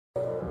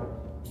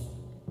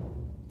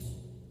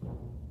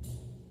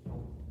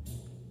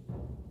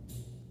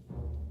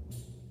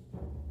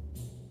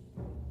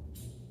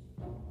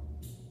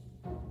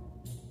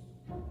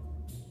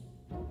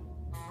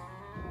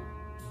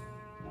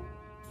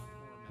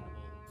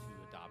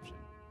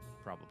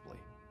probably.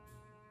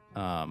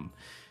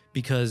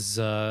 Because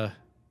I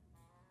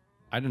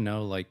don't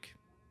know, like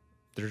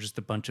they're just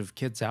a bunch of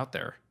kids out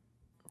there.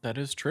 That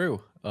is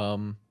true.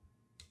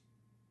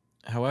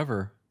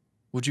 However,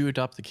 would you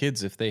adopt the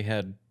kids if they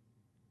had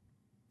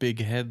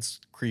big heads,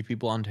 creepy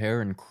blonde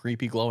hair, and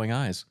creepy glowing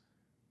eyes?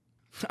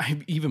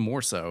 Even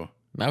more so,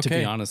 Okay. to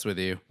be honest with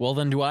you. Well,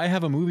 then do I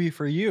have a movie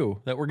for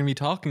you that we're going to be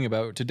talking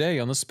about today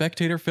on the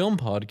Spectator Film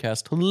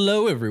Podcast?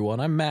 Hello, everyone.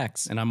 I'm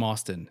Max. And I'm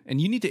Austin.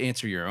 And you need to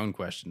answer your own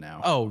question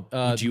now. Oh,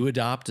 would you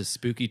adopt a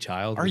spooky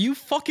child? Are you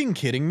fucking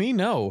kidding me?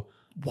 No.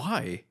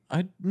 Why?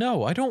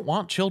 No, I don't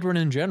want children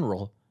in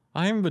general.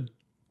 I'm a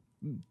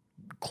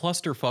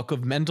clusterfuck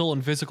of mental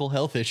and physical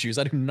health issues.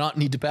 I do not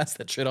need to pass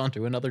that shit on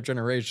to another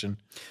generation.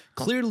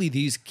 Clearly,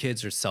 these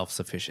kids are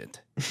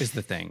self-sufficient, is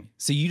the thing.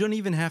 So you don't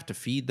even have to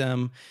feed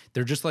them.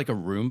 They're just like a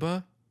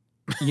Roomba.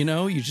 You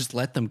know, you just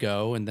let them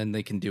go and then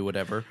they can do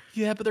whatever.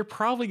 Yeah, but they're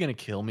probably going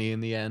to kill me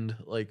in the end.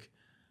 Like,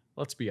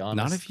 let's be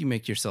honest. Not if you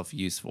make yourself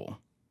useful.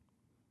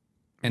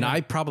 And I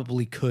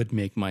probably could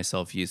make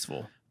myself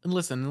useful. And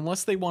listen,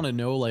 unless they want to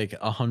know like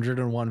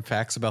 101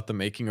 facts about the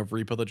making of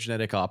Repo the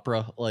Genetic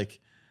Opera, like,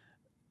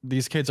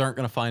 these kids aren't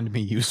going to find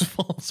me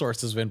useful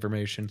sources of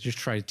information. Just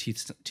try to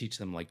teach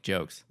them like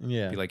jokes.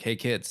 Yeah. Be like, hey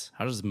kids,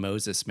 how does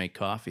Moses make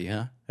coffee,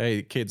 huh?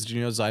 Hey kids, do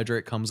you know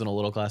Zydrate comes in a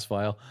little glass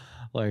vial?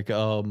 Like,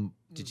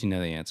 Did you know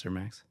the answer,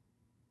 Max?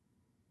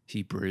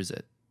 He brews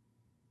it.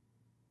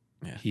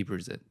 Yeah. He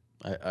brews it.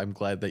 I'm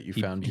glad that you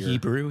found your He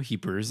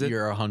brews it.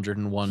 Your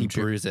 101. He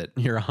brews it.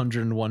 Your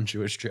 101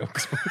 Jewish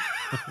jokes.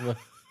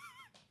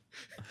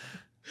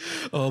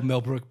 Oh,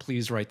 Mel Brooks,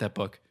 please write that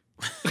book.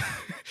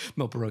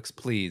 Mel Brooks,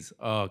 please.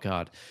 Oh,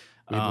 God.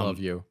 We love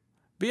you.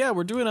 But yeah,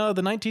 we're doing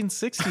the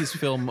 1960s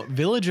film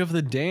Village of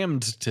the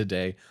Damned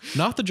today.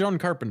 Not the John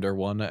Carpenter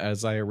one,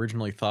 as I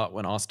originally thought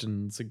when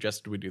Austin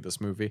suggested we do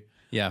this movie.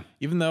 Yeah.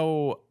 Even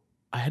though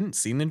I hadn't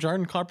seen the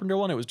John Carpenter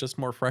one, it was just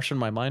more fresh in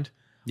my mind.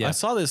 Yeah. I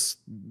saw this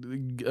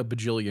a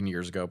bajillion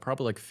years ago,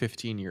 probably like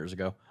 15 years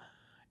ago,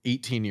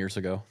 18 years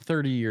ago,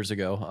 30 years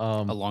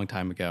ago. A long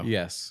time ago.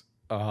 Yes.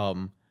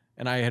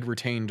 And I had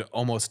retained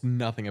almost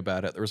nothing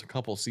about it. There was a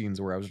couple scenes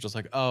where I was just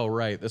like, oh,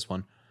 right, this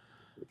one.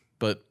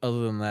 But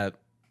other than that,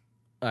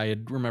 I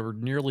had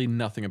remembered nearly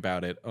nothing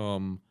about it.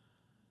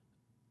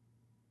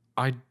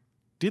 I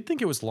did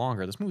think it was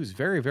longer. This movie is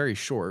very, very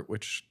short,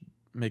 which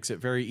makes it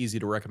very easy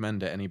to recommend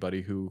to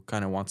anybody who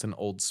kind of wants an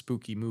old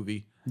spooky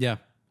movie. Yeah.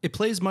 It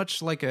plays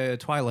much like a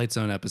Twilight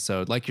Zone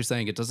episode. Like you're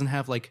saying, it doesn't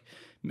have like,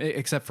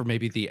 except for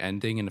maybe the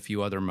ending and a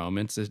few other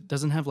moments, it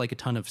doesn't have like a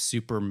ton of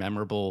super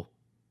memorable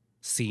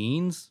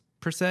scenes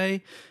per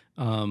se,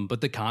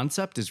 but the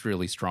concept is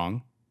really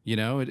strong. You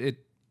know,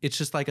 it's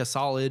just like a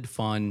solid,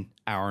 fun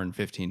hour and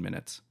 15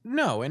 minutes.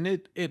 No, and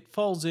it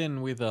falls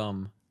in with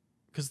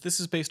because this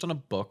is based on a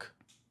book.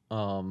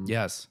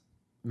 Yes,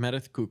 the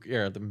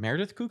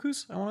Meredith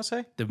Cuckoos. I want to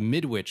say the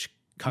Midwich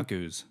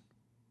Cuckoos.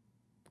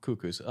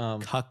 Cuckoos.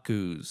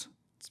 Cuckoos.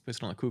 It's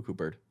based on a cuckoo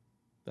bird.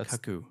 That's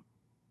cuckoo.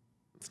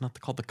 It's not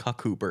called the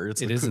cuckoo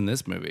bird. It is in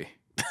this movie.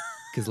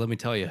 Because let me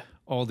tell you,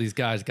 all these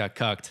guys got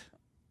cucked.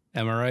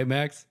 Am I right,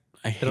 Max?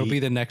 It'll be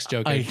the next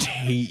joke. I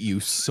hate you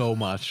so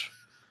much.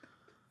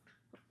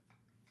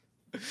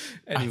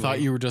 Anyway. I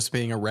thought you were just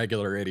being a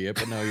regular idiot,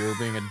 but no, you were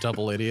being a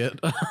double idiot.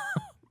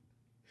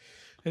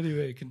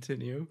 Anyway,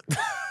 continue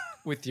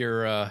with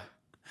your...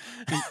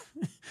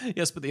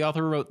 Yes, but the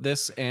author wrote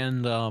this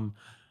and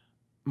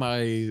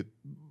my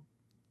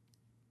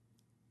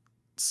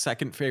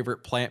second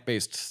favorite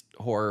plant-based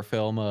horror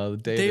film,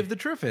 Day of the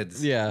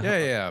Triffids. Yeah.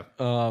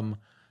 Yeah.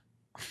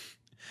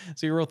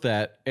 So he wrote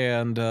that,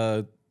 and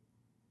it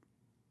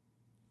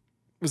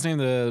was named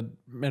the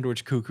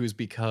Medwich Cuckoos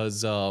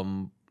because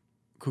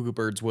cuckoo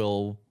birds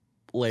will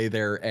lay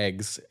their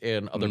eggs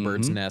in other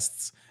birds'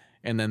 nests,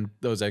 and then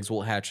those eggs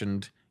will hatch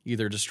and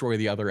either destroy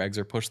the other eggs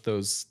or push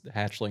those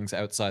hatchlings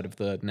outside of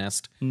the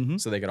nest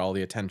so they get all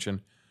the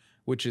attention,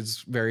 which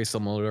is very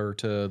similar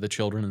to the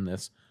children in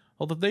this.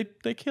 Although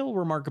they kill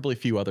remarkably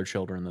few other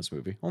children in this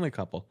movie. Only a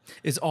couple.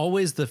 It's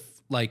always the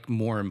like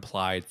more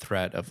implied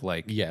threat of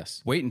like,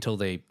 yes, wait until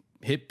they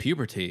hit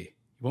puberty.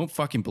 You won't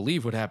fucking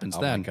believe what happens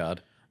then. Oh my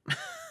God.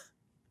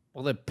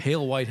 Well, that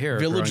pale white hair.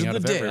 Village of the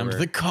Damned,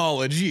 the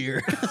college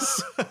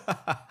years.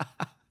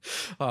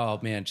 Oh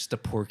man, just a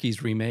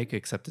Porky's remake,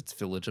 except it's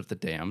Village of the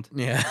Damned.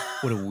 Yeah.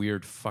 What a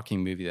weird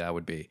fucking movie that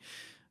would be.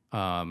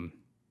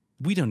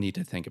 We don't need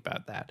to think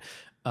about that.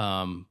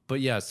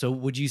 But yeah, so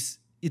would you...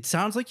 It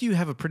sounds like you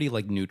have a pretty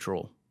like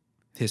neutral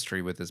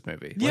history with this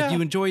movie. Yeah. Like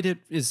you enjoyed it.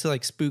 It's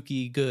like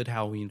spooky, good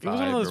Halloween vibe. It was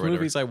one of those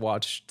movies I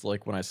watched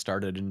like when I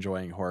started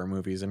enjoying horror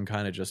movies and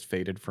kind of just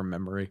faded from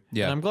memory.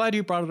 Yeah. And I'm glad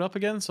you brought it up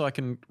again so I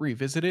can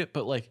revisit it.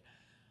 But like,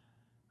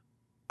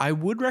 I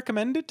would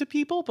recommend it to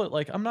people, but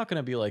like, I'm not going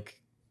to be like,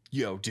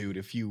 yo, dude,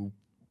 if you're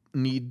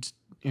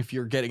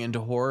getting into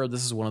horror,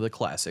 this is one of the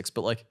classics.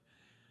 But like,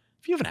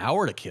 if you have an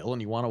hour to kill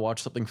and you want to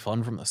watch something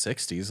fun from the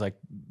 60s, like,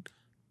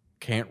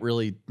 can't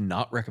really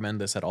not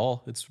recommend this at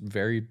all. It's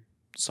very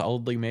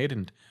solidly made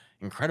and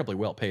incredibly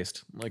well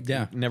paced. Like,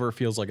 yeah, it never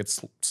feels like it's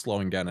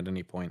slowing down at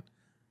any point.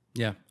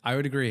 Yeah, I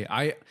would agree.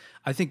 I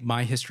think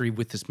my history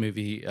with this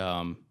movie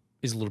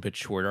is a little bit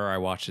shorter. I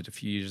watched it a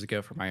few years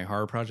ago for my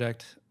horror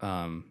project,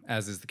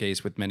 as is the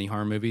case with many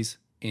horror movies.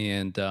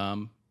 And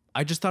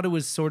I just thought it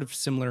was sort of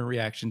similar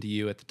reaction to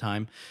you at the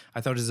time.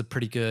 I thought it was a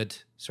pretty good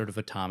sort of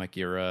atomic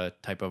era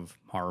type of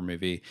horror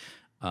movie.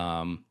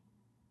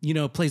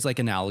 It plays like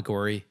an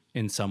allegory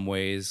in some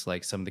ways.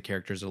 Like some of the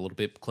characters are a little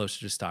bit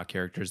closer to stock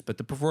characters, but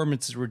the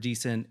performances were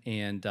decent.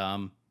 And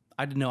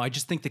I don't know. I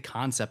just think the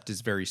concept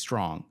is very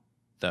strong,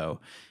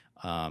 though.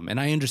 And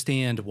I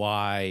understand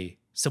why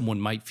someone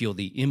might feel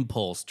the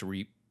impulse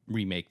to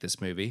remake this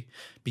movie,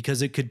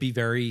 because it could be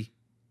very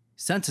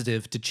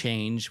sensitive to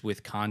change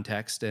with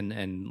context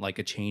and like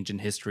a change in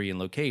history and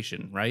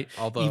location, right?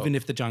 Although, even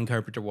if the John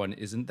Carpenter one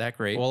isn't that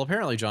great. well,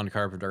 apparently John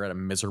Carpenter had a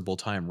miserable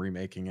time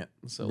remaking it.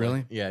 So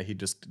Really? Yeah, he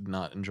just did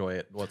not enjoy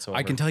it whatsoever.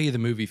 I can tell you the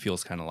movie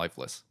feels kind of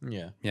lifeless.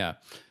 Yeah. Yeah.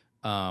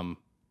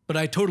 But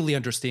I totally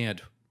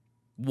understand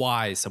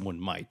why someone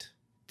might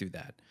do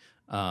that,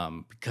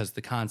 because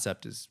the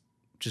concept is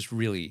just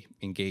really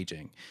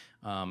engaging.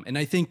 And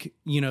I think,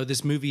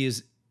 this movie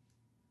is,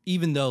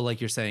 even though,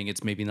 like you're saying,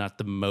 it's maybe not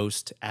the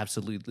most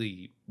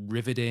absolutely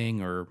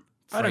riveting or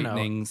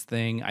frightening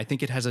thing, I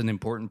think it has an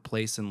important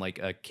place in like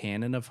a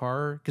canon of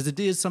horror, because it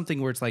is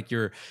something where it's like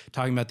you're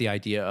talking about the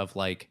idea of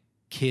like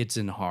kids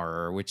in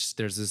horror, which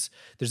there's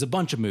a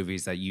bunch of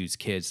movies that use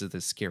kids as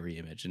this scary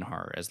image in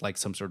horror as like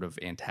some sort of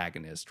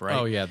antagonist, right?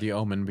 Oh yeah, The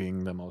Omen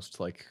being the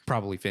most like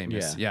Probably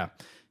famous. Yeah.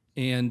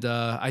 And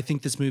I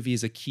think this movie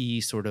is a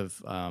key sort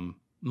of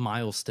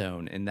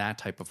milestone in that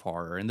type of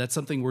horror. And that's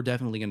something we're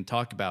definitely going to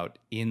talk about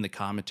in the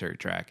commentary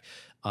track.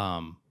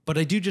 But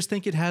I do just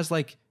think it has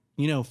like,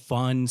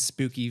 fun,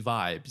 spooky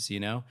vibes,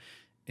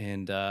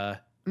 and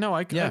no,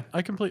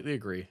 I completely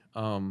agree.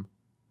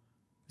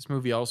 This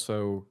movie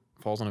also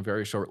falls on a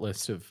very short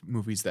list of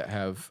movies that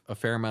have a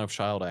fair amount of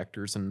child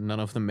actors, and none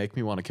of them make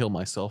me want to kill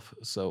myself.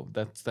 So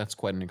that's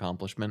quite an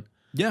accomplishment.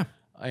 Yeah.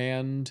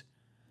 And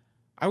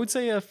I would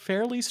say a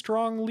fairly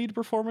strong lead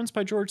performance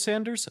by George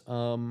Sanders.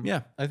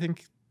 Yeah. I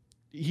think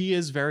he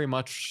is very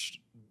much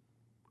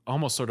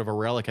almost sort of a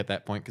relic at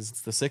that point, because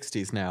it's the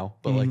 60s now.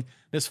 But like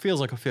this feels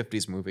like a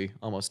 50s movie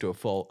almost to a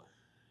fault.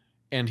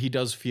 And he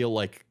does feel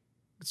like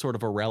sort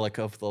of a relic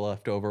of the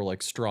leftover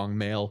like strong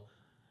male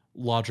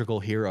logical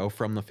hero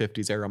from the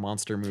 50s era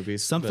monster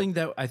movies. Something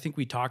that I think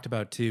we talked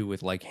about too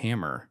with like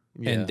Hammer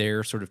and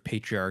their sort of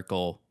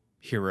patriarchal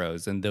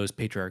heroes and those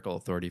patriarchal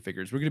authority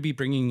figures. We're going to be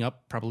bringing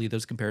up probably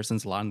those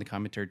comparisons a lot in the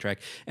commentary track.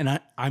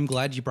 And I'm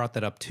glad you brought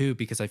that up too,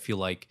 because I feel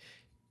like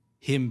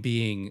him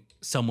being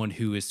someone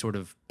who is sort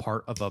of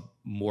part of a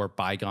more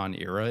bygone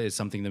era is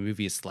something the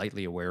movie is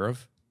slightly aware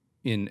of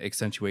in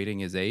accentuating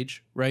his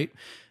age, right?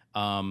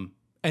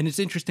 And it's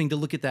interesting to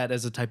look at that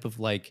as a type of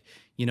like,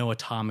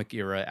 atomic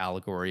era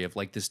allegory of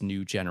like this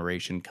new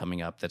generation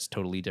coming up that's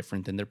totally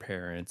different than their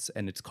parents,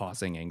 and it's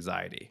causing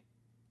anxiety,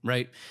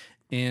 right?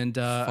 And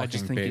I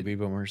just think baby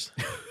boomers.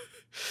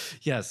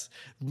 Yes.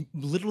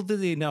 Little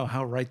did they know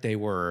how right they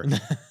were.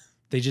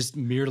 They just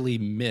merely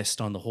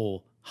missed on the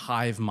whole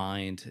hive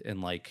mind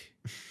and like,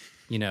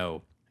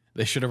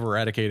 They should have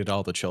eradicated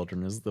all the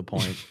children is the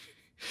point.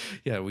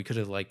 Yeah, we could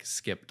have like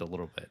skipped a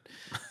little bit.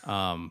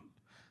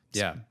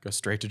 Yeah. Go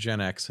straight to Gen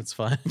X. It's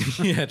fine.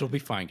 Yeah, it'll be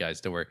fine,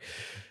 guys. Don't worry.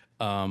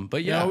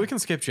 But yeah, no, we can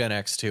skip Gen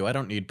X too. I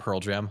don't need Pearl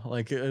Jam.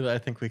 Like, I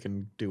think we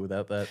can do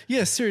without that.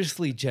 Yeah,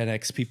 seriously, Gen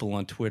X people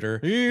on Twitter.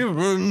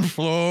 Even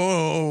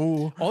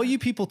flow. All you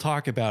people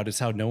talk about is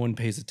how no one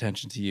pays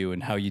attention to you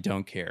and how you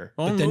don't care.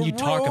 But then you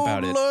talk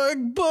about it.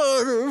 Like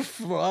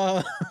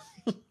butterfly.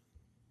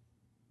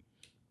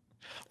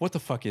 What the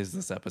fuck is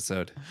this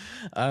episode?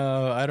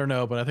 I don't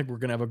know, but I think we're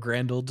gonna have a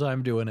grand old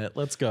time doing it.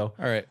 Let's go.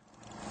 All right.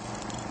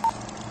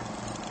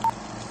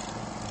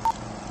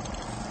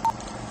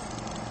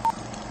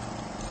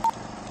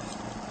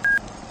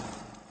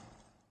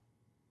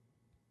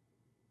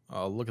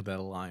 Oh, look at that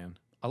lion.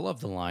 I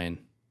love the lion.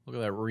 Look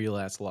at that real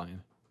ass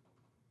lion.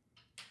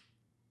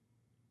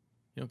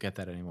 You don't get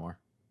that anymore.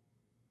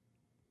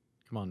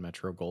 Come on,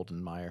 Metro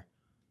Golden Mayer.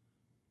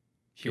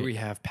 Here we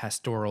have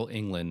pastoral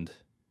England,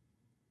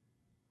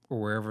 or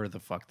wherever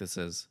the fuck this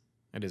is.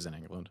 It is in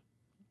England.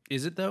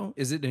 Is it though?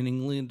 Is it in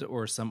England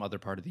or some other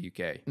part of the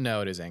UK?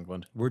 No, it is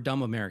England. We're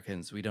dumb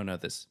Americans. We don't know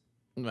this.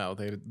 No,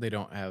 they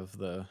don't have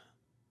the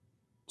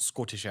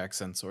Scottish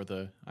accents or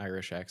the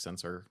Irish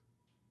accents or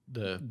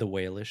the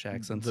Walish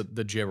accents.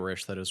 the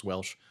gibberish that is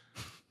Welsh.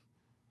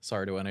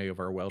 Sorry to any of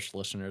our Welsh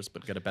listeners,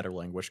 but get a better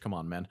language. Come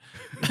on, man.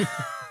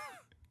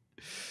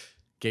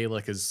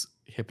 Gaelic is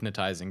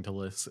hypnotizing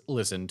to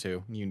listen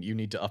to. You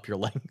need to up your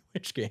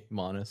language game,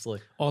 honestly.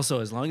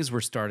 Also, as long as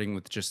we're starting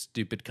with just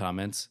stupid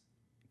comments,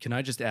 can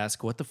I just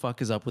ask what the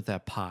fuck is up with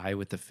that pie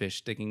with the fish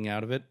sticking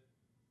out of it?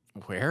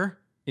 Where?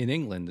 In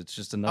England. It's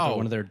just another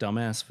one of their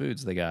dumbass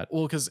foods they got.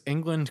 Well, because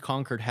England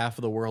conquered half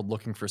of the world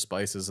looking for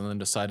spices and then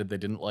decided they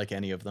didn't like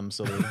any of them,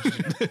 so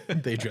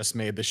they just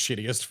made the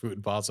shittiest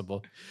food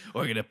possible.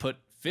 We're going to put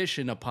fish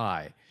in a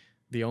pie.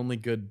 The only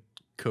good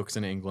cooks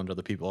in England are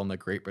the people on the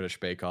Great British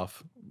Bake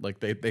Off. Like,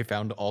 they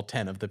found all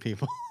 10 of the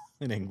people.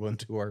 in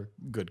England who are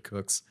good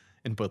cooks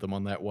and put them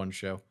on that one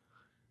show.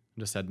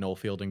 Just had Noel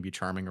Fielding be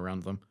charming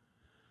around them.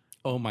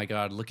 Oh my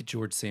God, look at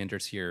George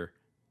Sanders here.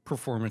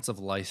 Performance of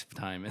a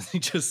lifetime as he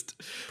just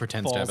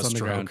Pretends to have a falls on the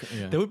stroke.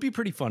 ground. Yeah. That would be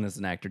pretty fun as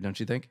an actor, don't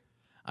you think?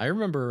 I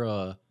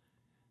remember,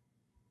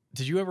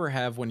 did you ever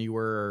have when you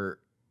were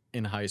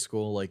in high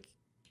school, like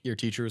your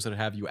teachers would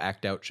have you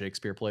act out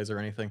Shakespeare plays or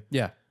anything?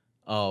 Yeah.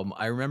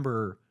 I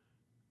remember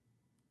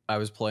I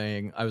was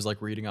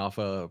like reading off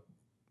a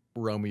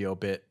Romeo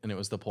bit, and it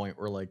was the point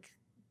where like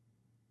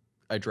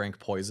I drank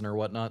poison or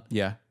whatnot.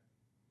 Yeah.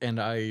 And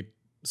I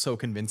so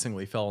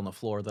convincingly fell on the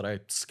floor that I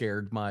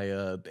scared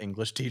my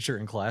English teacher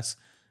in class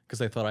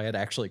because I thought I had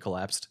actually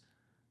collapsed.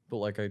 But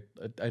like I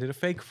did a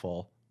fake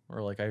fall,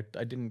 or like I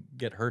didn't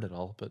get hurt at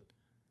all. But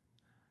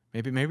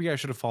maybe I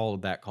should have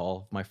followed that call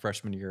of my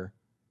freshman year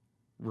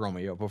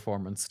Romeo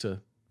performance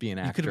to be an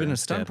actor. You could have been a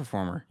stunt instead.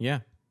 performer. Yeah,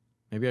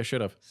 maybe I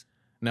should have.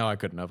 No, I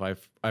couldn't have.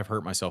 I've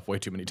hurt myself way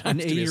too many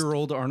times. An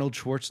 8-year-old Arnold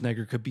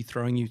Schwarzenegger could be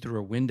throwing you through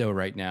a window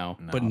right now,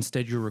 but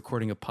instead you're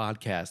recording a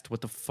podcast.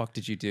 What the fuck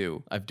did you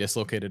do? I've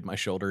dislocated my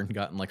shoulder and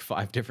gotten like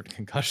 5 different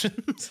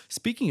concussions.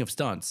 Speaking of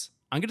stunts,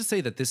 I'm going to say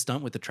that this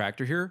stunt with the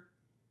tractor here,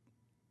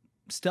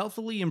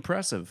 stealthily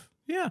impressive.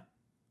 Yeah.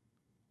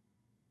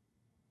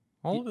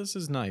 All of this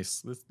is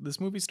nice. This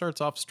movie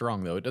starts off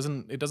strong though. It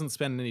doesn't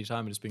spend any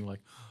time just being like,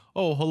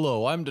 "Oh,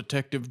 hello, I'm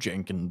Detective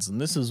Jenkins, and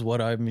this is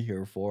what I'm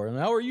here for. And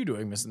how are you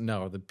doing, Miss?"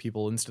 No, the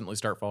people instantly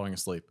start falling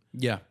asleep.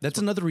 Yeah, that's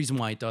another reason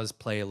why it does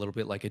play a little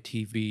bit like a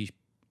TV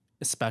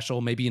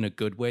special, maybe in a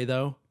good way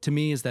though. To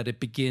me, is that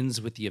it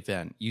begins with the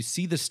event. You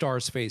see the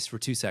star's face for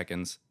 2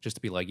 seconds, just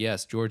to be like,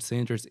 "Yes, George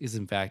Sanders is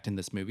in fact in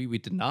this movie. We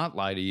did not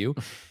lie to you,"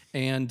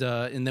 and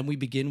then we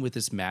begin with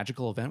this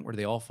magical event where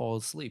they all fall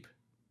asleep.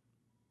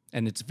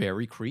 And it's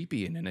very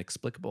creepy and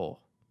inexplicable.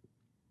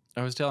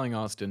 I was telling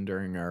Austin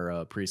during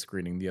our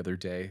pre-screening the other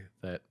day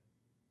that,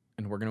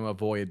 and we're going to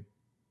avoid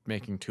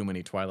making too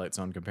many Twilight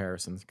Zone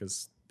comparisons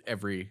because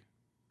every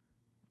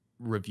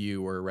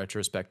review or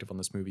retrospective on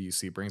this movie you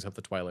see brings up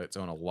the Twilight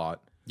Zone a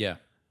lot. Yeah.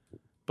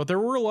 But there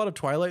were a lot of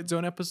Twilight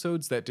Zone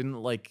episodes that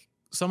didn't like,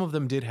 some of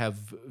them did have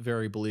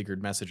very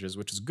beleaguered messages,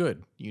 which is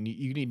good. You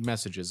need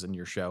messages in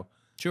your show.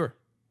 Sure.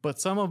 But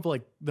some of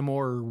like the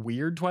more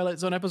weird Twilight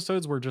Zone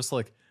episodes were just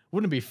like,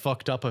 wouldn't it be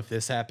fucked up if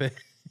this happened?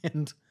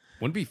 And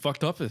wouldn't it be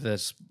fucked up if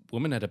this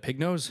woman had a pig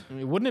nose? I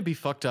mean, wouldn't it be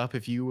fucked up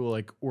if you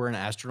like were an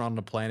astronaut on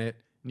a planet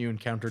and you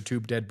encountered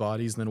 2 dead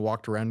bodies and then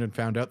walked around and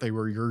found out they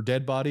were your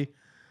dead body?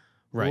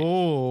 Right.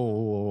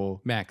 Oh,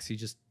 Max, you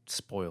just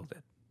spoiled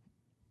it.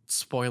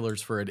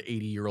 Spoilers for an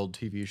 80-year-old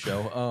TV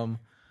show.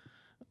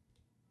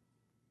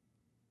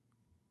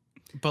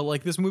 But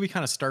like this movie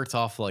kind of starts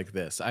off like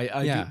this.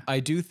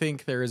 I do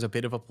think there is a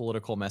bit of a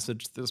political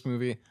message to this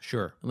movie.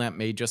 Sure. And that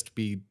may just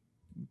be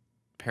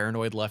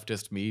paranoid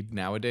leftist me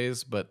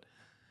nowadays, but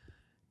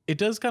it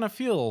does kind of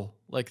feel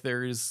like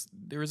there is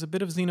a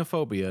bit of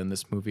xenophobia in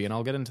this movie, and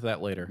I'll get into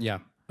that later. Yeah.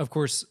 Of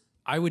course,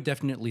 I would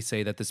definitely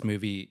say that this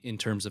movie, in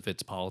terms of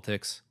its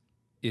politics,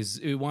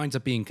 it winds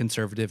up being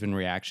conservative and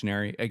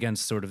reactionary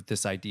against sort of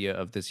this idea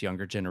of this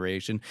younger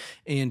generation.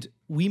 And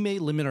we may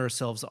limit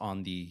ourselves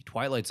on the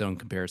Twilight Zone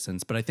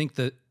comparisons, but I think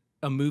that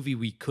a movie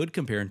we could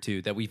compare it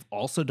to that we've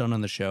also done on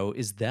the show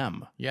is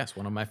Them. Yes,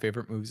 one of my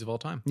favorite movies of all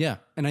time. Yeah,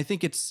 and I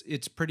think it's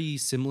pretty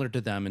similar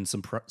to Them in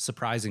some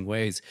surprising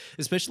ways,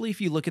 especially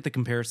if you look at the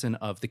comparison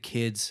of the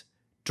kids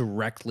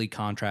directly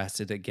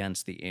contrasted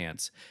against the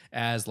ants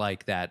as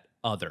like that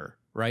other,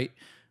 right?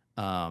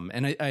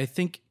 And I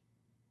think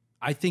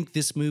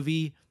this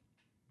movie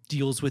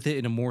deals with it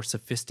in a more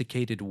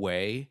sophisticated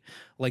way.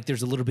 Like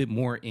there's a little bit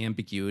more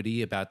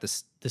ambiguity about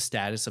the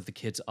status of the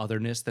kids'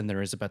 otherness than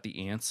there is about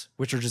the ants,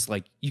 which are just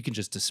like, you can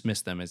just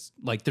dismiss them as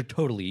like they're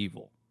totally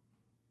evil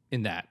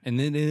in that. And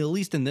then at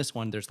least in this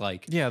one, there's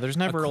like, yeah, there's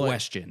never a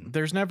question.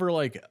 There's never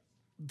like,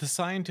 the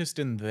scientist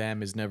in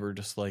Them is never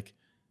just like,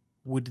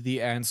 would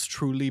the ants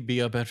truly be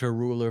a better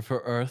ruler for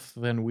Earth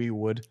than we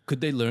would?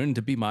 Could they learn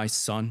to be my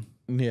son?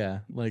 Yeah,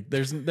 like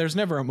there's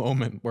never a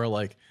moment where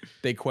like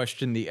they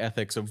question the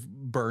ethics of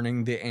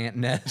burning the ant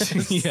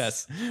nest.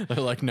 Yes. They're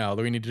like, no,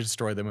 we need to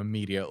destroy them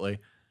immediately.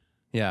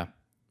 Yeah.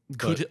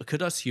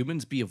 Could us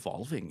humans be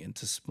evolving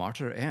into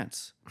smarter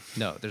ants?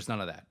 No, there's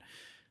none of that.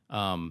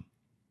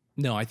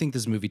 No, I think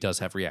this movie does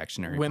have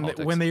reactionary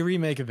politics. When they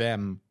remake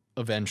Them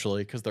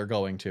eventually, because they're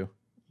going to,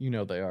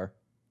 they are.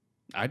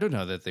 I don't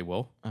know that they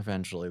will.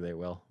 Eventually they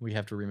will. We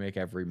have to remake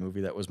every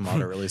movie that was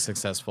moderately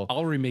successful.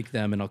 I'll remake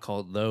Them and I'll call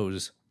it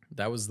Those.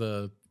 That was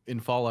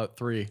in Fallout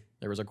 3,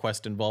 there was a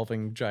quest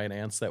involving giant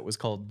ants that was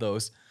called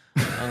Those.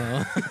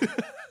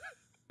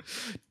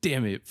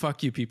 Damn it.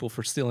 Fuck you people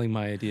for stealing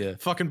my idea.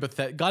 Fucking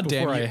pathetic. God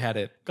damn Before you. I had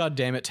it. God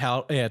damn it,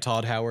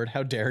 Todd Howard.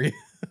 How dare you?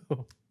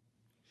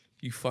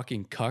 You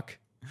fucking cuck.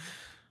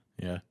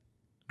 Yeah.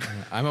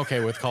 I'm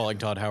okay with calling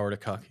Todd Howard a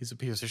cuck. He's a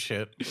piece of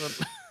shit.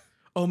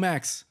 Oh,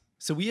 Max.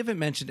 So we haven't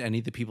mentioned any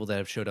of the people that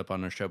have showed up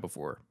on our show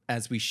before,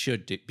 as we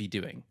should be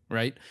doing,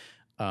 right?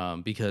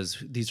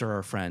 Because these are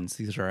our friends.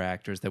 These are our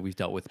actors that we've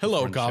dealt with.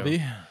 Hello,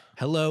 Gobby.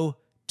 Hello.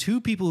 2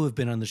 people who have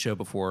been on the show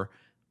before,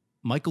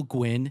 Michael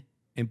Gwynn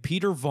And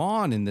Peter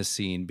Vaughn in this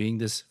scene being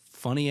this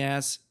funny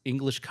ass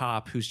English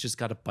cop who's just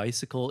got a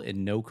bicycle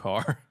and no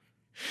car.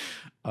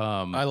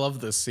 I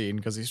love this scene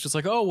because he's just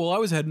like, oh, well, I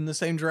was heading the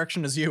same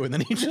direction as you. And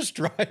then he just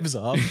drives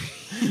off.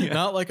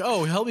 Not like,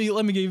 oh,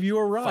 let me give you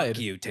a ride. Fuck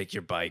you, take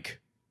your bike.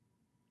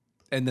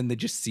 And then they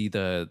just see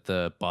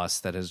the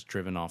bus that has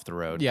driven off the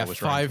road. Yeah, that was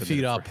 5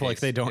 feet up, like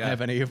haste. they don't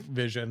have any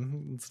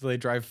vision. So they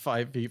drive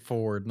 5 feet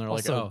forward and they're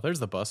Also, like, oh, there's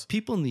the bus.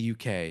 People in the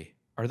UK,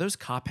 are those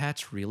cop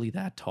hats really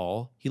that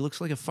tall? He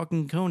looks like a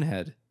fucking cone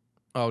head.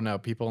 Oh, no,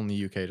 people in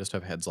the UK just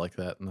have heads like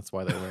that, and that's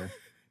why they wear.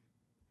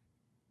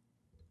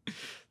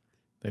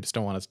 They just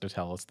don't want us to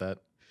tell us that.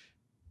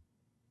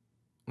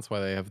 That's why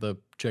they have the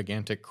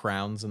gigantic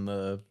crowns in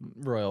the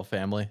royal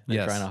family.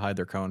 They're trying to hide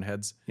their cone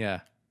heads.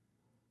 Yeah.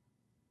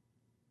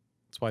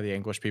 That's why the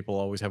English people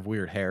always have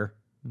weird hair.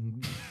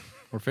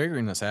 We're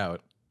figuring this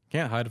out.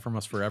 Can't hide it from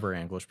us forever,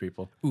 English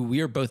people. Ooh,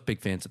 we are both big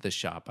fans of this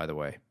shot, by the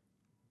way.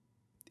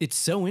 It's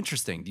so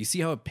interesting. Do you see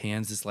how it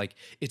pans? It's like,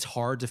 it's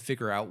hard to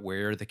figure out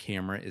where the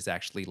camera is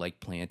actually like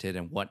planted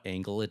and what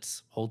angle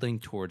it's holding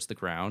towards the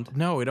ground.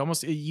 No,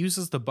 it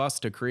uses the bus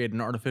to create an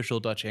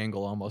artificial Dutch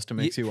angle almost. It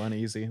makes you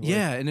uneasy.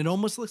 Yeah, and it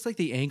almost looks like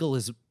the angle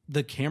is,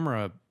 the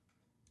camera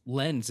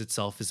lens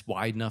itself is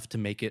wide enough to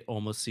make it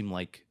almost seem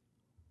like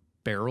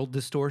barrel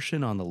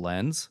distortion on the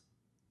lens.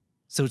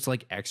 So it's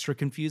like extra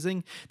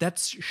confusing. That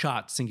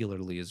shot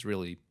singularly is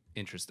really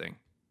interesting.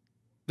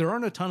 There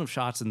aren't a ton of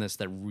shots in this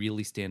that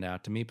really stand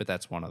out to me, but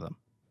that's one of them.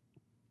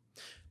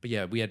 But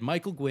yeah, we had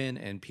Michael Gwynn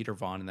and Peter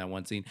Vaughn in that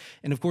one scene.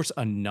 And of course,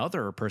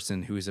 another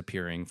person who is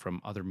appearing from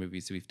other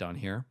movies we've done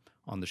here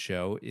on the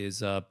show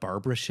is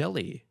Barbara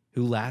Shelley,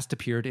 who last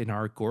appeared in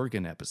our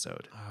Gorgon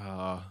episode.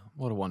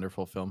 What a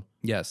wonderful film.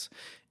 Yes.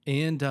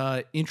 And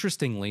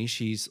interestingly,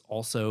 she's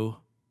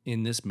also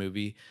in this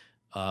movie,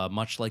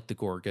 much like the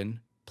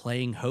Gorgon,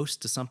 playing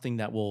host to something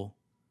that will,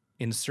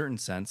 in a certain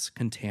sense,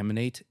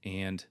 contaminate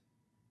and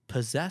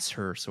possess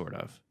her, sort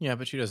of. Yeah,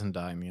 but she doesn't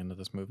die in the end of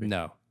this movie.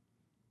 No.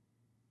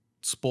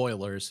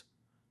 Spoilers.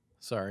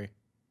 Sorry.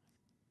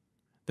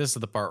 This is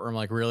the part where I'm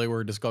like, really?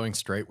 We're just going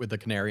straight with the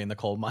canary in the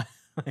coal mine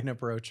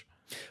approach.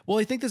 Well,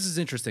 I think this is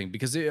interesting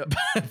because that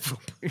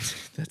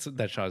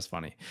shot is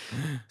funny.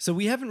 So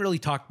we haven't really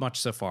talked much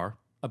so far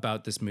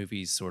about this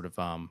movie's sort of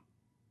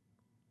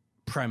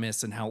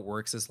premise and how it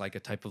works as like a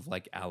type of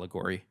like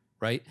allegory,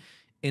 right?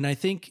 And I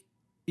think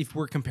if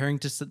we're comparing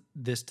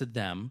this to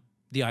them,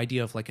 the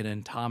idea of like an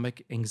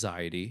atomic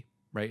anxiety,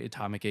 right?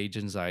 Atomic age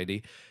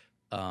anxiety,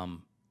 and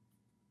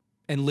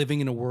living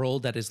in a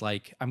world that is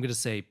like, I'm going to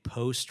say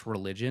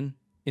post-religion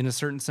in a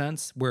certain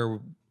sense, where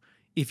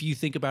if you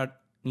think about,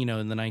 in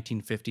the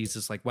 1950s,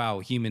 it's like, wow,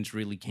 humans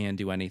really can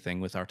do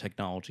anything with our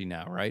technology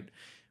now, right?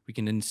 We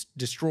can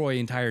destroy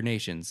entire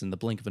nations in the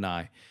blink of an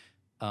eye.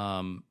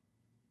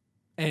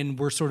 And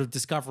we're sort of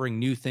discovering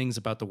new things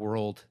about the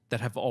world that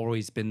have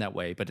always been that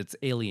way, but it's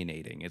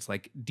alienating. It's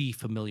like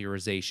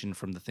defamiliarization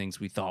from the things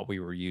we thought we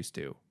were used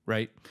to,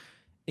 right?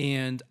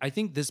 And I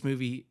think this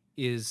movie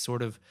is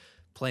sort of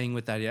playing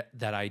with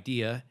that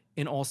idea,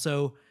 and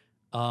also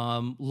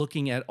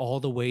looking at all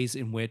the ways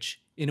in which,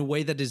 in a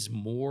way that is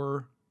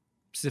more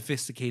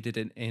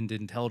sophisticated and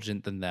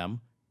intelligent than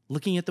them,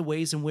 looking at the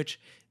ways in which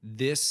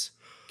this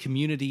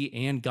community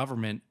and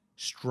government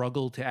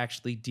struggle to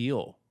actually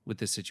deal with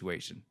this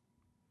situation.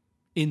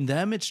 In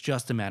them, it's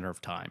just a matter of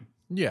time.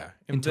 Yeah.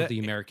 Until the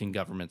American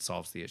government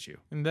solves the issue.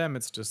 In them,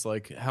 it's just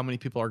like, how many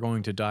people are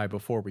going to die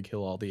before we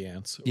kill all the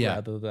ants? Yeah.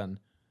 Rather than,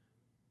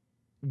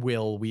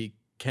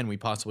 can we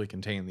possibly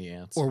contain the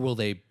ants? Or will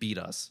they beat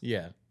us?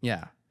 Yeah.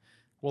 Yeah.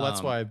 Well,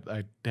 that's why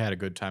I had a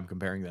good time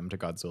comparing them to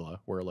Godzilla,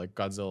 where like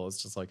Godzilla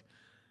is just like,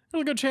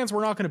 there's a good chance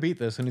we're not going to beat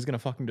this and he's going to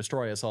fucking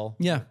destroy us all.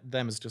 Yeah.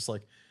 Them is just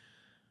like,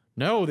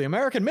 no, the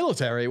American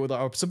military, with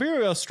our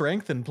superior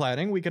strength and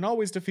planning, we can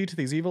always defeat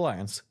these evil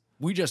ants.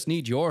 We just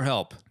need your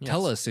help. Yes.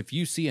 Tell us if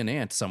you see an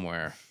ant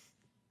somewhere.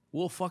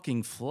 We'll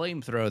fucking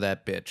flamethrow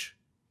that bitch.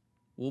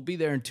 We'll be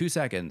there in 2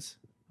 seconds.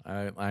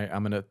 I'm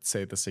going to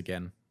say this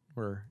again,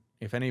 where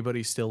if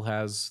anybody still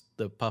has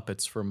the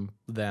puppets from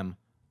them,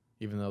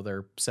 even though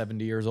they're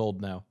 70 years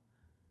old now,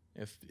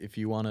 if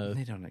you want to...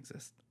 They don't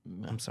exist.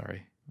 I'm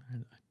sorry.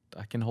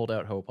 I can hold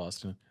out hope,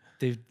 Austin.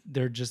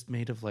 They're just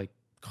made of like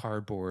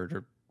cardboard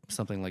or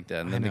something like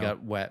that. And then they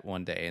got wet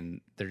one day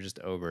and they're just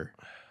over.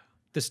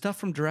 The stuff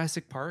from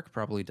Jurassic Park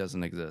probably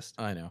doesn't exist.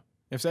 I know.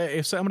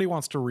 If somebody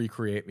wants to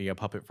recreate me a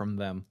puppet from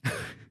them.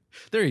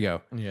 There you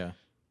go. Yeah.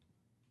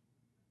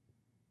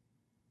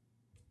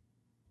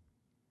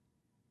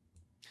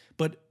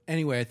 But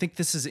anyway, I think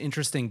this is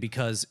interesting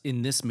because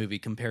in this movie,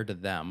 compared to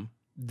them,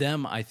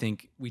 I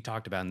think we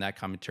talked about in that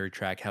commentary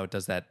track how it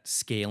does that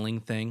scaling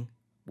thing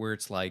where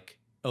it's like,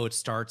 oh, it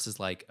starts as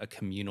like a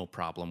communal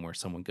problem where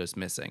someone goes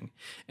missing.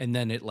 And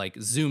then it like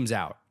zooms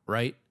out,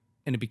 right?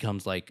 And it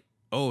becomes like,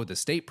 oh, the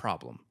state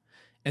problem.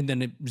 And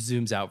then it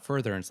zooms out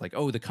further and it's like,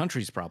 oh, the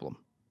country's problem,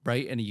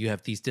 right? And you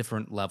have these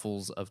different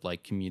levels of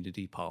like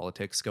community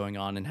politics going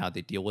on and how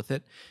they deal with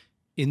it.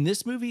 In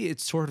this movie,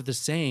 it's sort of the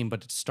same,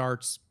 but it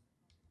starts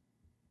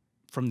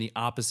from the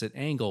opposite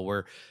angle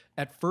where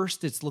at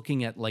first it's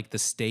looking at like the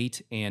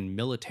state and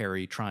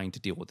military trying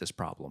to deal with this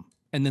problem.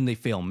 And then they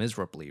fail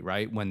miserably,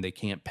 right? When they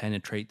can't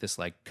penetrate this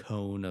like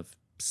cone of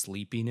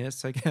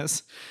sleepiness, I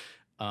guess.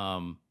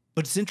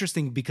 But it's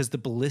interesting because the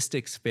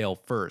ballistics fail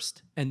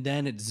first, and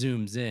then it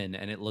zooms in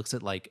and it looks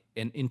at like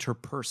an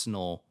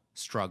interpersonal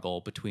struggle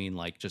between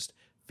like just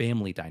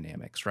family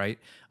dynamics, right?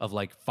 Of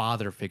like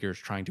father figures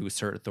trying to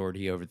assert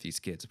authority over these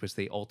kids, which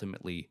they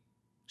ultimately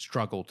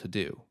struggle to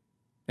do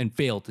and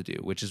fail to do,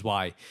 which is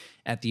why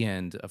at the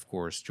end, of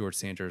course, George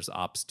Sanders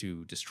opts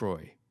to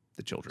destroy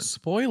the children.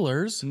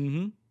 Spoilers.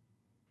 Mm-hmm.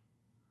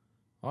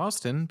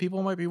 Austin,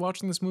 people might be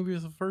watching this movie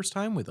for the first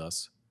time with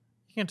us.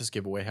 You can't just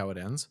give away how it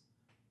ends.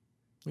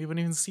 We haven't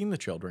even seen the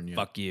children yet.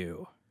 Fuck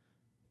you.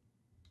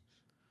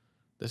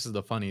 This is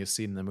the funniest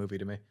scene in the movie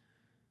to me.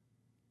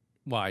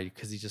 Why?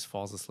 Because he just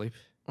falls asleep?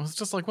 Well, it's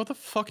just like, what the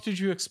fuck did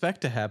you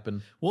expect to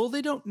happen? Well,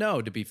 they don't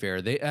know, to be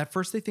fair. They at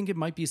first they think it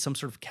might be some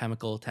sort of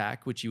chemical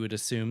attack, which you would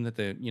assume that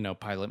the,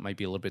 pilot might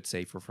be a little bit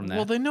safer from that.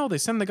 Well, they know. They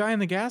send the guy in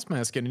the gas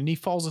mask in and he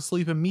falls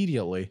asleep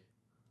immediately.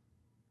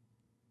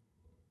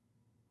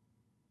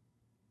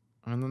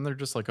 And then they're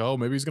just like, oh,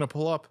 maybe he's going to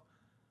pull up.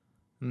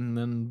 And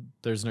then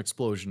there's an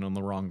explosion in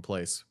the wrong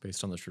place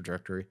based on the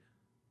trajectory.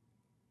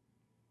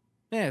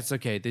 Yeah, it's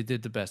okay. They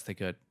did the best they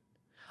could.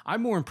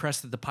 I'm more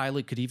impressed that the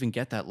pilot could even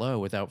get that low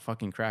without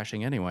fucking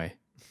crashing anyway.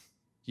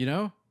 You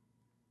know?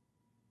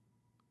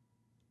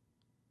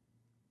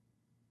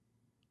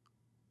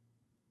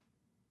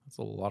 That's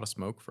a lot of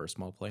smoke for a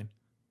small plane.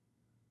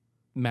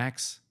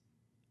 Maxx,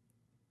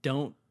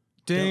 don't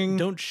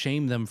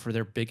shame them for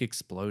their big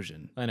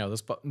explosion. I know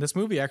this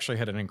movie actually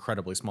had an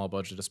incredibly small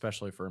budget,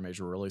 especially for a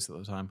major release at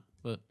the time.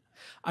 But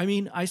I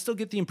mean, I still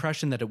get the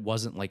impression that it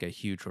wasn't like a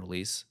huge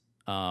release.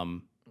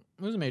 It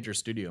was a major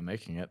studio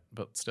making it,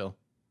 but still.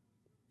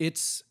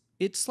 It's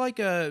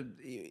sort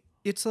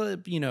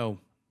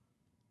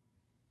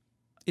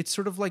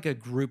of like a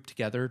group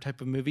together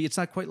type of movie. It's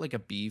not quite like a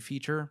B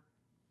feature.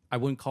 I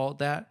wouldn't call it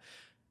that.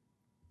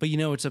 But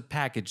it's a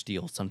package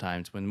deal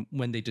sometimes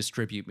when they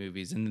distribute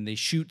movies, and then they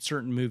shoot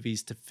certain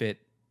movies to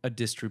fit a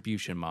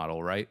distribution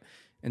model, right?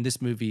 And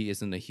this movie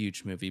isn't a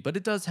huge movie, but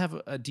it does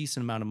have a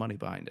decent amount of money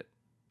behind it.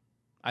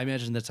 I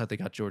imagine that's how they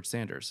got George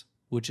Sanders,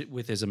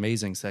 with his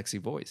amazing, sexy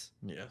voice.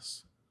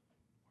 Yes.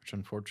 Which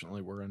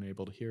unfortunately we're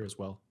unable to hear as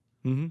well.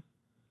 Mm-hmm.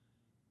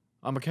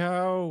 I'm a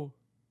cow.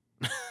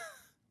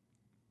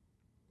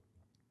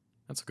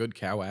 That's a good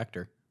cow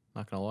actor.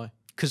 Not gonna lie.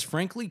 Because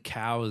frankly,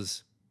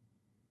 cows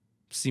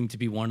seem to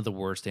be one of the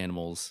worst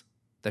animals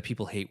that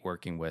people hate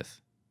working with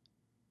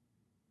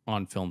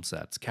on film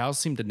sets. Cows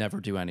seem to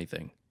never do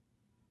anything.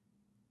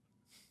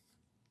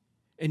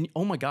 And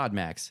oh my God,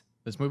 Maxx.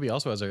 This movie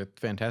also has a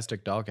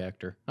fantastic dog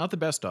actor. Not the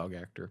best dog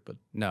actor, but...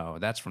 No,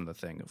 that's from The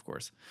Thing, of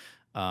course.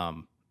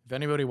 If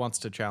anybody wants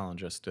to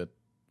challenge us to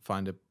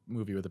find a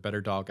movie with a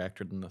better dog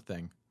actor than The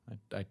Thing,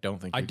 I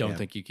don't think you can. I don't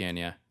think you can,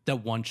 yeah.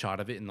 That one shot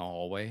of it in the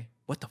hallway.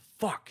 What the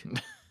fuck?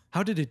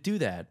 How did it do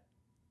that?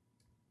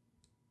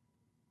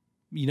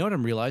 You know what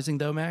I'm realizing,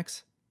 though,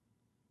 Maxx?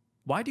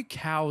 Why do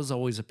cows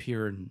always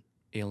appear in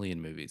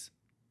alien movies?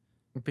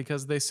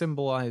 Because they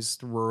symbolize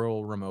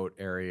rural, remote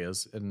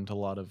areas and a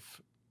lot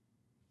of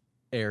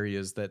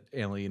areas that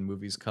alien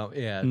movies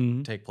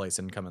take place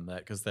and come in that,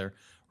 because they're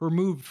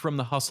removed from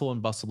the hustle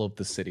and bustle of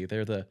the city.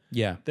 They're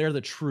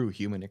the true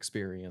human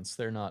experience.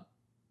 They're not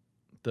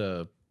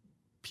the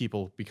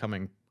people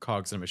becoming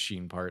cogs in a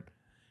machine part.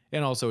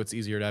 And also, it's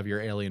easier to have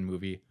your alien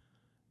movie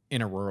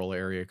in a rural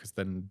area, because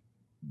then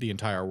the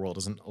entire world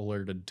isn't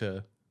alerted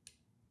to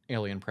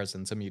alien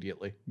presence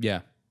immediately.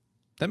 Yeah,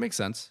 that makes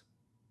sense.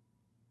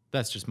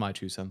 That's just my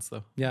 2 cents,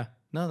 though. Yeah,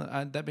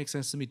 no, that makes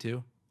sense to me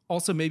too.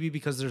 Also, maybe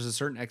because there's a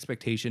certain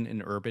expectation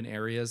in urban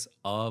areas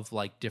of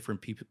like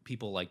different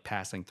people like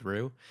passing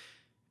through,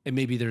 and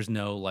maybe there's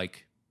no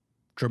like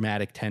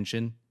dramatic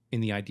tension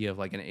in the idea of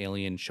like an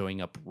alien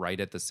showing up right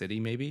at the city,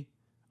 maybe,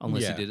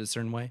 unless you did it a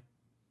certain way.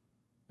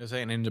 It's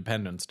an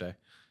Independence Day.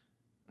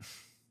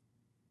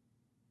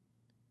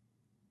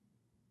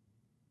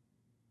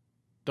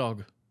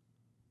 Dog.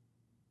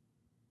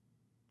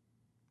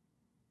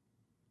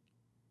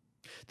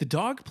 The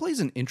dog plays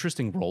an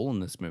interesting role in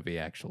this movie,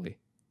 actually.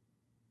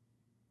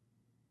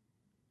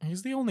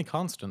 He's the only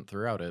constant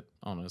throughout it,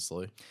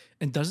 honestly.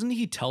 And doesn't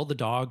he tell the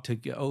dog to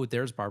go, oh,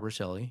 there's Barbara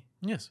Shelley.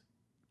 Yes.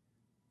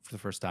 For the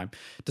first time.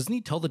 Doesn't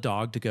he tell the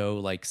dog to go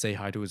like say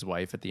hi to his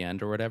wife at the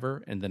end or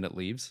whatever, and then it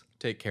leaves?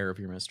 Take care of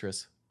your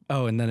mistress.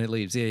 Oh, and then it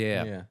leaves.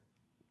 Yeah.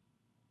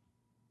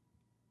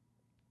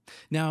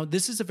 Now,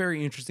 this is a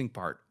very interesting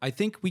part. I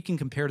think we can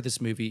compare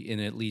this movie in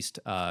at least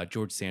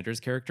George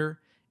Sanders' character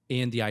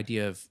and the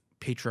idea of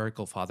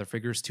patriarchal father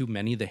figures to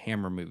many of the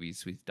Hammer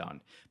movies we've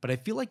done. But I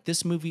feel like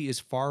this movie is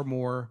far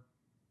more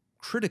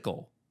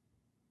critical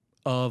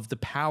of the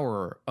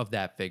power of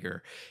that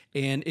figure.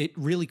 And it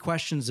really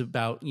questions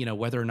about,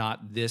 whether or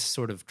not this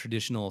sort of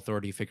traditional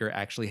authority figure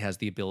actually has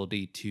the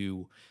ability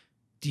to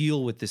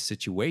deal with this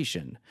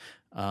situation.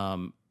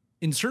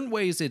 In certain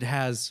ways, it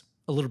has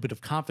a little bit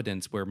of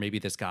confidence where maybe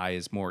this guy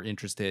is more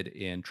interested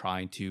in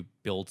trying to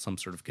build some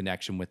sort of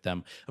connection with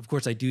them. Of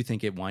course, I do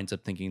think it winds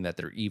up thinking that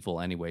they're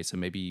evil anyway. So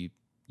maybe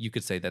you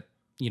could say that,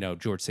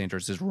 George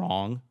Sanders is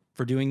wrong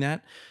for doing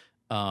that.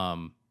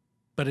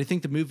 But I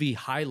think the movie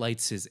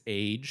highlights his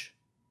age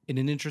in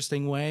an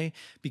interesting way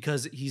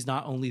because he's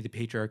not only the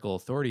patriarchal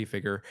authority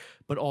figure,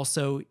 but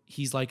also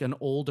he's like an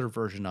older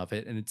version of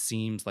it. And it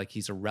seems like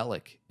he's a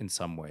relic in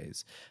some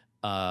ways.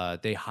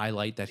 They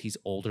highlight that he's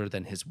older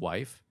than his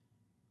wife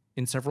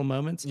in several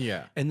moments.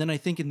 Yeah. And then I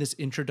think in this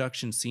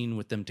introduction scene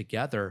with them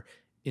together,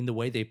 in the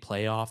way they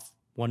play off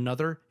one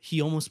another, he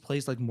almost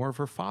plays like more of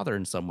her father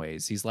in some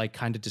ways. He's like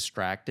kind of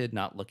distracted,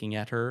 not looking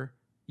at her.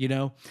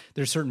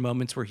 There's certain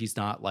moments where he's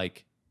not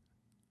like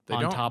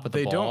on top of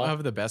the ball. They don't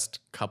have the best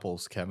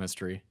couples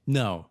chemistry.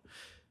 No.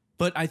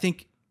 But I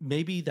think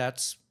maybe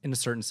that's in a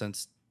certain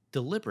sense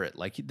deliberate.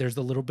 Like there's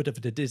a little bit of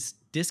a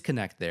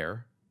disconnect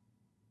there,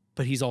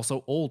 but he's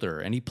also older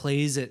and he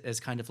plays it as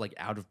kind of like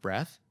out of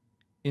breath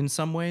in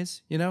some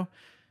ways,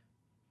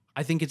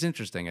 I think it's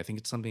interesting. I think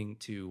it's something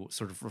to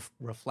sort of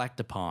reflect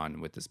upon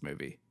with this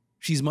movie.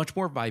 She's much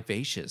more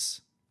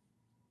vivacious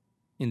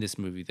in this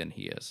movie than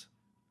he is.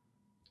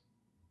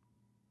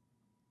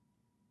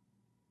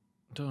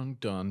 Dun,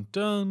 dun,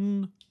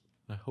 dun.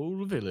 The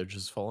whole village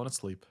has fallen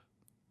asleep.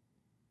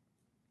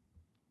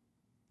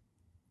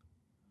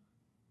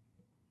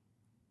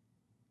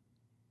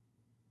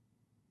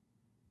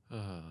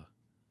 The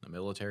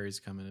military's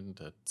coming in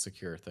to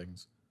secure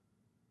things.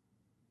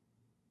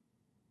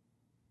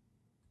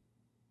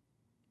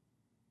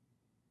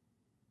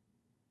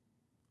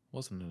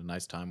 Wasn't it a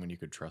nice time when you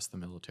could trust the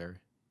military?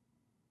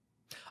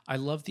 I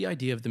love the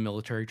idea of the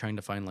military trying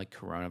to find like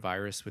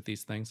coronavirus with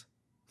these things.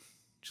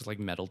 Just like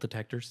metal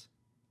detectors.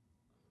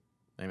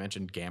 They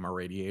mentioned gamma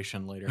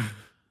radiation later.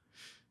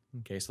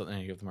 In case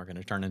any of them are going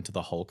to turn into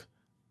the Hulk.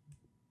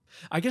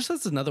 I guess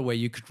that's another way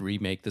you could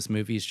remake this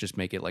movie is just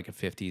make it like a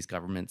 50s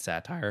government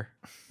satire.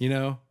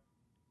 They're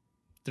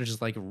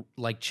just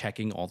like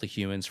checking all the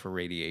humans for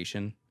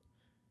radiation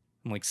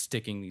and like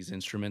sticking these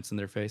instruments in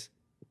their face.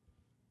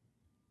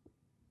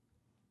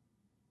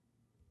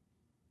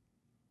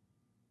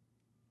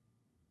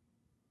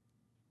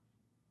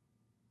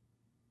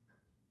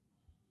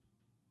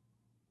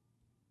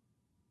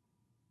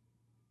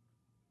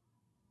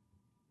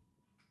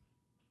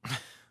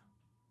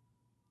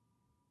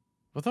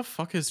 What the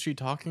fuck is she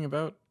talking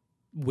about?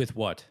 With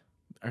what?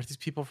 Are these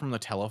people from the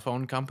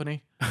telephone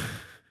company?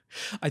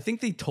 I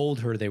think they told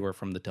her they were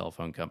from the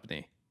telephone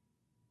company.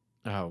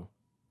 Oh.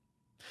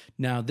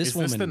 Now, this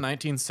woman... Is this the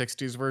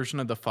 1960s version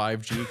of the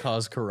 5G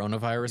caused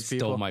coronavirus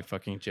people? Stole my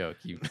fucking joke,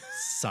 you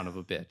son of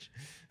a bitch.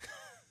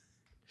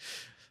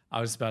 I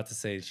was about to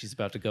say she's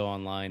about to go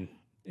online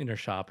in her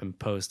shop and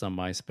post on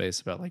MySpace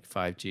about like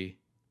 5G.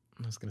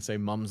 I was going to say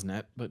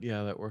Mumsnet, but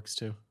yeah, that works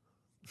too.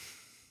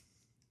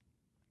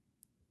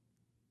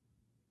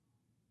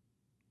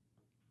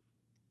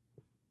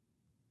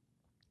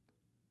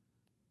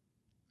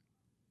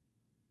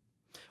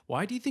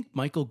 Why do you think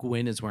Michael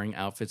Gwynn is wearing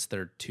outfits that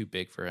are too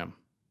big for him?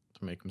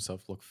 To make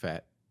himself look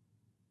fat.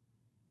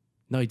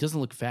 No, he doesn't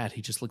look fat.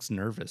 He just looks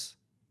nervous.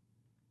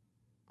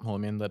 Well, I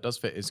mean, that does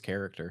fit his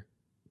character.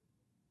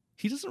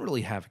 He doesn't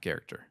really have a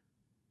character.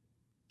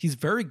 He's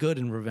very good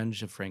in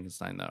Revenge of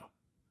Frankenstein, though.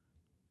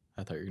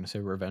 I thought you were going to say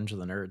Revenge of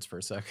the Nerds for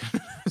a second.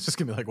 I was just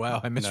going to be like,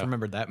 wow, I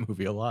misremembered that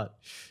movie a lot.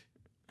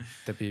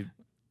 That'd be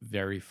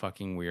very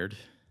fucking weird.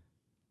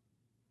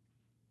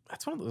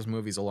 That's one of those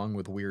movies along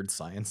with Weird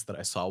Science that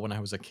I saw when I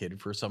was a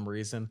kid for some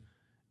reason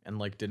and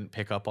like didn't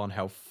pick up on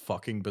how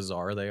fucking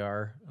bizarre they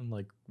are. And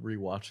like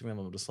rewatching them,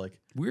 I'm just like,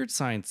 Weird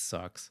Science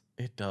sucks.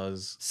 It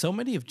does. So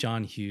many of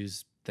John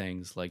Hughes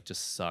things like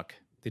just suck.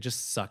 They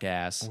just suck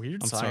ass.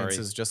 Weird Science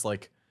is just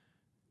like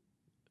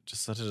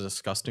such a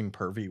disgusting,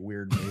 pervy,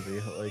 weird movie.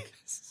 Like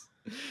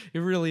it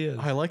really is.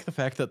 I like the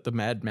fact that the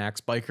Mad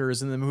Max biker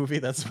is in the movie.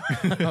 That's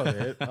about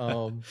it.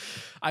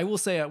 I will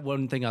say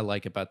one thing I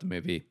like about the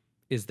movie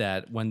is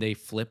that when they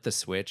flip the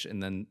switch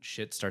and then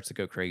shit starts to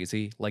go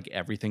crazy, like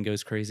everything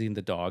goes crazy and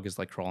the dog is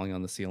like crawling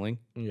on the ceiling.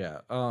 Yeah.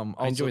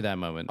 I enjoy that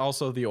moment.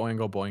 Also, the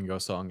Oingo Boingo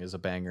song is a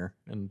banger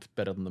and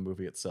better than the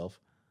movie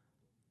itself.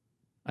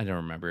 I don't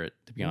remember it,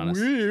 to be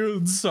honest.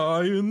 Weird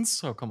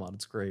Science. Oh, come on.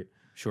 It's great.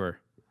 Sure.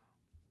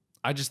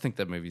 I just think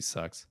that movie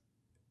sucks.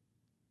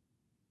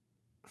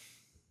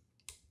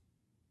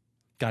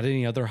 Got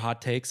any other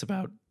hot takes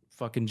about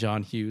fucking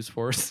John Hughes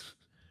for us?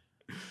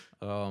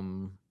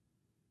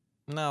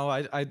 No,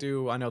 I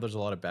do. I know there's a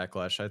lot of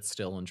backlash. I'd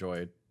still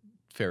enjoy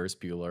Ferris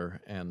Bueller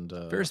and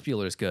Ferris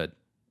Bueller's good.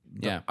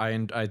 Yeah,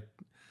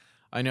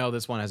 I know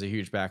this one has a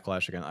huge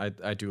backlash again.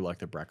 I do like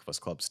The Breakfast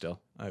Club still.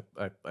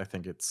 I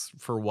think it's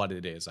for what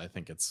it is. I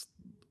think it's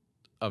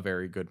a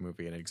very good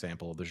movie, an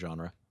example of the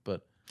genre.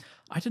 But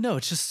I don't know.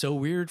 It's just so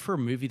weird for a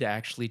movie to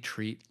actually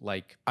treat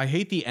like. I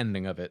hate the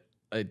ending of it.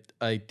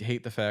 I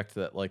hate the fact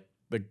that like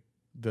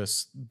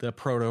the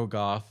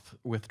proto-goth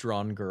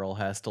withdrawn girl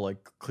has to like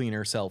clean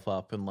herself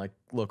up and like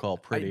look all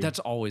pretty. That's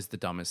always the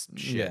dumbest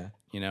shit,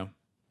 you know?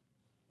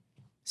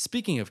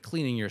 Speaking of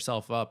cleaning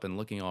yourself up and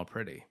looking all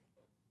pretty,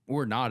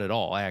 or not at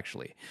all,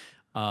 actually.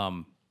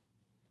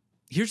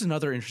 Here's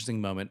another interesting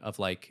moment of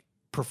like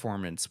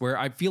performance where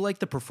I feel like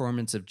the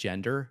performance of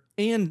gender,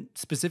 and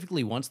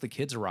specifically once the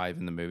kids arrive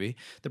in the movie,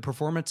 the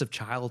performance of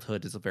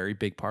childhood is a very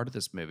big part of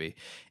this movie.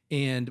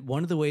 And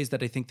one of the ways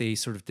that I think they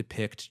sort of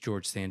depict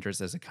George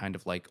Sanders as a kind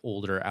of like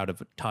older, out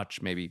of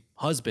touch, maybe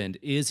husband,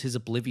 is his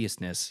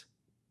obliviousness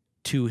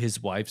to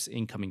his wife's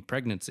incoming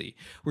pregnancy,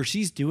 where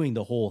she's doing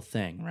the whole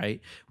thing, right?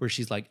 Where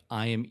she's like,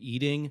 I am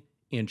eating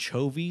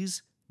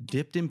anchovies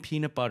dipped in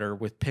peanut butter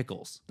with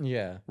pickles.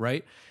 Yeah.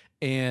 Right?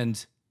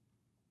 And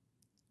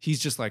he's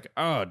just like,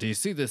 oh, do you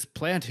see this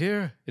plant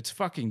here? It's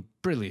fucking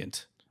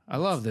brilliant. I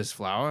love this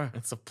flower.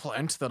 It's a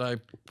plant that I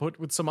put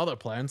with some other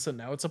plants, and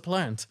now it's a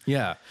plant.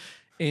 Yeah.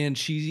 And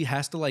she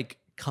has to like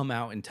come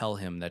out and tell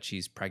him that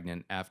she's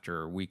pregnant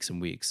after weeks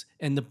and weeks.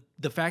 And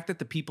the fact that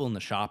the people in the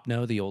shop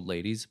know, the old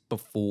ladies,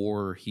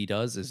 before he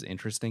does is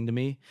interesting to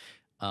me.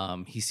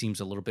 He seems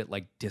a little bit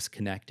like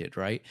disconnected,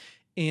 right?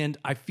 And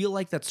I feel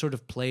like that sort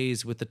of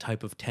plays with the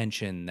type of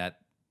tension that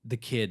the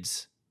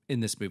kids in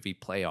this movie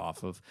play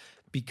off of,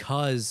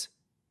 because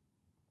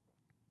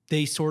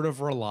they sort of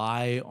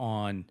rely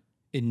on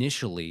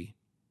initially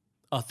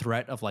a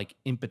threat of like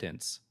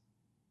impotence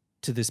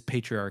to this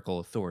patriarchal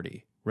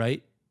authority,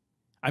 right?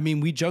 I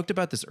mean, we joked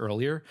about this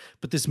earlier,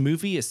 but this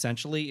movie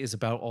essentially is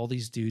about all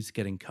these dudes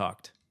getting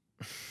cucked.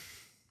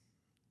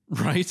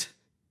 Right?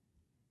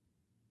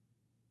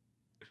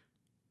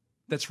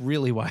 That's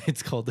really why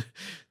it's called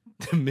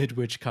the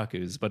Midwich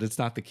Cuckoos, but it's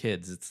not the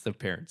kids, it's the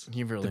parents.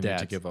 You really the need to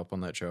dads. give up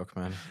on that joke,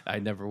 man. I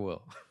never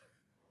will.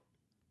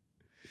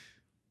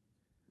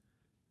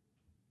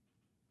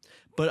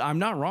 But I'm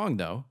not wrong,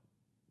 though.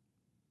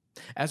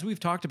 As we've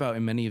talked about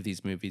in many of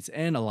these movies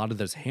and a lot of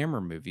those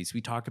Hammer movies,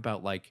 we talk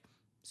about like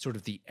sort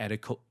of the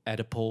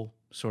Oedipal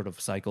sort of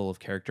cycle of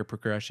character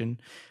progression,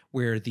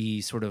 where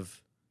the sort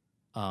of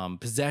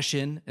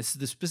possession,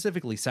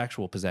 specifically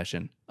sexual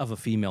possession of a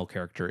female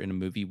character in a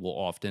movie will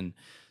often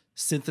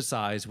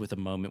synthesize with a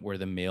moment where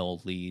the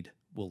male lead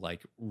will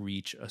like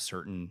reach a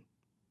certain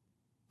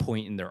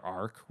point in their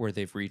arc where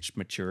they've reached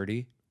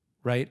maturity,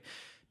 right?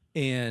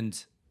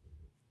 And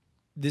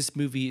this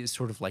movie is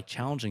sort of like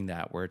challenging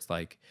that, where it's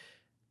like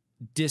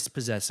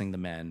dispossessing the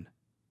men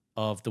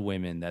of the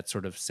women that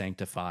sort of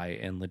sanctify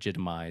and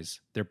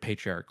legitimize their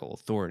patriarchal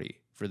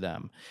authority for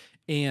them.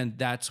 And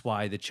that's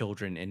why the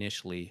children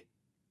initially,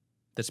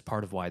 that's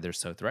part of why they're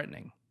so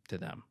threatening to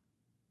them.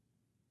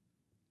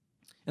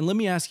 And let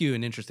me ask you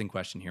an interesting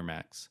question here,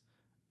 Max.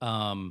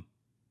 Do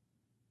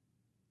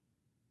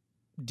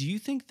you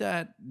think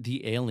that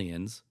the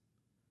aliens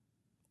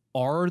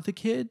are the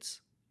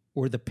kids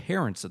or the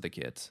parents of the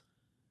kids?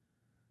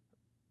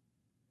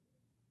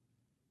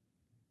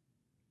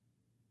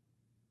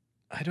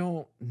 I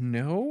don't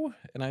know,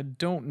 and I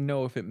don't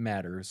know if it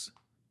matters.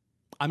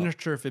 I'm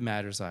not sure if it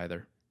matters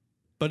either.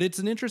 But it's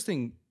an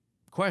interesting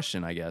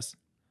question, I guess.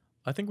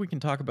 I think we can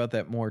talk about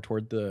that more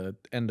toward the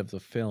end of the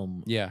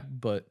film. Yeah.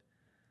 But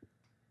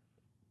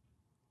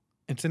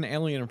it's an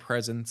alien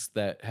presence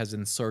that has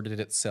inserted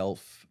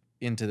itself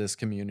into this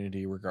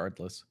community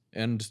regardless,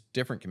 and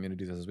different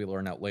communities, as we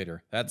learn out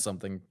later. That's a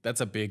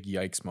big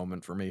yikes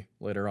moment for me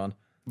later on.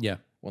 Yeah.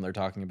 When they're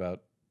talking about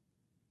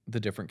the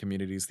different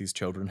communities these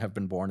children have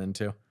been born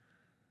into.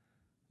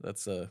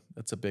 That's a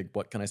big,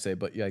 what can I say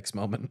but yikes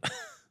moment.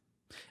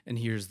 And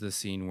here's the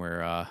scene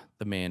where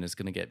the man is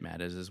going to get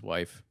mad at his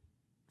wife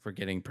for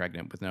getting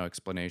pregnant with no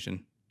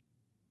explanation.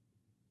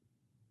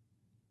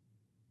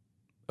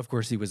 Of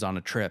course, he was on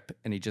a trip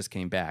and he just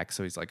came back.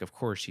 So he's like, of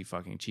course she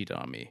fucking cheated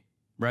on me.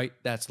 Right?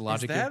 That's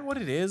logic. Is that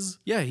what it is?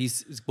 Yeah,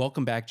 he's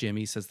welcome back,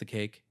 Jimmy, says the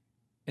cake.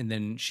 And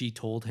then she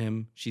told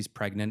him she's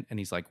pregnant and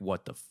he's like,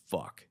 what the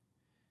fuck?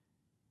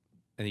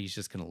 And he's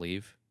just going to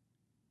leave.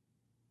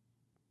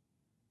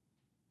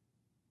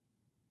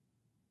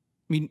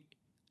 I mean,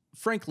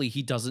 frankly,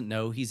 he doesn't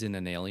know he's in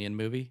an alien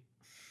movie.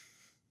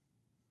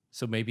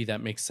 So maybe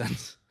that makes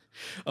sense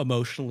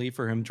emotionally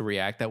for him to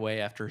react that way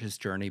after his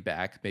journey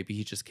back. Maybe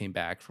he just came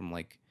back from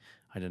like,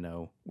 I don't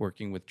know,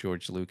 working with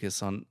George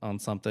Lucas on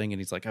something. And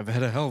he's like, I've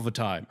had a hell of a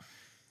time.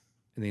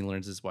 And then he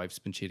learns his wife's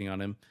been cheating on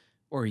him,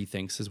 or he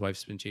thinks his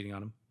wife's been cheating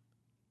on him.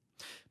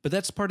 But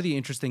that's part of the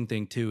interesting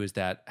thing, too, is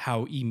that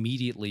how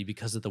immediately,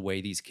 because of the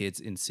way these kids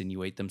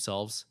insinuate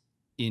themselves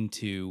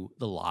into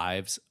the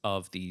lives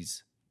of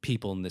these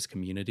people in this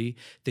community,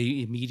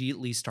 they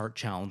immediately start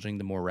challenging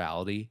the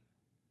morality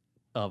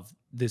of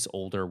this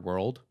older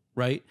world,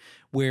 right?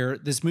 Where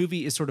this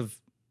movie is sort of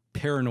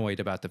paranoid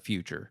about the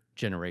future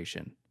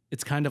generation.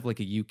 It's kind of like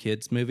a You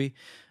Kids movie.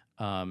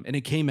 And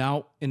it came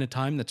out in a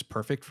time that's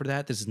perfect for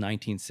that. This is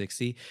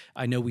 1960.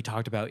 I know we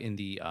talked about in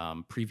the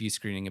preview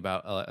screening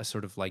about a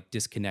sort of like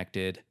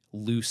disconnected,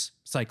 loose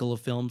cycle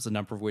of films, a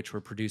number of which were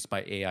produced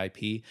by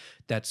AIP,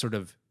 that sort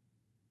of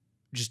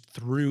just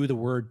threw the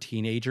word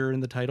teenager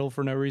in the title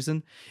for no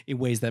reason, in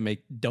ways that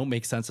don't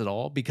make sense at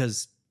all,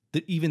 because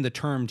even the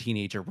term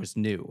teenager was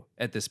new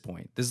at this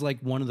point. This is like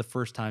one of the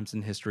first times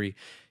in history,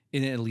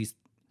 in at least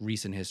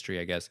recent history,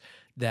 I guess,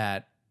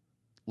 that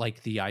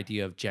like the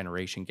idea of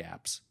generation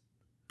gaps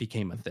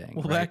became a thing.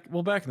 Well,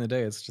 right? back in the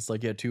day, it's just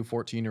like you had two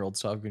 14-year-olds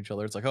talking to each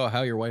other. It's like, oh,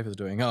 how your wife is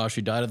doing? Oh,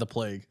 she died of the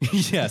plague.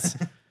 Yes.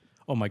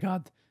 Oh my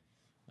God.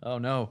 Oh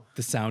no,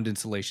 The sound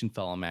insulation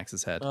fell on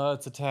Max's head.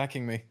 it's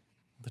attacking me.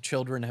 The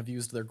children have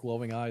used their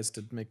glowing eyes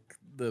to make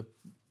the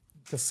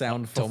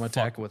sound foam to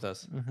attack. fuck with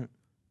us.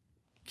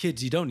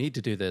 Kids, you don't need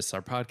to do this.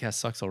 Our podcast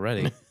sucks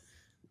already.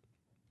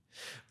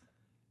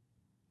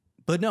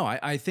 But no,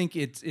 I think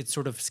it's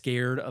sort of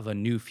scared of a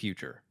new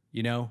future.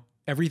 You know,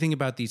 everything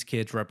about these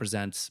kids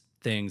represents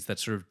things that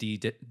sort of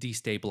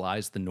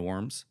destabilize the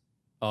norms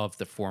of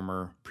the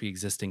former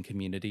pre-existing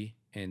community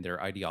and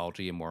their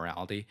ideology and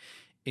morality.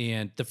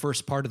 And the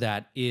first part of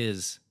that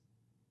is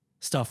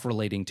stuff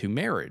relating to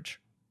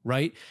marriage,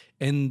 right?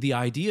 And the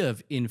idea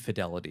of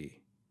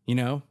infidelity, you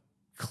know?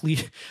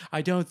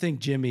 I don't think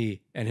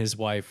Jimmy and his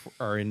wife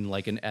are in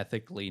like an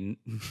ethically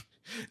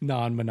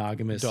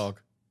non-monogamous Dog.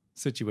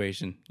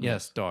 situation.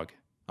 Yes, dog.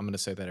 I'm gonna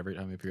say that every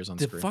time he appears on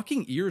The screen.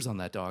 fucking ears on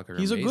that dog are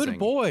He's amazing. a good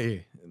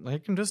boy. I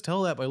can just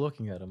tell that by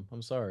looking at him.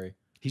 I'm sorry.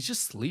 He's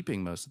just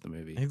sleeping most of the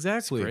movie.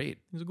 Exactly. It's great.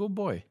 He's a good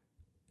boy.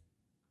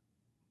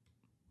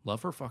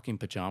 Love her fucking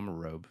pajama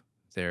robe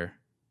there.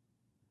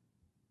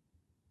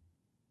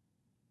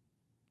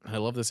 I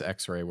love this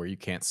X-ray where you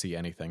can't see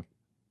anything,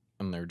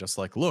 and they're just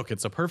like, "Look,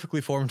 it's a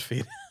perfectly formed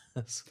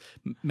fetus."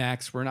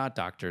 Max, we're not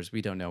doctors.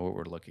 We don't know what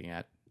we're looking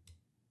at.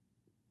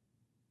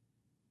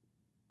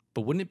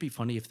 But wouldn't it be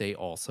funny if they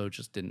also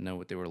just didn't know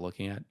what they were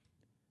looking at?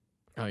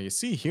 Oh, you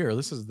see here,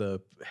 this is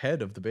the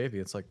head of the baby.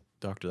 It's like,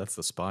 doctor, that's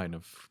the spine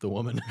of the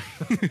woman.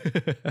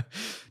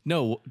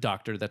 No,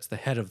 doctor, that's the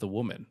head of the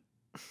woman.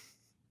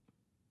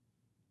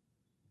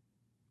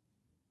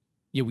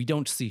 Yeah, we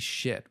don't see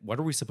shit. What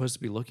are we supposed to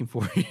be looking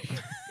for?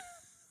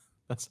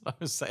 That's what I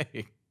was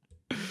saying.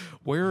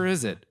 Where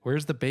is it?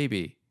 Where's the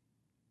baby?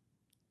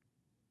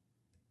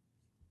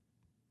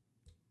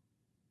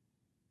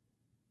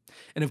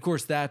 And of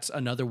course, that's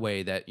another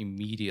way that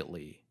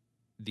immediately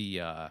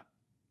the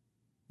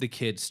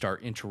kids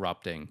start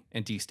interrupting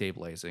and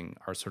destabilizing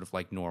our sort of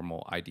like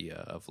normal idea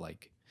of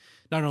like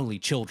not only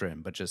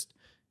children, but just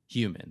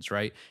humans,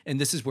 right? And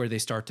this is where they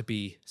start to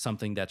be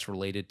something that's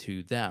related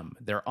to them,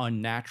 their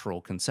unnatural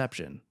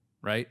conception,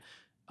 right?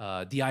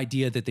 The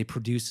idea that they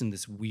produce in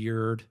this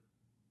weird,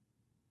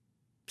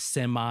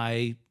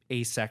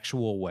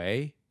 semi-asexual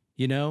way,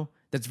 you know?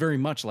 That's very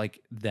much like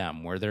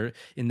them, where they're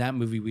in that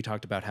movie. We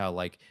talked about how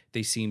like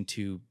they seem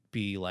to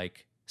be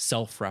like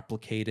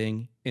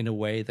self-replicating in a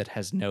way that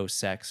has no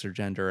sex or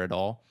gender at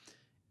all.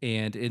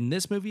 And in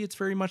this movie, it's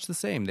very much the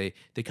same. They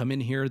come in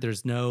here.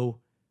 There's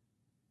no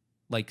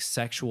like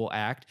sexual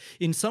act.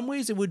 In some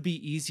ways, it would be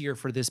easier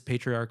for this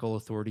patriarchal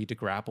authority to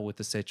grapple with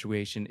the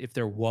situation if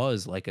there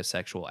was like a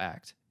sexual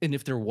act and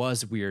if there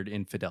was weird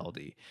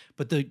infidelity.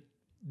 But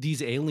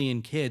these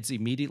alien kids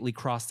immediately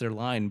cross their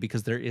line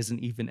because there isn't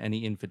even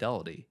any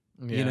infidelity,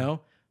 you know?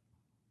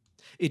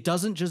 It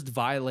doesn't just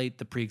violate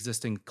the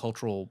pre-existing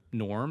cultural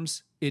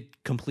norms.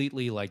 It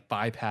completely like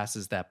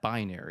bypasses that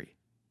binary,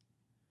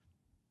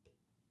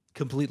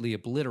 completely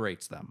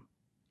obliterates them.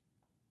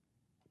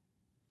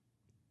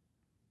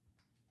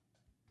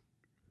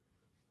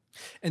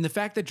 And the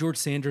fact that George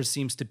Sanders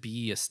seems to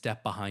be a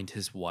step behind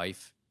his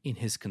wife in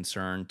his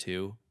concern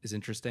too is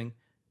interesting.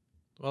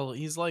 Well,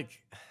 he's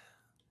like,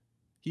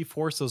 he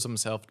forces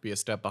himself to be a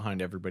step behind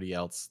everybody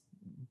else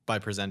by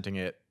presenting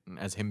it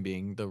as him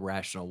being the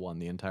rational one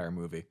the entire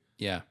movie.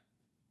 Yeah.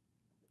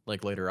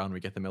 Like later on, we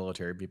get the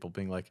military people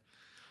being like,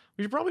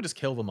 we should probably just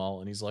kill them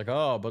all. And he's like,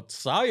 oh, but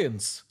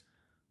science.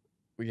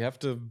 We have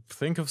to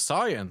think of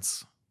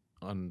science.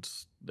 And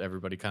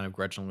everybody kind of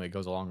grudgingly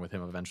goes along with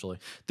him eventually.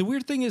 The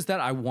weird thing is that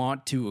I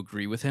want to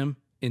agree with him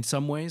in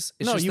some ways.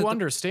 It's no, just you that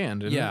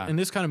understand. Yeah. In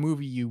this kind of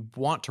movie, you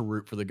want to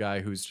root for the guy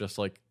who's just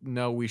like,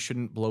 no, we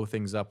shouldn't blow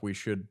things up. We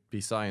should be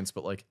science.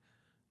 But like,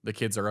 the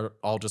kids are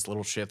all just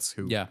little shits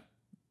who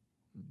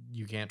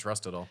you can't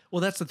trust at all. Well,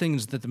 that's the thing,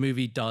 is that the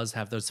movie does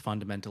have those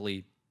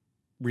fundamentally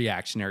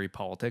reactionary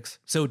politics.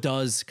 So it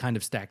does kind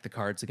of stack the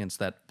cards against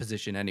that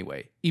position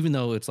anyway. Even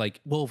though it's like,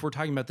 well, if we're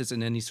talking about this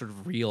in any sort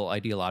of real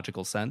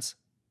ideological sense,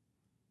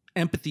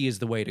 empathy is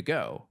the way to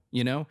go,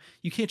 you know?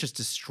 You can't just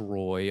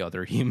destroy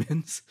other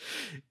humans,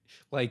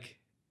 like,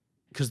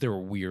 because they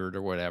were weird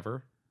or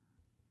whatever.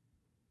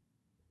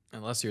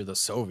 Unless you're the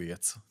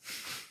Soviets.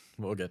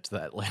 We'll get to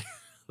that later,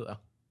 though.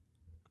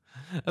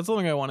 That's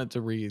something I wanted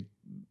to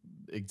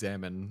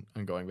re-examine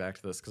and going back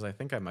to this, because I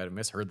think I might have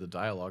misheard the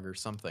dialogue or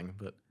something.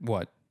 But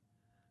What?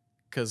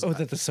 because Oh,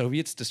 that the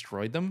Soviets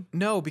destroyed them?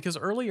 no, because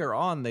earlier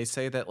on they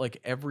say that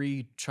like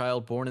every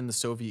child born in the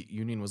Soviet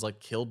Union was like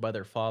killed by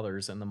their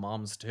fathers and the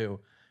moms too.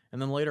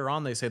 And then later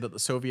on they say that the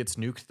Soviets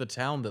nuked the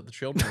town that the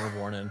children were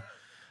born in.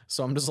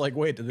 So I'm just like,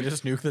 wait, did they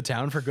just nuke the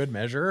town for good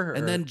measure?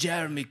 And then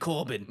Jeremy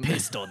Corbyn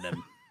pissed on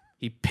them.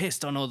 He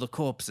pissed on all the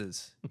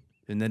corpses,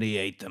 and then he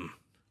ate them.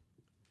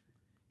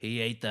 He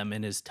ate them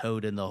in his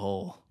toad in the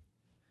hole.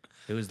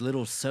 There was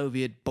little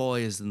Soviet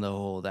boys in the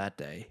hole that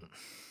day.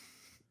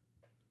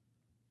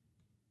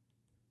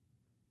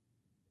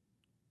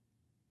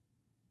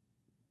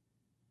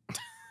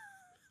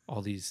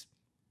 All these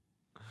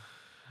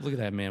Look at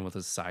that man with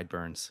his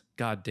sideburns.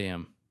 God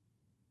damn.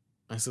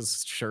 This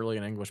is surely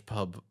an English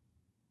pub.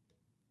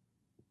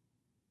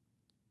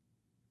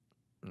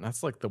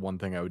 That's like the one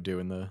thing I would do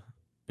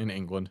in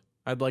England.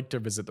 I'd like to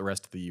visit the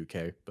rest of the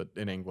UK, but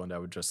in England I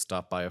would just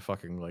stop by a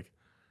fucking like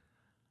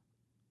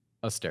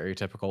a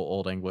stereotypical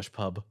old English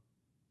pub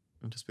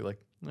and just be like,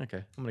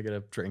 okay, I'm gonna get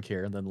a drink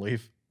here and then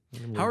leave.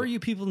 How are you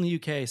people in the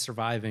UK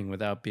surviving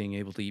without being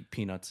able to eat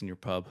peanuts in your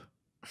pub?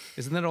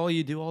 Isn't that all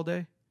you do all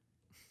day?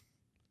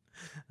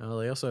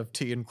 They also have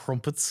tea and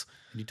crumpets.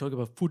 And you talk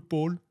about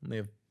football. And they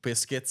have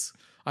biscuits.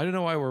 I don't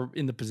know why we're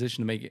in the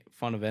position to make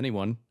fun of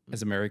anyone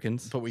as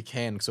Americans. But we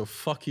can, so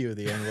fuck you,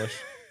 the English.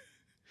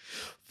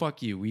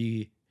 Fuck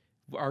you.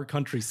 Our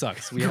country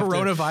sucks. We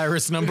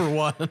Coronavirus number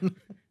one.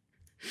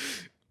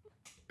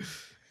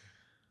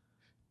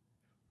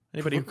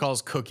 Anybody who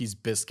calls cookies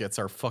biscuits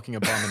are fucking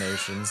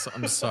abominations.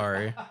 I'm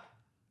sorry.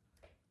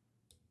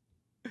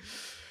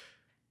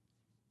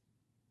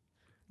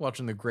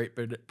 Watching the Great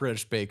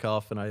British Bake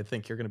Off, and I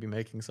think you're going to be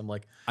making some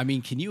like... I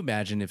mean, can you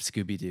imagine if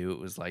Scooby-Doo, it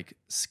was like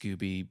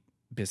Scooby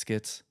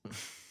biscuits,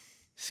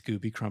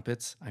 Scooby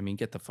crumpets? I mean,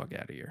 get the fuck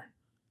out of here.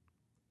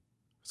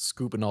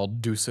 Scoop and all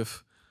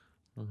Dusif,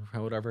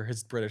 or whatever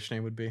his British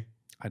name would be.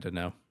 I don't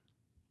know.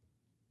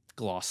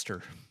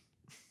 Gloucester.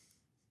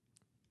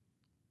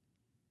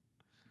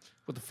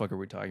 What the fuck are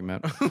we talking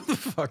about? Who the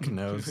fuck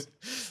knows?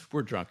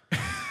 We're drunk.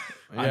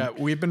 Yeah,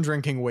 we've been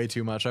drinking way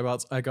too much. I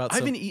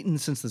haven't eaten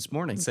since this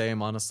morning.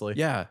 Same, honestly.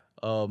 Yeah.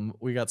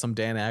 We got some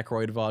Dan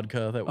Aykroyd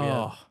vodka that we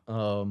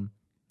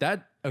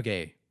had.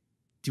 Okay.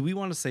 Do we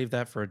want to save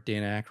that for a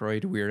Dan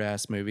Aykroyd weird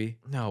ass movie?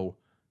 No.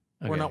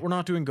 Okay. We're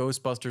not doing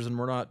Ghostbusters, and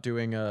we're not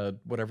doing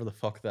whatever the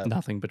fuck that.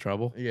 Nothing But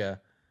Trouble. Yeah.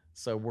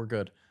 So we're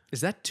good.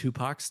 Is that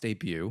Tupac's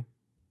debut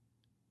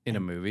in a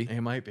movie? It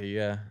might be,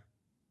 yeah.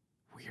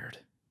 Weird.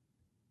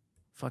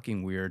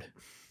 Fucking weird.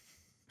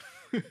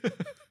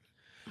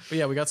 But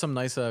yeah, we got some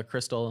nice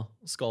Crystal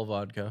Skull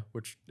vodka,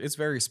 which is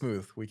very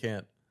smooth. We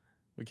can't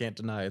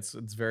deny it's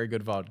very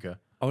good vodka.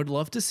 I would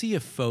love to see a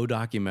faux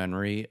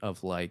documentary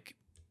of like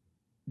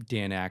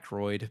Dan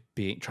Aykroyd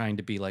trying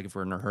to be like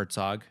Werner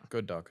Herzog.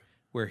 Good dog.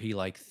 Where he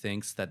like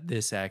thinks that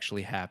this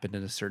actually happened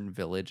in a certain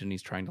village and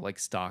he's trying to like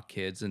stalk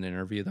kids and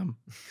interview them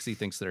because he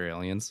thinks they're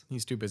aliens.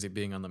 He's too busy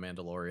being on The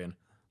Mandalorian.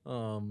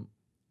 Dan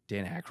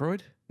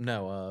Aykroyd?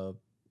 No,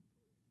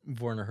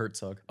 Werner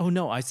Herzog. Oh,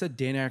 no, I said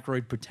Dan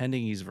Aykroyd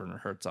pretending he's Werner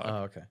Herzog.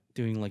 Oh, okay.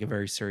 Doing like a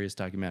very serious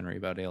documentary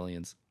about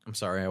aliens. I'm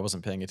sorry, I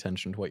wasn't paying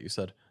attention to what you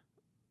said.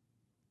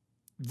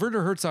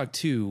 Werner Herzog,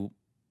 too,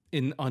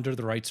 under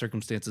the right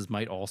circumstances,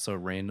 might also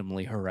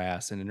randomly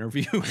harass and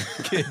interview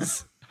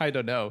kids. I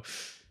don't know.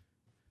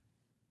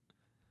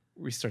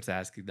 He starts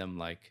asking them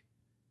like,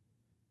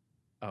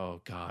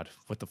 oh, God,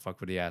 what the fuck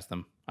would he ask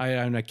them?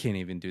 I can't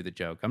even do the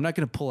joke. I'm not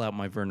going to pull out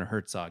my Werner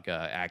Herzog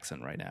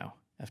accent right now.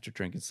 After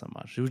drinking so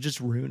much, it would just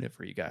ruin it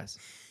for you guys.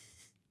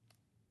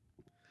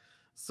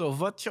 So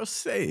what you're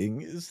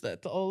saying is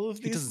that all of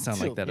these... He doesn't sound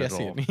like that at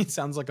all. He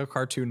sounds like a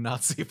cartoon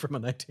Nazi from a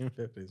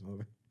 1950s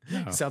movie.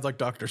 No. He sounds like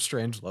Dr.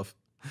 Strangelove.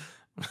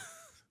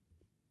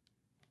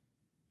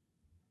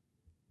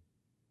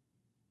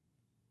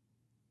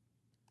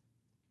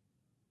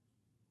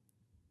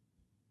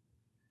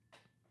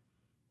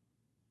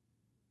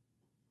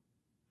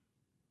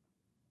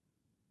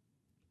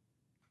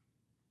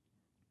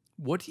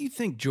 What do you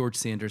think George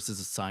Sanders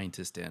is a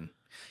scientist in?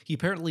 He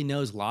apparently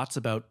knows lots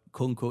about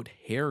quote-unquote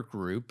hair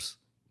groups,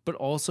 but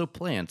also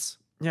plants.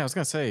 Yeah, I was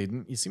going to say,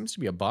 he seems to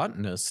be a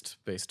botanist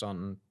based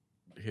on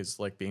his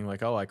like being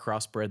like, oh, I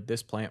crossbred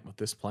this plant with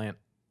this plant.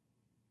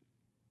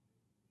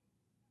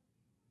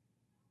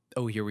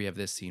 Oh, here we have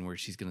this scene where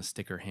she's going to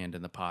stick her hand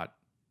in the pot.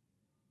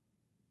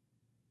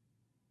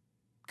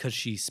 Because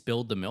she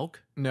spilled the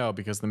milk? No,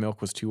 because the milk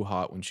was too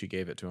hot when she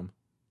gave it to him.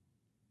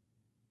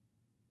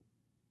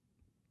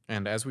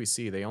 And as we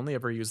see, they only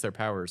ever use their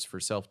powers for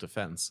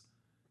self-defense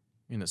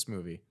in this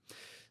movie.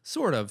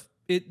 Sort of.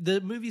 The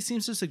movie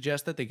seems to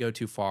suggest that they go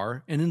too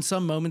far. And in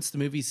some moments, the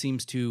movie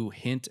seems to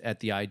hint at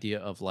the idea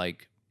of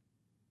like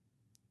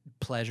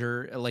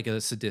pleasure, like a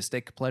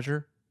sadistic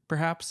pleasure,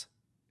 perhaps.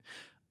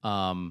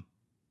 From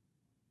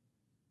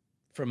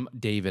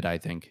David, I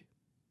think.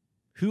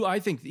 Who I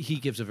think he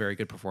gives a very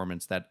good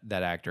performance, that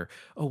actor.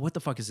 Oh, what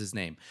the fuck is his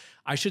name?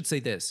 I should say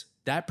this.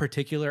 That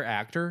particular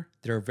actor,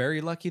 they're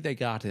very lucky they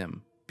got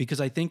him.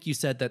 Because I think you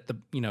said that the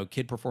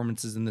kid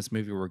performances in this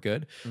movie were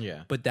good.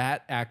 Yeah. But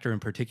that actor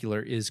in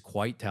particular is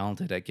quite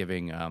talented at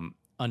giving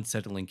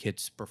unsettling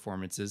kids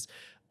performances.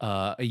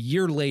 A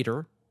year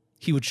later,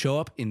 he would show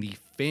up in the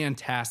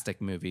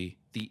fantastic movie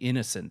The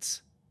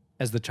Innocents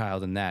as the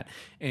child in that.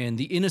 And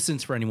The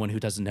Innocents, for anyone who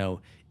doesn't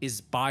know,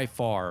 is by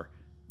far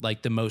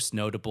like the most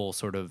notable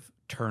sort of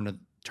turn of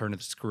the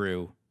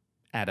screw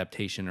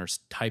adaptation or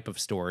type of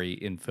story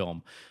in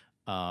film.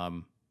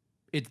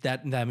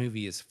 That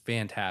movie is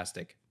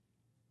fantastic.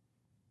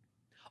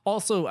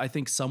 Also, I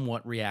think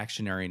somewhat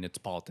reactionary in its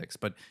politics,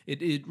 but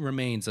it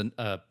remains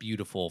a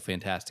beautiful,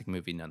 fantastic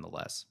movie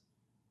nonetheless.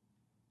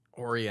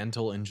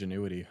 Oriental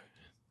ingenuity.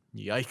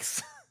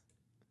 Yikes.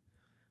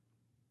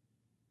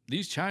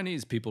 These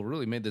Chinese people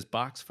really made this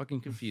box fucking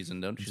confusing,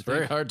 don't you It's think?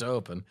 very hard to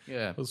open.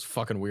 Yeah. Those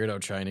fucking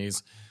weirdo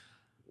Chinese.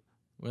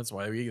 That's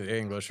why we the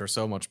English are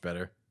so much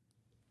better.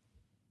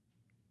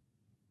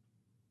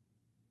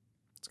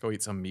 Let's go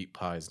eat some meat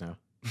pies now.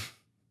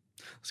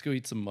 Let's go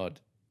eat some mud.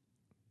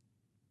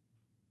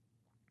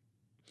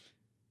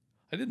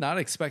 I did not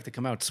expect to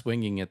come out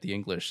swinging at the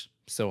English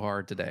so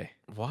hard today.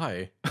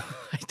 Why?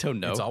 I don't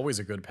know. It's always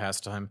a good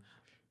pastime.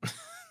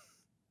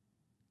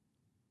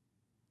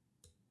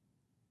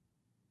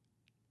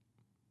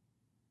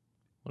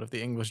 What if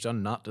the English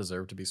done not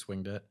deserve to be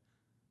swinged at?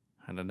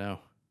 I don't know.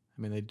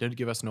 I mean, they did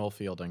give us Noel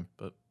Fielding,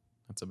 but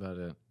that's about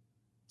it.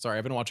 Sorry,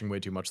 I've been watching way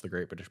too much The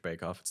Great British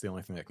Bake Off. It's the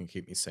only thing that can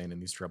keep me sane in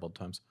these troubled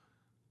times.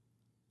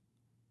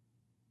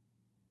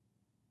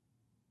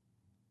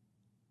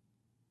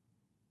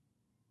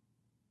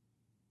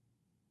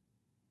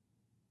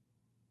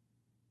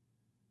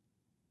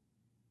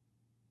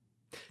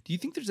 Do you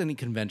think there's any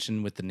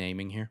convention with the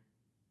naming here?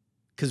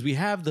 Because we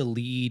have the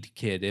lead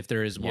kid, if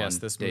there is one. Yes,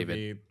 this David.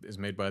 movie is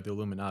made by the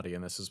Illuminati,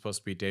 and this is supposed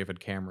to be David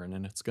Cameron,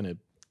 and it's going to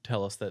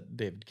tell us that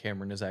David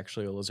Cameron is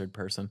actually a lizard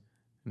person,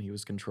 and he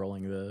was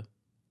controlling the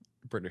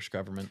British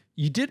government.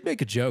 You did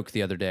make a joke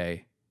the other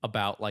day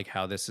about like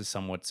how this is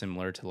somewhat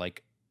similar to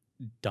like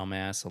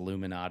dumbass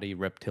Illuminati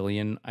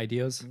reptilian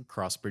ideas.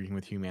 Crossbreeding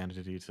with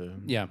humanity to...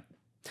 Yeah.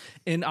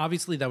 And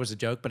obviously that was a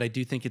joke, but I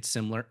do think it's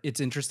similar. It's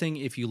interesting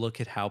if you look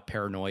at how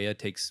paranoia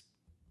takes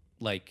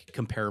like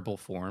comparable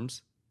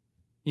forms,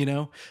 you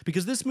know,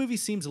 because this movie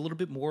seems a little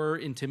bit more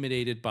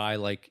intimidated by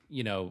like,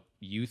 you know,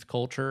 youth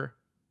culture,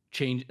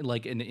 change,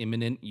 like an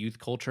imminent youth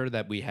culture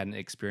that we hadn't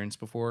experienced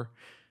before.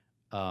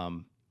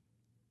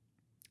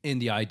 In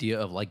the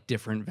idea of like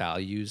different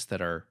values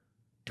that are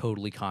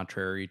totally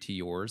contrary to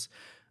yours.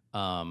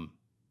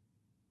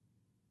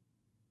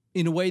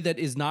 In a way that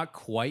is not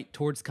quite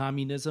towards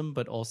communism,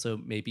 but also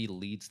maybe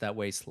leads that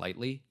way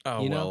slightly.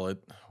 Oh, you know? well,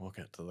 we'll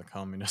get to the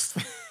communist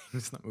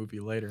things in that movie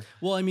later.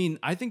 Well, I mean,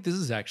 I think this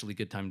is actually a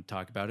good time to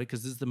talk about it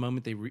because this is the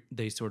moment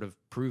they sort of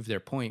prove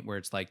their point where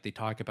it's like they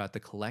talk about the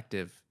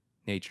collective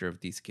nature of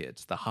these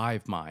kids, the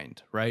hive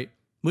mind, right?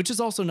 Which is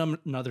also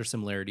another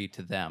similarity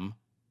to them,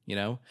 you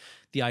know?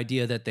 The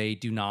idea that they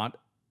do not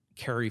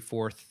carry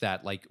forth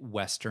that like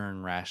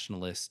Western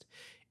rationalist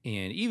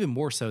and even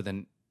more so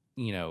than,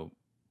 you know,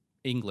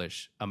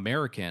 English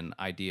American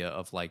idea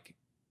of like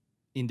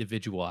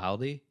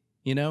individuality,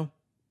 you know,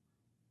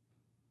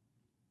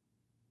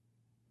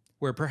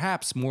 where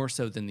perhaps more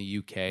so than the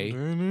UK.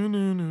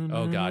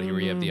 Oh God, here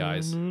we have the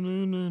eyes.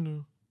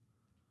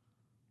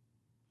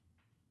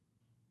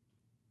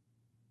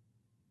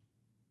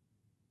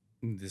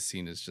 This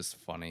scene is just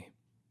funny.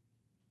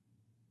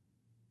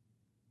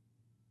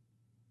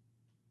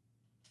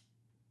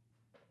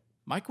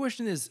 My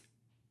question is,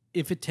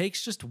 if it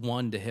takes just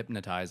one to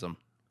hypnotize him,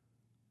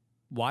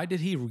 why did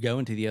he go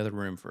into the other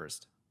room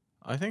first?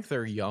 I think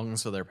they're young,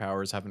 so their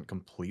powers haven't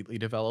completely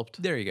developed.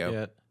 There you go.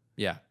 Yet.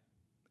 Yeah.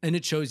 And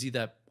it shows you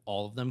that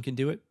all of them can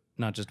do it,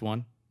 not just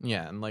one.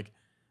 Yeah, and like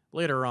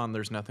later on,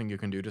 there's nothing you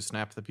can do to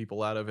snap the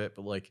people out of it,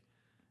 but like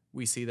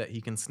we see that he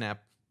can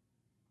snap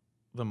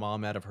the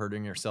mom out of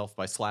hurting herself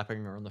by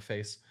slapping her on the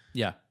face.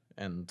 Yeah.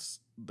 And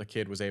the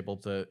kid was he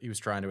was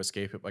trying to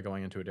escape it by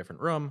going into a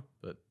different room,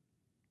 but...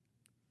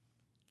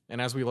 And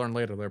as we learn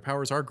later, their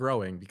powers are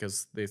growing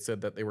because they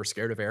said that they were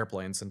scared of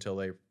airplanes until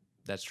they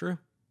That's true.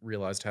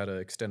 realized how to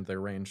extend their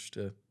range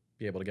to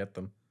be able to get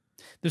them.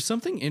 There's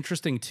something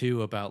interesting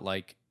too about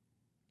like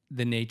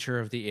the nature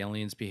of the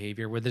aliens'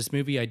 behavior where this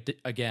movie,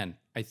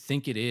 I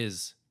think it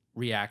is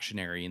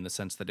reactionary in the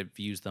sense that it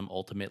views them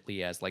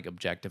ultimately as like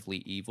objectively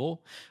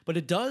evil, but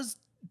it does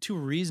to a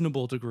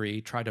reasonable degree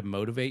try to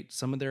motivate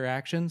some of their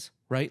actions,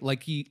 right?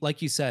 Like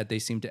you said, they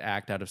seem to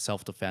act out of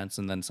self-defense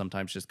and then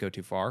sometimes just go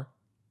too far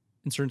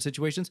in certain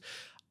situations.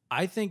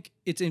 I think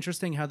it's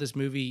interesting how this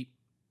movie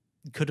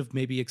could have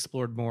maybe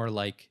explored more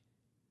like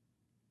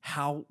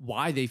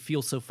why they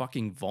feel so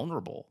fucking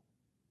vulnerable.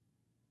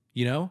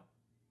 You know?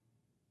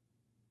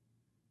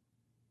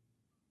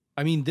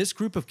 I mean, this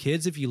group of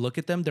kids, if you look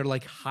at them, they're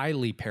like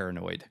highly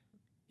paranoid.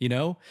 You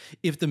know?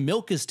 If the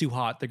milk is too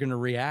hot, they're going to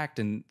react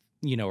and,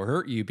 you know,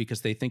 hurt you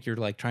because they think you're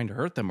like trying to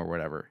hurt them or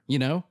whatever, you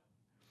know?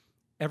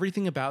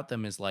 Everything about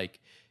them is like,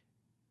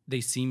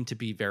 they seem to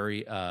be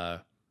very,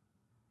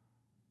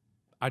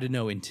 I don't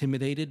know,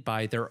 intimidated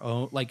by their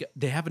own, like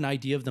they have an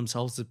idea of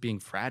themselves as being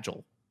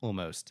fragile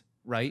almost,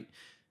 right?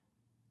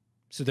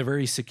 So they're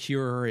very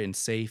secure and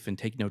safe and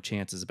take no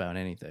chances about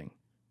anything.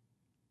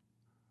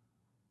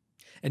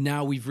 And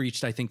now we've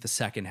reached, I think, the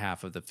second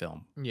half of the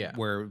film,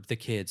 where the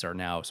kids are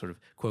now sort of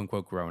quote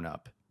unquote grown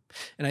up.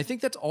 And I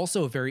think that's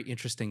also a very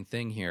interesting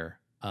thing here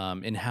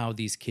in how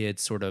these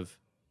kids sort of,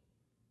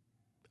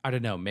 I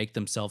don't know, make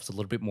themselves a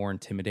little bit more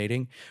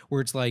intimidating,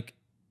 where it's like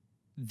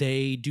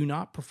they do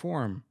not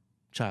perform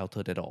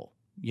childhood at all,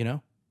 you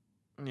know?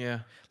 Yeah.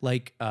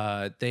 Like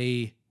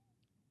they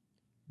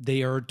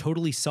are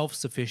totally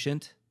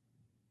self-sufficient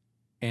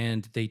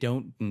and they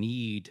don't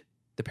need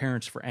the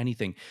parents for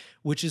anything,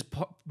 which is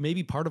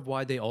maybe part of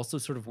why they also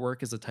sort of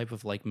work as a type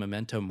of like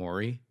memento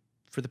mori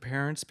for the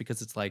parents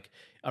because it's like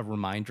a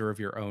reminder of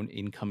your own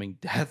incoming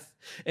death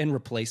and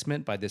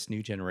replacement by this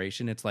new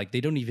generation. It's like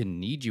they don't even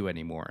need you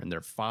anymore, and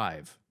they're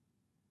 5.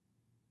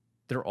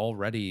 They're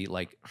already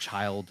like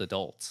child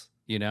adults,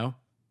 you know?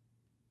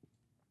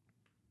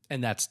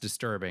 And that's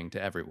disturbing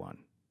to everyone.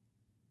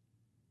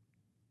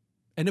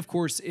 And of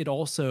course, it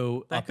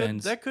also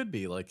upends. That could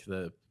be like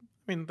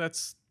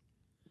that's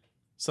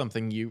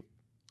something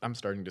I'm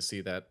starting to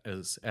see that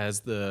as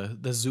the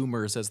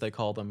Zoomers, as they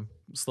call them,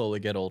 slowly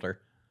get older.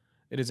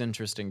 It is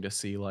interesting to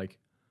see like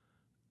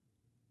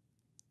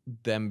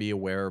them be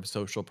aware of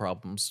social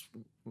problems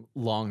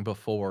long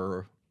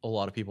before a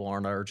lot of people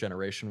in our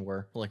generation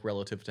were, like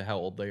relative to how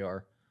old they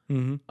are.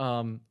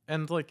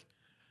 And like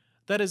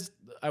that is,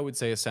 I would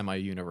say, a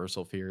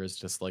semi-universal fear is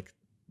just like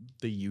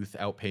the youth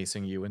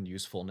outpacing you in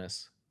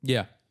usefulness.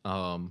 Yeah.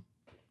 But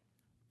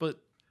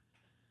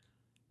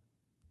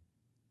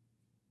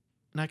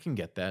and I can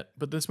get that.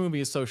 But this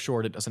movie is so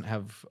short, it doesn't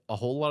have a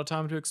whole lot of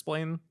time to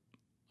explain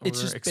or It's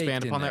just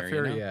expand upon that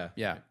fear. you know? Yeah.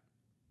 Yeah.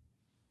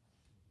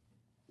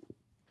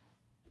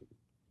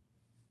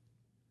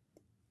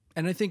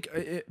 And I think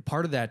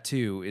part of that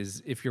too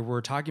is if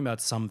we're talking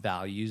about some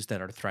values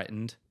that are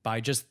threatened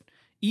by just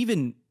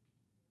even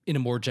in a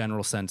more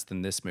general sense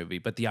than this movie,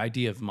 but the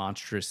idea of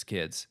monstrous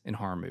kids in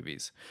horror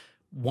movies.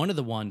 One of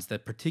the ones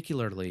that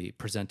particularly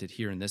presented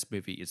here in this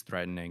movie is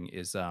threatening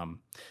is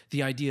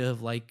the idea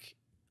of like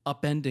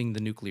upending the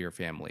nuclear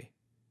family,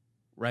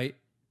 right?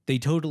 They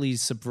totally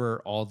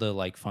subvert all the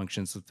like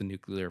functions of the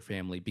nuclear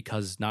family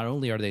because not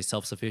only are they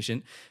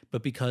self-sufficient,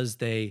 but because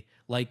they,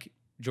 like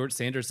George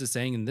Sanders is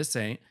saying in this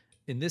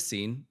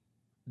scene,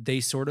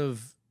 they sort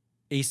of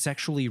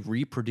asexually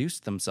reproduce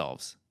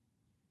themselves.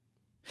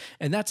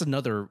 And that's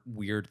another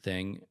weird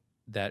thing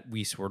that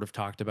we sort of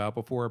talked about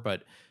before,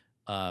 but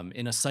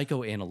in a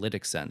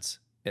psychoanalytic sense,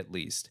 at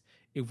least,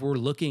 if we're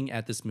looking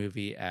at this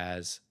movie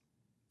as,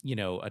 you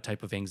know, a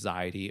type of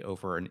anxiety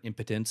over an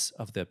impotence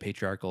of the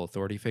patriarchal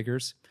authority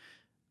figures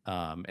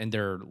and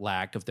their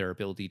lack of their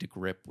ability to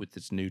grip with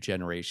this new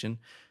generation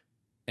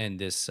and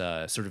this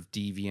sort of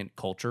deviant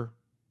culture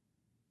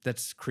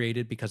that's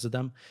created because of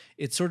them,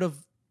 it's sort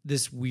of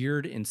this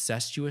weird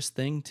incestuous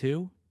thing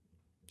too.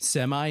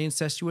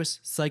 Semi-incestuous,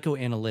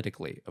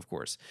 psychoanalytically, of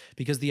course,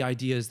 because the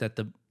idea is that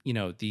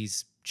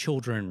these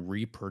children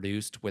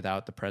reproduced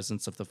without the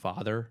presence of the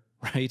father,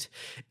 right?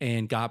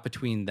 And got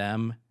between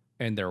them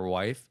and their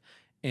wife.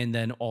 And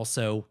then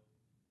also,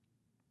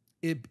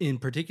 in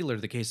particular,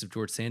 the case of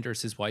George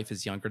Sanders, his wife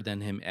is younger than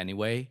him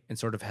anyway, and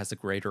sort of has a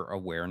greater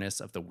awareness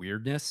of the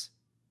weirdness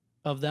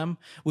of them,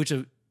 which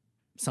is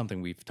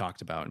something we've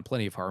talked about in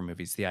plenty of horror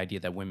movies, the idea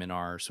that women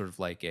are sort of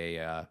like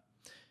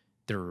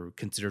they're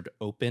considered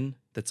open.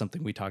 That's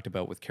something we talked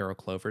about with Carol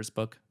Clover's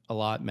book a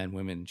lot, Men,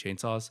 Women, and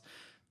Chainsaws,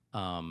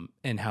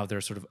 and how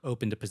they're sort of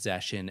open to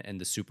possession and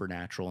the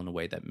supernatural in a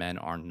way that men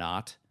are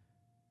not.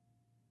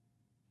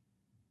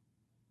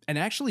 And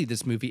actually,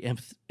 this movie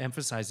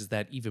emphasizes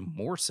that even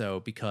more so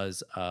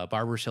because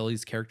Barbara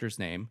Shelley's character's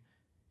name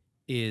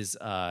is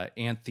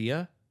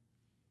Anthea,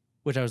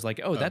 which I was like,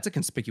 oh, that's a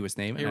conspicuous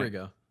name. Here we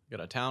go. Got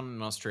a town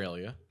in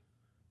Australia.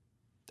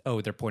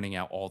 Oh, they're pointing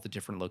out all the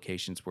different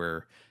locations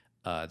where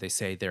they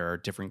say there are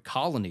different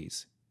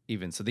colonies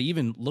even. So they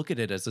even look at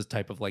it as a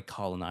type of like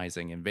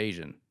colonizing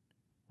invasion,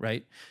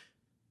 right?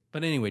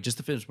 But anyway, just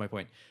to finish my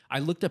point, I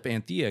looked up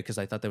Anthea because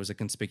I thought that was a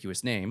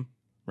conspicuous name,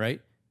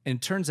 right? And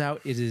it turns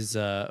out it is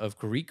of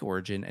Greek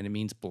origin and it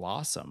means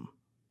blossom.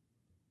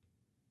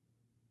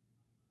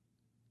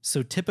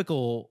 So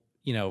typical,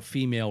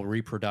 female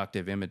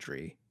reproductive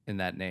imagery in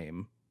that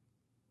name.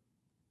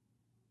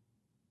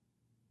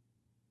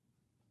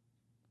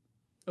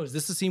 Oh, is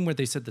this the scene where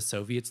they said the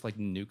Soviets like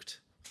nuked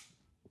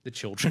the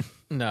children?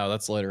 No,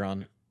 that's later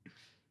on.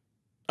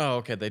 Oh,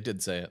 okay, they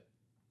did say it.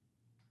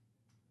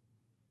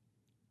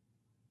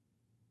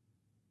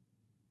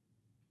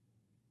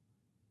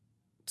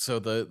 So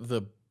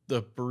the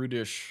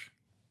brutish,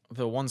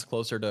 the ones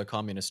closer to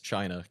communist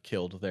China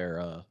killed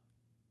their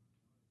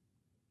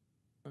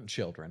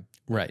children,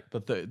 right?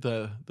 But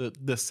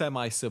the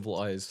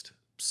semi-civilized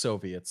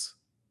Soviets,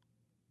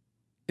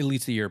 at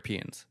least the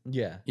Europeans,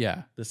 yeah,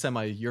 the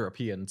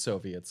semi-European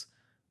Soviets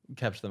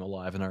kept them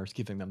alive and are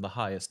giving them the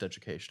highest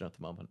education at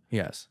the moment.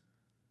 Yes.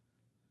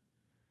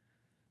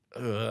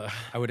 I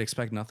would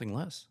expect nothing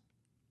less.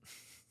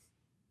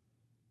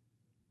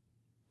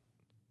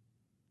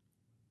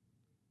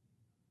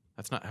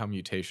 That's not how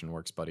mutation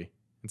works, buddy.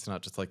 It's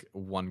not just like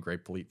one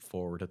great leap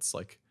forward. It's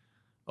like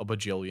a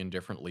bajillion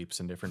different leaps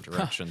in different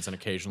directions, and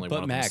occasionally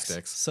one of them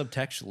sticks.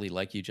 Subtextually,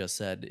 like you just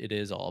said, it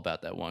is all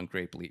about that one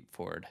great leap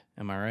forward.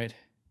 Am I right?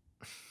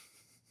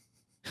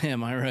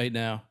 Am I right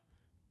now?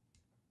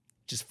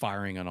 Just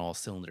firing on all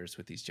cylinders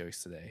with these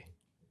jokes today.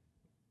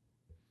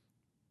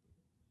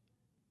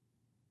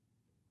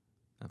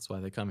 That's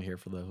why they come here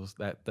for those.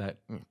 That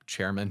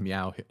Chairman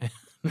Meow.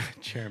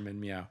 Chairman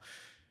Meow.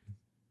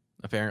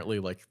 Apparently,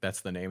 like,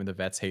 that's the name the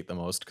vets hate the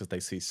most because they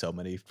see so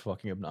many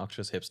fucking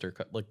obnoxious hipster.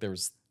 Like, there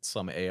was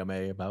some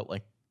AMA about,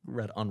 like,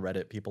 on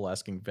Reddit, people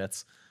asking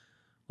vets,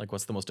 Like,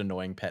 what's the most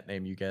annoying pet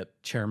name you get?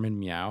 Chairman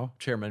Meow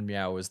Chairman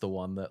Meow is the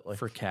one that, like,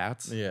 for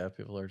cats. yeah,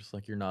 people are just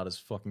like, you're not as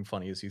fucking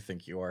funny as you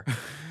think you are.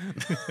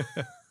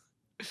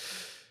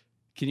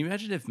 Can you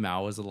imagine if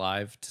Mao was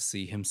alive to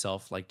see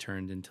himself like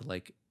turned into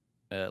like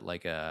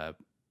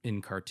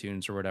in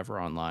cartoons or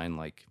whatever online,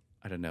 like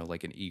I don't know,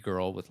 like an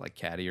e-girl with like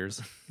cat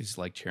ears. He's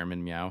like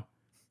Chairman Meow.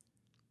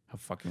 How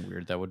fucking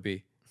weird that would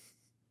be.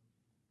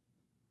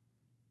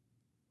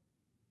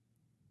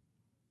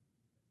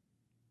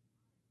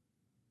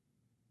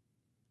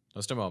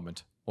 Just a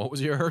moment. What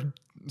was your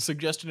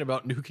suggestion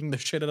about nuking the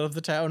shit out of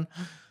the town?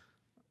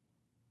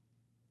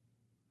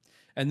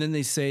 And then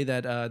they say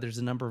that there's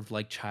a number of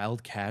like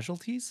child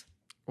casualties.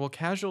 Well,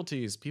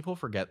 casualties, people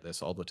forget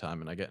this all the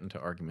time, and I get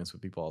into arguments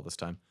with people all this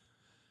time.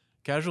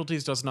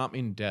 Casualties does not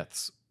mean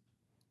deaths.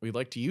 We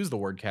like to use the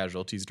word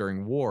casualties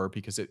during war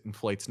because it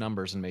inflates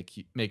numbers and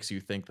makes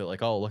you think that,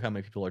 like, oh, look how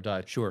many people are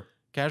died. Sure.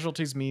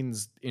 Casualties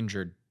means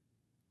injured.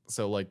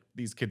 So, like,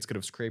 these kids could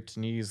have scraped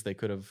knees. They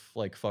could have,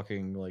 like,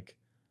 fucking, like,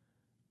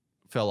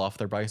 fell off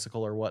their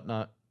bicycle or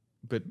whatnot.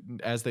 But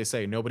as they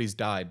say, nobody's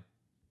died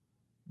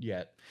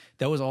yet.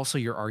 That was also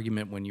your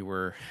argument when you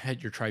were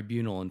at your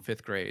tribunal in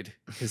 5th grade,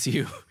 because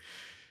you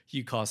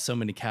caused so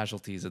many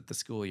casualties at the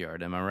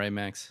schoolyard. Am I right,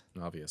 Max?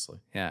 Obviously.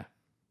 Yeah.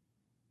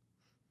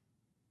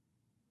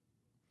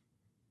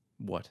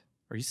 What?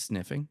 Are you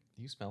sniffing?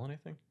 Do you smell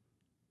anything?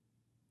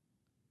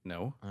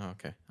 No. Oh,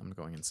 okay. I'm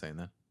going insane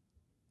then.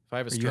 If I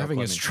have a Are stroke, you having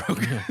let a me-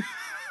 stroke?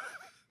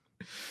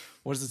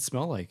 What does it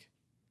smell like?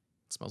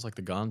 It smells like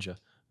the ganja.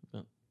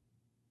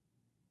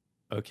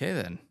 Okay,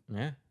 then.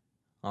 Yeah.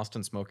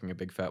 Austin's smoking a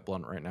big fat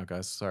blunt right now,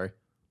 guys. Sorry.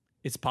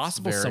 It's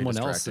possible very someone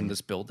else distracting. in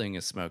this building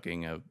is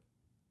smoking a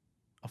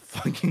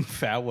fucking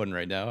fat one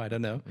right now. I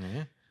don't know.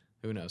 Yeah.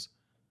 Who knows?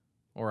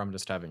 Or I'm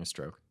just having a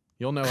stroke.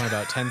 You'll know in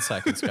about 10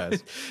 seconds,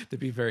 guys. That'd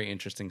be a very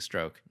interesting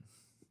stroke.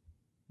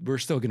 We're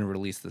still going to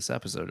release this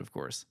episode, of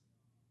course.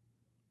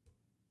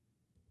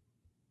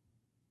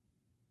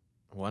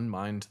 One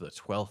mind to the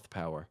 12th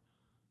power.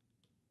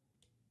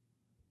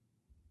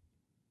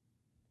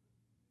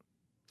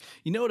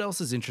 You know what else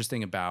is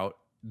interesting about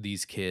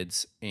these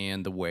kids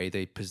and the way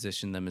they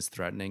position them as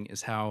threatening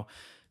is how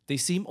they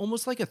seem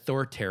almost like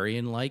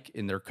authoritarian-like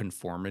in their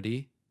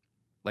conformity,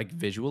 like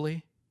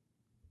visually,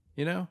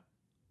 you know?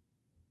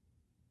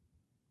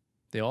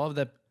 They all have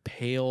that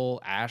pale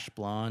ash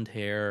blonde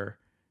hair,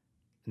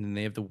 and then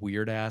they have the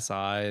weird ass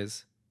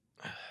eyes.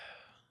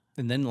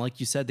 And then, like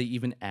you said, they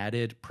even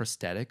added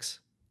prosthetics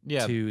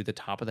to the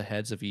top of the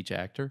heads of each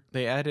actor.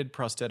 They added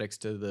prosthetics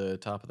to the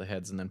top of the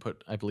heads and then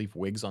put, I believe,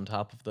 wigs on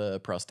top of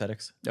the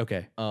prosthetics.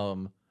 Okay.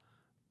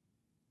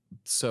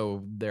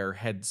 So their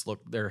heads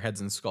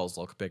and skulls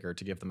look bigger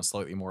to give them a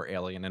slightly more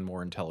alien and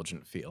more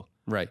intelligent feel.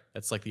 Right.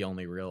 That's like the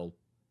only real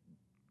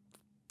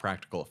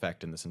practical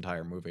effect in this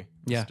entire movie.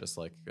 It's Yeah. just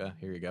like,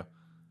 here you go.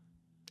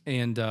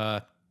 And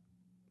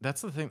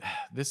That's the thing.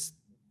 This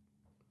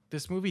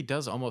movie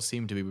does almost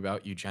seem to be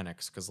about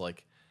eugenics because,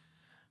 like,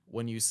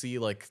 when you see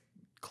like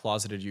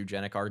closeted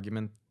eugenic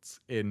arguments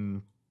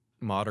in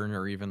modern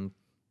or even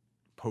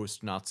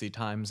post-Nazi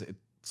times,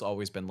 it's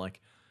always been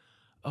like,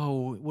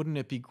 oh, wouldn't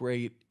it be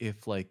great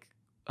if, like,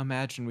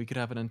 imagine we could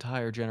have an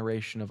entire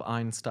generation of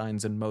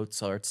Einsteins and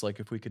Mozarts, like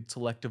if we could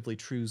selectively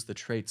choose the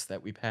traits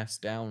that we pass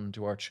down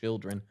to our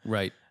children.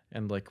 right.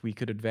 And like we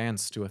could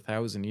advance to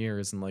 1,000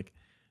 years. And like,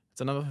 it's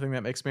another thing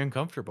that makes me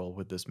uncomfortable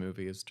with this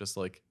movie is just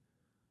like,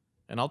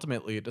 and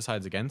ultimately it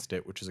decides against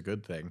it, which is a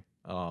good thing.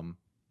 But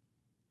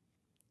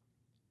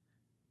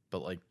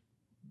like,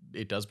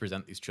 it does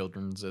present these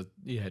children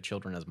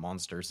as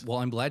monsters. Well,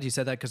 I'm glad you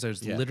said that because I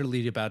was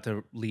literally about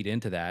to lead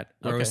into that.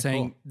 Where I was Okay,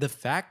 saying cool. the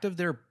fact of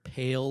their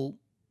pale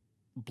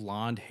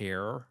blonde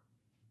hair,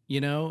 you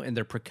know, and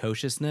their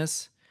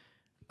precociousness.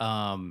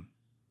 I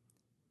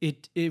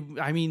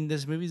mean,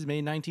 this movie's made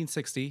in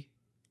 1960.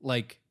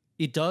 Like,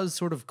 it does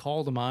sort of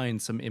call to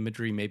mind some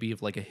imagery, maybe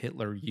of like a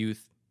Hitler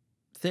Youth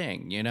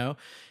thing, you know,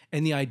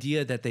 and the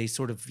idea that they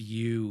sort of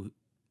view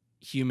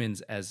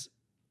humans as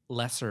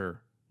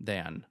lesser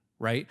than,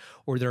 right?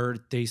 Or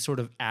they sort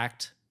of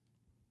act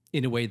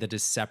in a way that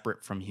is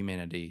separate from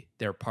humanity.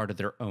 They're part of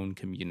their own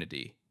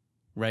community,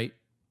 right?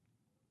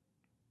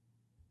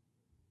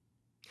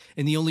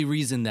 And the only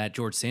reason that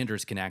George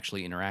Sanders can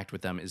actually interact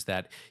with them is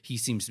that he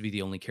seems to be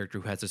the only character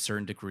who has a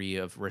certain degree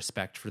of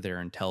respect for their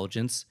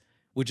intelligence,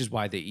 which is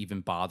why they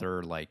even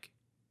bother like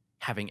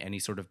having any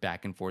sort of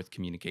back and forth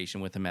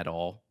communication with him at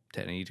all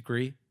to any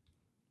degree.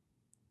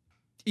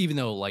 Even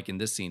though, like in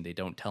this scene, they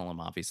don't tell him,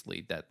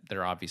 obviously, that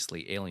they're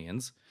obviously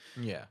aliens.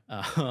 Yeah.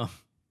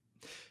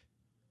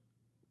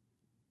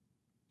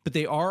 But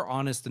they are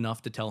honest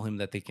enough to tell him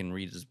that they can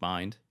read his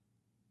mind,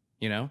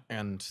 you know?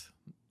 And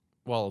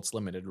while it's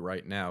limited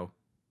right now,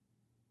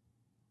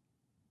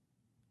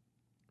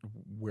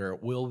 where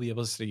we'll be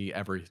able to see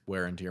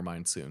everywhere into your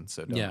mind soon.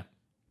 So don't. Yeah.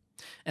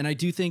 And I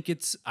do think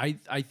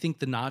I think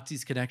the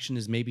Nazis connection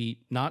is maybe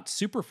not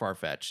super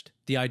far-fetched.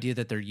 The idea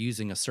that they're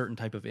using a certain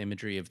type of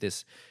imagery of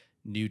this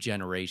new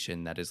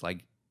generation that is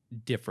like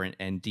different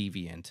and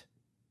deviant,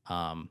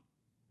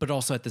 but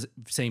also at the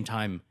same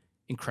time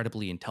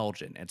incredibly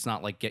intelligent. It's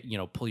not like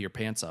pull your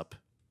pants up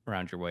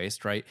around your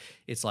waist, right?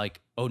 It's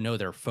like, oh no,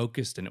 they're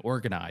focused and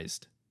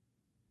organized,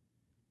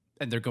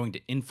 and they're going to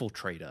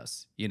infiltrate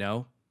us,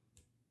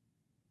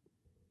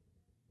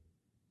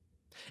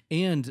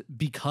 And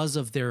because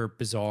of their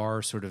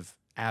bizarre sort of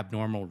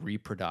abnormal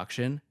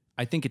reproduction,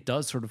 I think it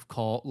does sort of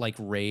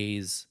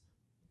raise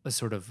a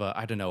sort of,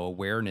 I don't know,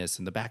 awareness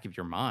in the back of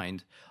your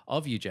mind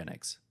of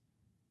eugenics.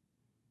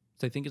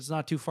 So I think it's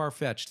not too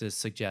far-fetched to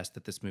suggest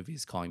that this movie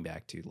is calling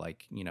back to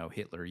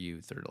Hitler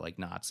Youth or like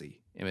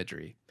Nazi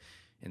imagery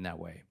in that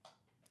way,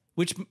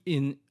 which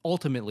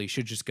ultimately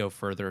should just go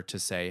further to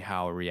say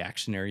how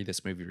reactionary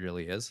this movie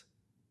really is.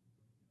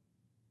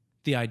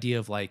 The idea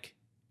of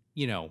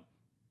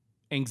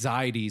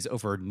anxieties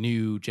over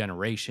new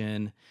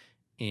generation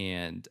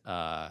and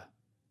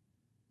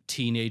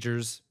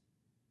teenagers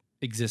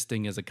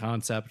existing as a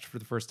concept for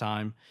the first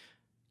time,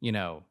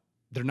 they're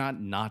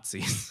not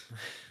Nazis.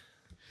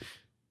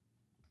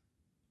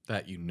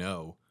 That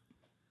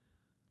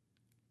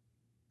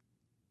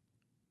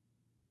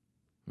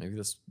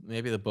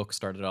maybe the book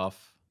started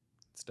off,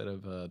 instead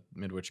of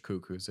Midwich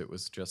Cuckoos, it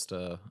was just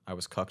I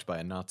was cucked by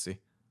a Nazi.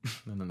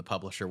 And then the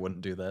publisher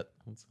wouldn't do that.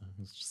 It's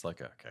just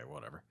like, okay,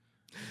 whatever.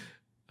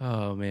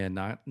 Oh man,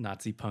 not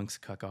Nazi punks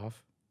cuck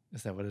off.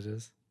 Is that what it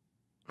is?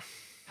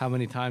 How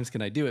many times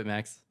can I do it,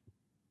 Max?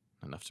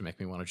 Enough to make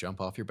me want to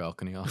jump off your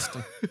balcony,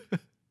 Austin.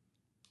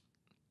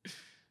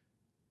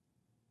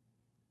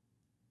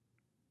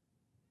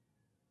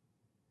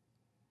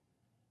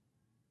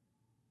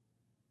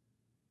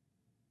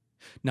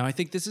 Now, I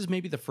think this is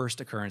maybe the first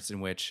occurrence in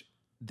which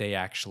they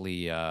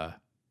actually... No,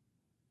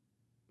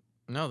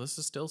 this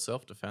is still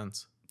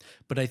self-defense.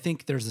 But I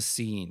think there's a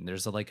scene.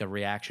 There's a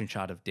reaction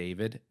shot of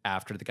David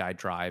after the guy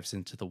drives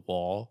into the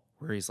wall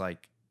where he's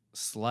like,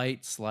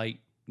 slight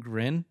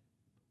grin.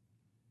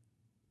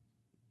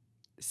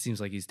 It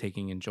seems like he's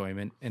taking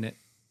enjoyment in it.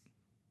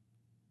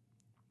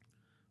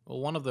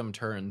 Well, one of them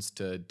turns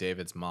to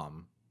David's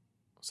mom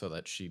so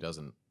that she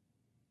doesn't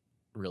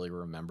really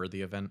remember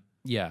the event.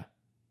 Yeah.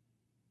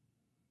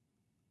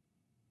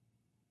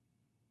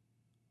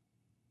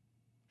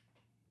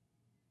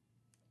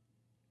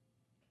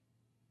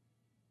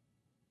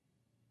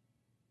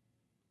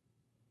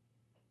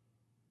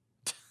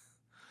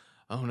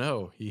 Oh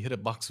no, he hit a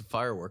box of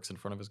fireworks in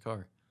front of his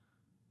car.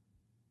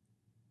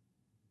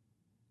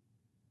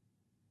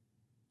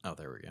 Oh,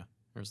 there we go.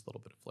 There's a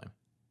little bit of flame.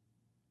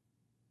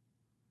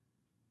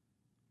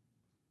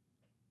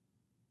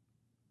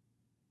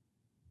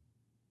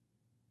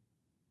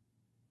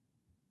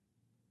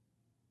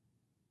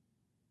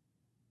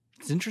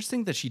 It's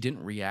interesting that she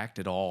didn't react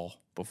at all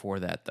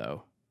before that,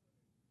 though.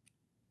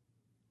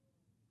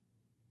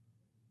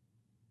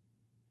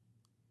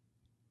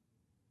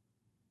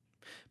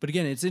 But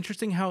again, it's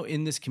interesting how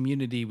in this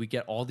community we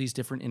get all these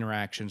different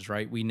interactions,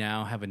 right? We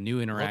now have a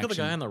new interaction. Look at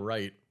the guy on the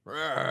right.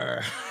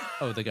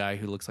 Oh, the guy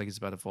who looks like he's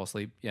about to fall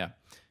asleep. Yeah.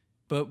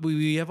 But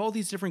we have all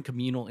these different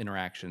communal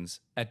interactions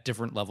at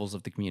different levels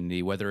of the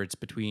community, whether it's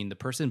between the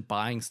person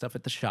buying stuff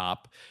at the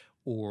shop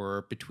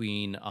or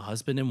between a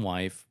husband and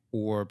wife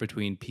or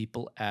between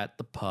people at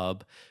the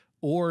pub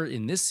or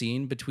in this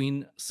scene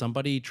between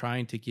somebody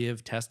trying to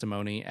give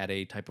testimony at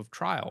a type of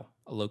trial,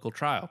 a local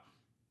trial.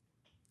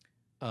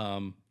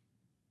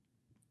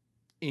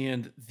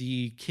 And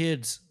the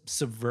kids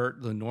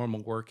subvert the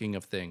normal working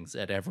of things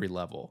at every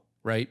level,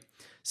 right?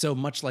 So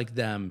much like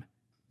them,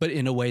 but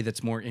in a way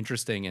that's more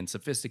interesting and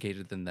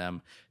sophisticated than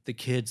them, the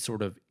kids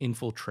sort of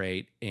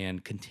infiltrate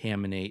and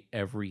contaminate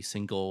every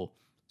single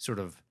sort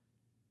of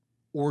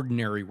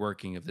ordinary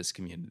working of this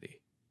community.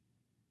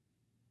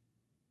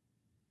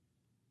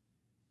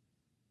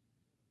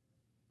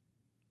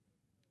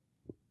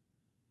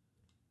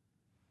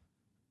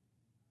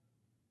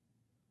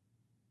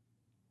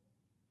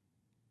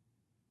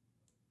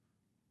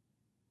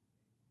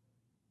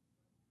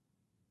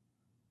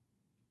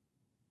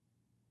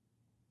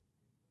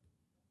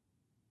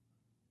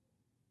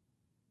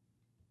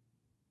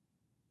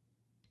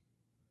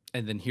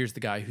 And then here's the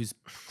guy who's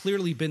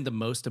clearly been the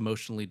most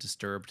emotionally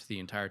disturbed the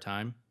entire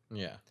time.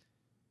 Yeah.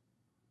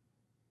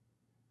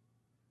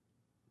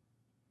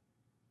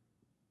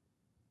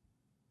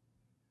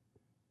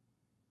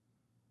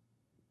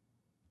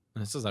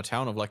 This is a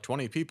town of like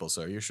 20 people,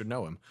 so you should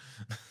know him.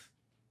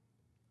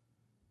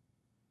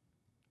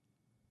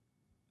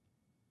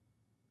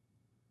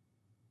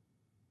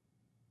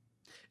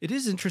 It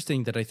is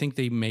interesting that I think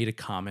they made a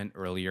comment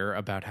earlier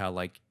about how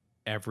like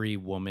every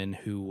woman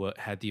who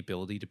had the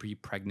ability to be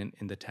pregnant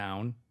in the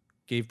town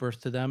gave birth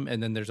to them,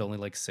 and then there's only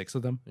like 6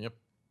 of them. Yep.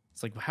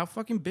 It's like, how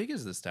fucking big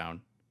is this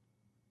town?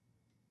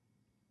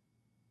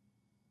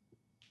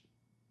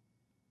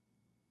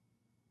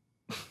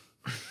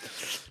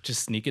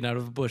 Just sneaking out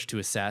of a bush to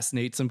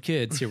assassinate some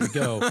kids. Here we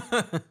go.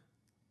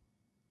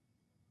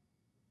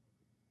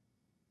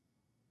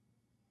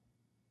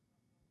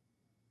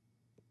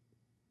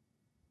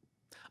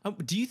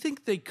 Do you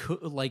think they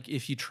could, like,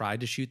 if you tried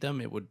to shoot them,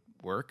 it would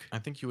work? I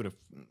think you would have.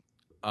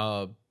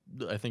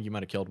 I think you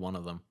might have killed one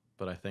of them,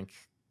 but I think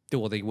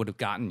Well, they would have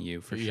gotten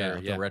you for sure.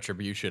 Yeah. The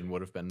retribution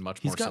would have been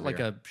much He's more got like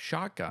severe. a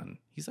shotgun.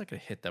 He's not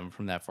going to hit them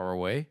from that far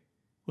away.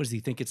 What does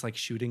he think? It's like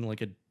shooting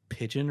like a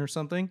pigeon or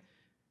something?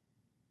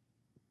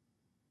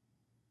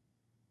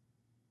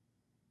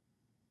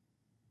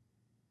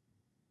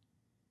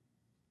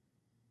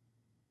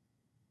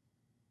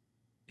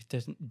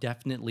 It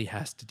definitely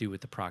has to do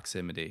with the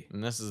proximity.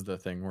 And this is the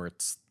thing where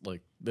it's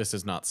like, this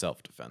is not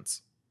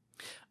self-defense.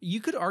 You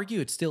could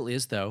argue it still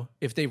is, though.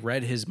 If they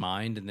read his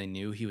mind and they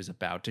knew he was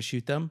about to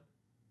shoot them,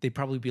 they'd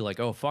probably be like,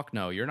 oh, fuck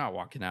no, you're not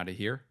walking out of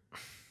here.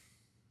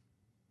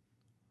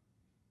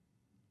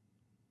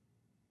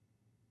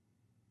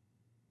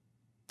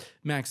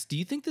 Max, do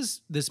you think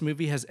this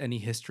movie has any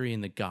history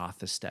in the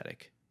goth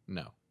aesthetic?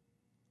 No.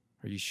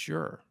 Are you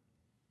sure?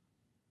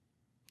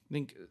 I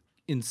think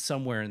in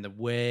somewhere in the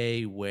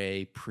way,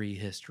 way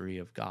prehistory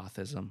of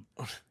Gothism.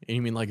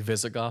 You mean like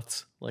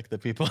Visigoths? Like the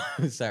people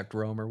who sacked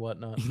Rome or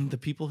whatnot? The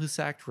people who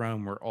sacked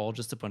Rome were all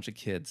just a bunch of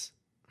kids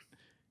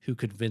who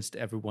convinced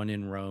everyone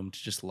in Rome to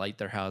just light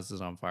their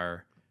houses on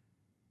fire.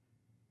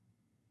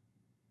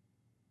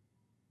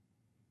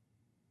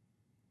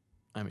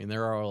 I mean,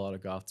 there are a lot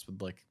of Goths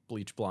with like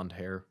bleach blonde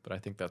hair, but I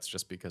think that's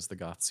just because the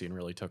goth scene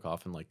really took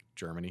off in like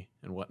Germany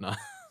and whatnot.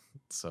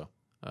 So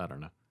I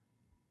don't know.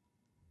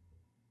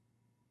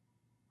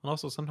 And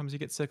also, sometimes you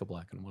get sick of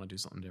black and want to do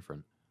something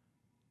different.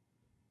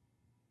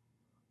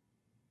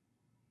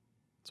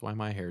 That's why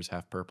my hair is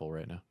half purple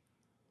right now.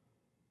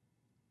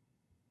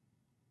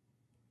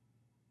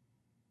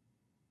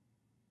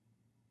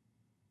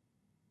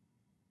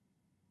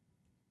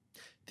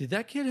 Did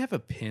that kid have a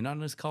pin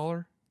on his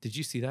collar? Did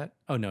you see that?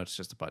 Oh, no, it's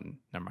just a button.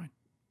 Never mind.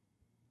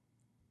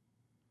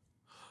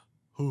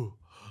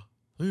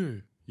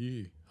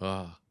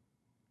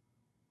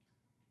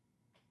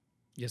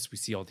 Yes, we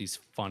see all these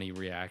funny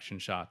reaction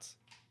shots.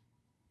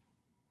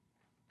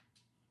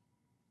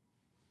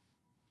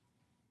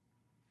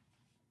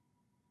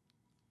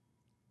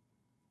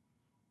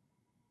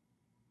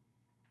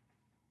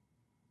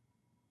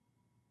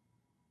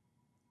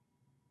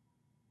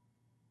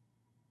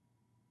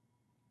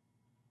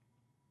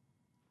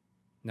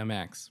 Now,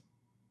 Max,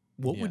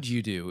 what would Yes.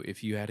 you do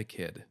if you had a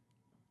kid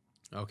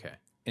Okay.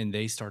 and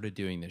they started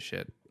doing this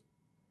shit?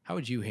 How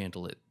would you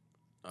handle it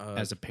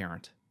as a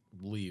parent?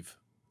 Leave.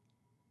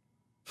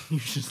 You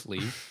just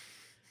leave?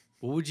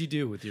 What would you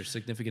do with your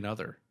significant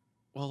other?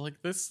 Well,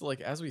 like this,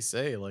 like as we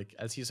say, like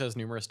as he says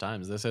numerous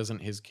times, this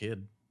isn't his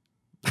kid.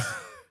 If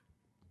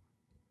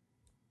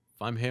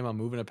I'm him, I'm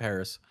moving to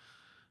Paris.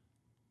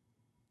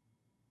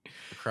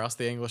 Across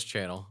the English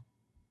Channel.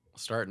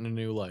 Starting a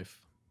new life.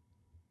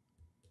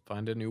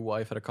 Find a new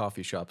wife at a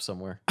coffee shop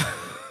somewhere.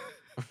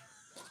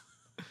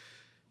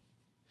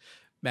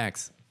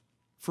 Max,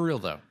 for real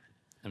though,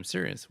 I'm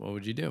serious. What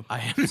would you do?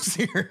 I am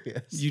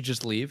serious. You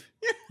just leave?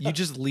 You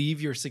just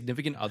leave your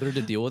significant other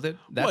to deal with it?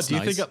 That's what, do you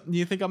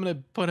nice. think I'm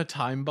gonna put a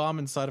time bomb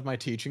inside of my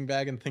teaching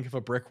bag and think of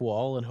a brick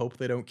wall and hope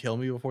they don't kill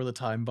me before the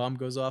time bomb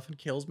goes off and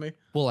kills me?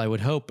 Well, I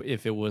would hope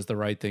if it was the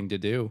right thing to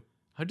do.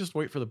 I'd just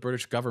wait for the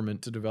British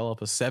government to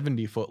develop a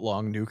 70-foot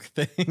long nuke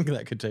thing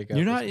that could take out.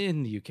 You're not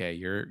in the UK.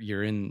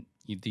 You're in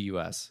the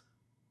US.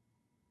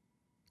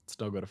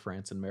 Still go to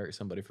France and marry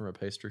somebody from a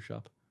pastry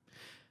shop.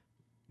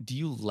 Do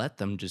you let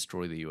them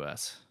destroy the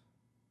US?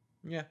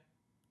 Yeah.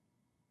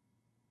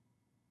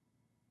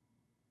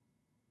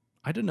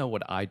 I don't know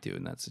what I'd do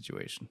in that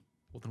situation.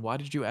 Well, then why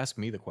did you ask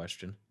me the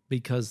question?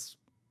 Because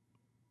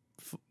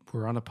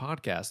we're on a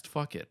podcast.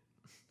 Fuck it.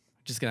 I'm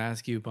just going to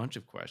ask you a bunch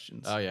of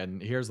questions. Oh, yeah.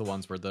 And here's the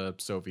ones where the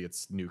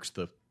Soviets nuked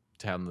the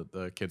town that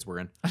the kids were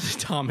in. An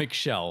atomic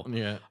shell.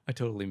 Yeah. I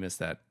totally missed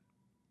that.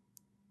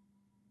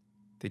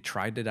 They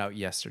tried it out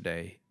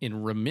yesterday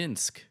in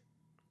Raminsk.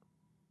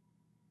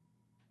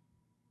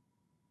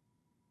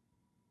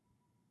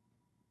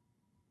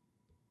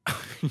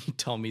 You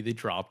tell me they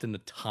dropped an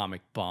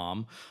atomic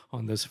bomb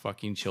on those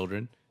fucking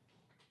children?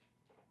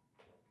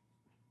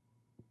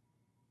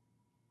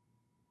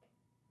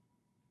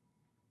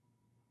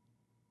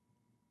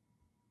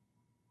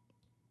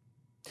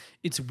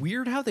 It's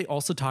weird how they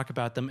also talk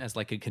about them as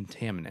like a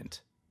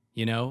contaminant,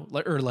 you know,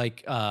 or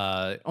like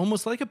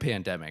almost like a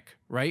pandemic,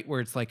 right?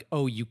 Where it's like,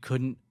 oh, you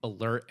couldn't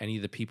alert any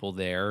of the people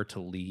there to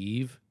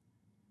leave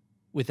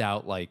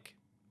without like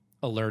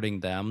alerting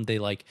them. They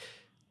like,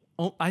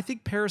 oh, I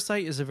think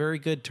parasite is a very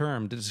good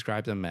term to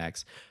describe them,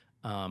 Max.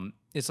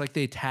 It's like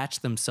they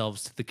attach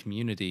themselves to the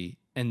community,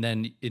 and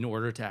then in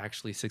order to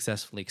actually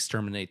successfully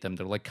exterminate them,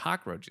 they're like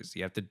cockroaches.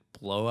 You have to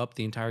blow up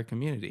the entire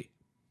community.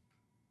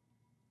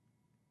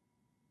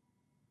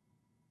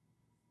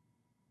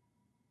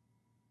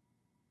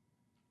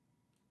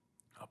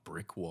 A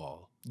brick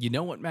wall. You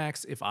know what,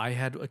 Max? If I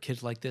had a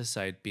kid like this,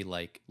 I'd be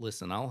like,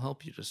 listen, I'll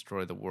help you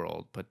destroy the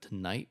world, but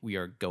tonight we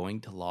are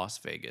going to Las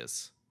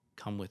Vegas.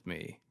 Come with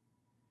me.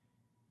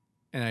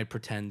 And I'd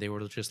pretend they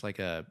were just like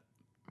a...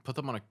 Put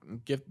them on a...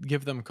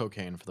 Give them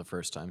cocaine for the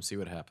first time. See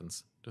what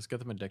happens. Just get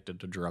them addicted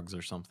to drugs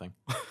or something.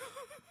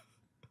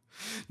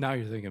 Now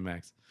you're thinking,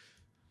 Max.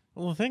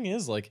 Well, the thing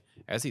is, like,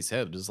 as he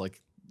said, is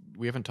like,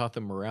 we haven't taught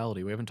them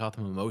morality. We haven't taught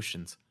them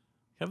emotions.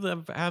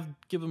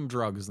 Give them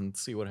drugs and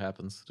see what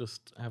happens.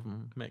 Just have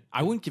them make.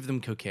 I wouldn't give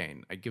them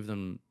cocaine.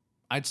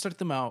 I'd start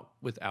them out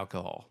with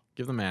alcohol.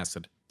 Give them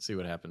acid. See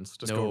what happens.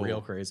 Just No. go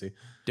real crazy.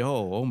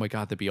 Oh my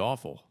God, that'd be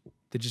awful.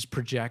 They just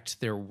project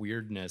their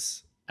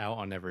weirdness out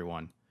on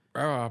everyone.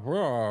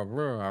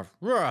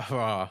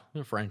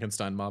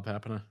 Frankenstein mob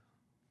happening.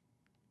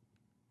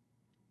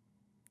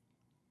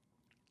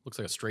 Looks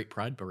like a straight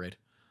pride parade.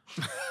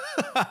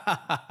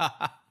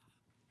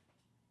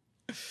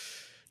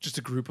 Just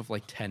a group of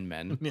like 10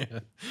 men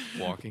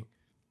walking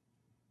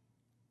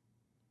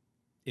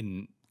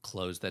in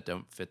clothes that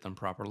don't fit them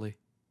properly.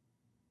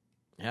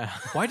 Yeah.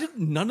 Why did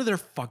none of their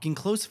fucking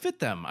clothes fit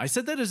them? I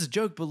said that as a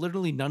joke, but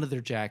literally none of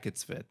their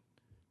jackets fit.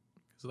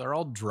 So they're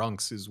all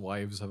drunks whose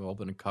wives have all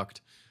been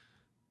cucked.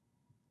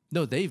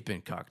 No, they've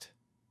been cucked.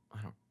 I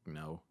don't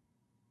know.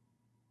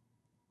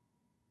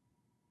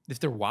 If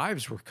their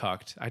wives were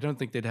cucked, I don't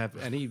think they'd have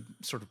any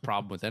sort of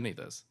problem with any of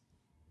this.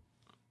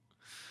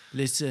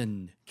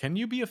 Listen. Can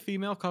you be a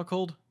female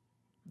cuckold?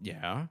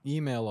 Yeah.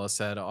 Email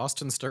us at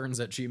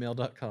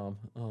austinstearns@gmail.com.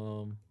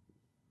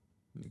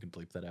 You can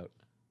bleep that out.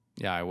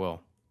 Yeah, I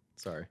will.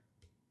 Sorry.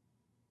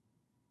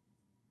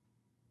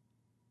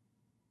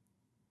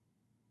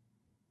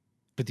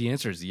 But the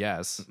answer is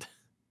yes.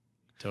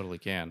 Totally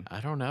can. I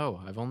don't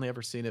know. I've only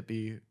ever seen it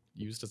be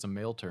used as a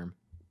male term.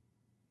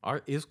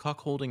 Is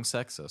cuckolding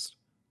sexist?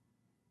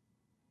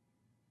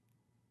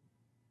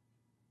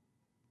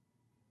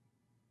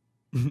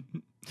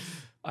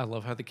 I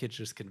love how the kid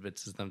just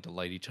convinces them to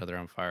light each other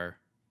on fire.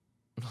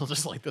 They'll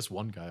just light this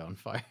one guy on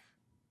fire.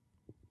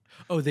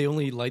 Oh, they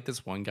only light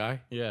this one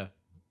guy? Yeah.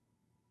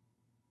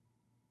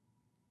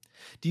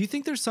 Do you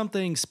think there's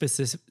something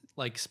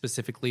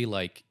specifically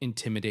like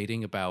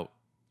intimidating about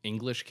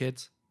English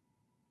kids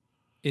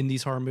in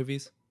these horror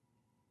movies?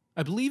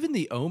 I believe in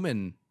The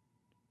Omen,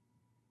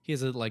 he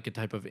has a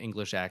type of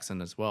English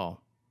accent as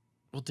well.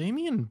 Well,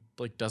 Damien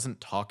doesn't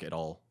talk at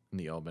all in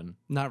The Omen.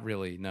 Not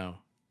really, no.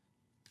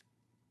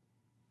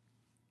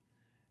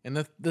 And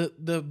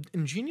the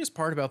ingenious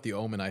part about The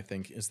Omen, I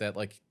think, is that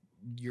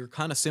you're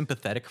kind of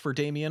sympathetic for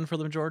Damien for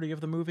the majority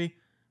of the movie.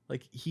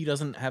 He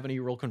doesn't have any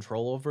real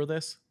control over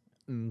this.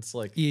 And it's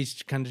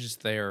he's kind of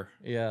just there.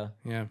 Yeah.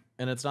 Yeah.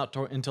 And it's not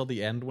until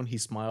the end when he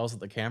smiles at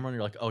the camera and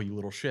you're like, oh, you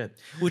little shit.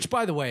 Which,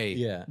 by the way,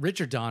 yeah,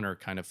 Richard Donner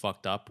kind of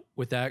fucked up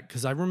with that,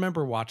 because I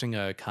remember watching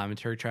a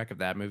commentary track of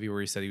that movie where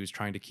he said he was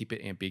trying to keep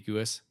it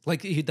ambiguous.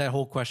 That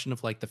whole question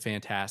of the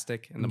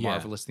fantastic and the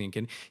marvelous, the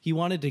uncanny. He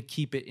wanted to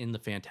keep it in the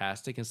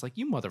fantastic. And it's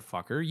you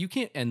motherfucker, you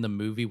can't end the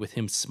movie with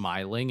him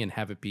smiling and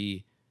have it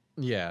be...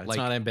 Yeah, it's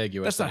not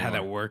ambiguous. That's not how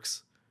that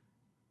works.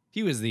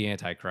 He was the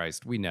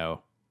Antichrist. We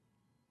know.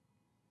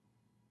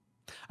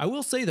 I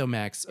will say though,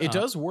 Max, it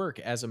does work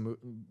as a movie.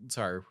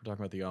 Sorry, we're talking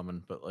about The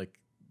Omen, but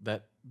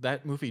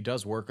that movie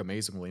does work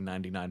amazingly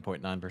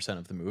 99.9%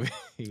 of the movie.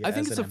 I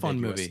think it's a fun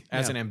movie.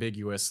 As an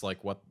ambiguous,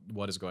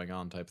 what is going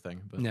on type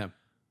thing. But. Yeah.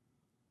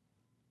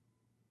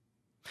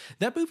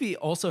 That movie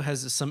also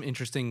has some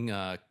interesting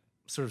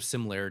sort of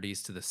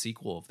similarities to the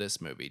sequel of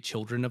this movie,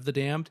 Children of the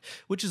Damned,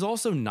 which is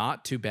also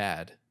not too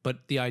bad.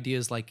 But the idea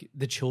is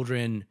the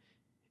children,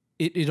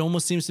 it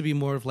almost seems to be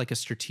more of a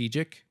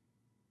strategic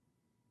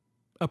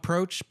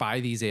approach by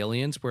these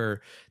aliens where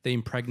they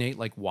impregnate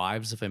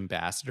wives of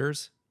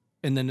ambassadors.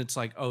 And then it's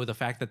the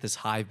fact that this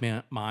hive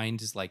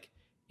mind is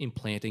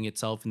implanting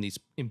itself in these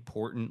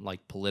important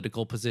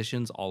political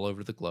positions all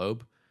over the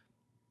globe.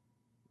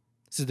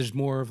 So there's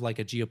more of a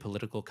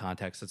geopolitical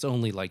context that's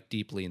only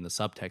deeply in the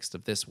subtext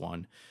of this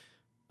one.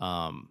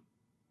 And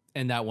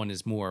that one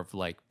is more of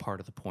part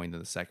of the point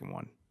of the second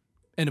one.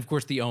 And of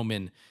course The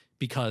Omen,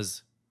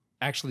 because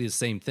actually the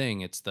same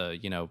thing, it's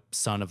the,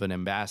 son of an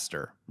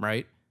ambassador,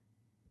 right?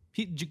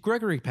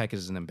 Gregory Peck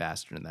is an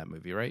ambassador in that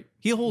movie, right?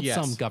 He holds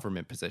some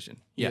government position.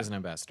 He is an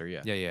ambassador,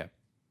 yeah. Yeah.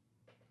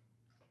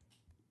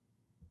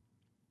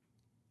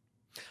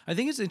 I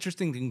think it's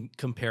interesting to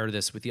compare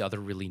this with the other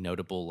really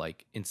notable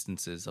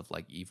instances of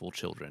evil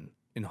children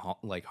in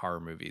horror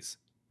movies.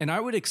 And I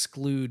would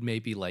exclude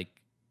maybe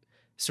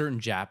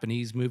certain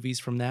Japanese movies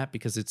from that,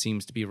 because it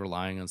seems to be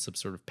relying on some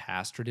sort of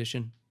past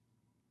tradition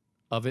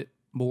of it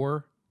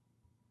more.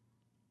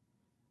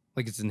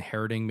 It's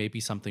inheriting maybe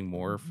something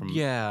more from...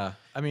 Yeah.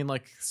 I mean,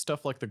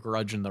 stuff like The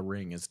Grudge and The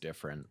Ring is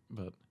different,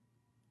 but...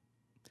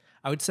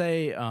 I would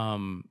say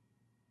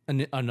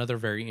another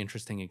very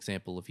interesting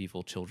example of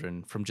evil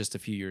children from just a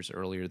few years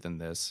earlier than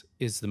this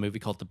is the movie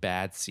called The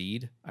Bad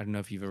Seed. I don't know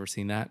if you've ever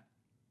seen that.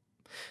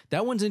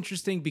 That one's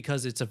interesting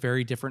because it's a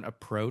very different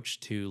approach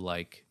to,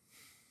 I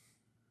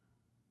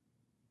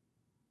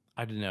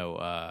don't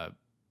know...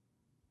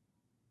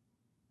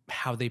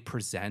 how they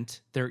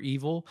present their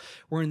evil,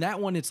 where in that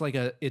one it's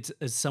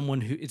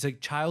it's a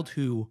child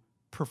who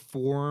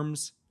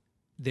performs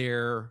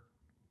their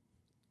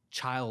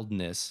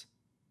childness,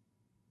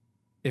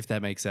 if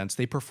that makes sense.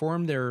 They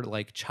perform their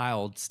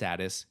child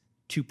status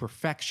to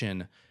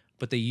perfection,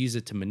 but they use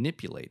it to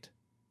manipulate,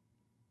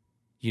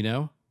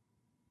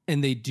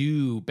 And they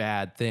do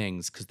bad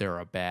things because they're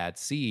a bad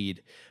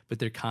seed, but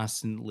they're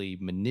constantly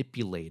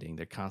manipulating.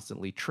 They're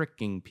constantly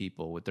tricking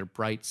people with their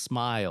bright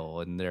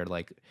smile and their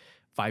like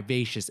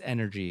vivacious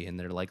energy and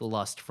their like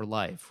lust for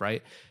life,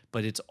 right?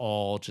 But it's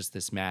all just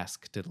this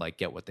mask to like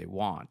get what they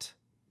want.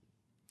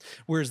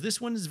 Whereas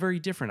this one is very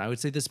different. I would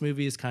say this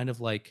movie is kind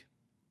of like,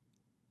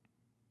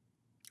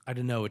 I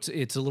don't know, it's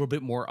a little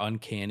bit more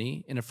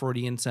uncanny in a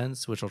Freudian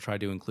sense, which I'll try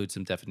to include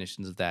some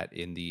definitions of that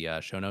in the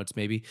show notes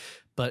maybe,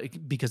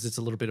 but because it's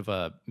a little bit of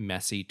a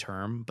messy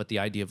term, but the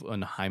idea of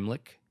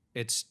unheimlich,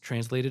 it's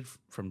translated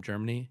from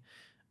German,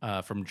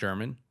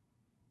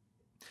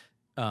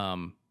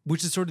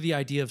 which is sort of the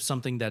idea of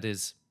something that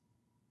is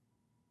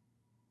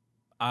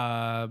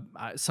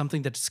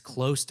something that's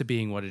close to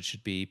being what it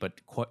should be, but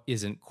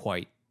isn't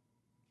quite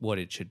what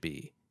it should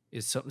be.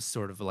 Is some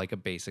sort of like a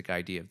basic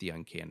idea of the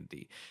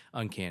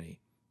uncanny.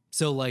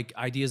 So like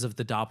ideas of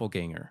the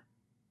doppelganger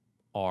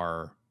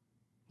are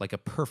like a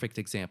perfect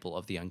example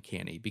of the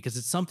uncanny because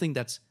it's something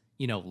that's,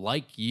 you know,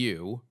 like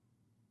you.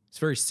 It's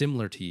very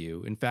similar to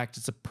you. In fact,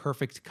 it's a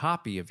perfect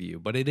copy of you,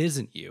 but it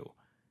isn't you.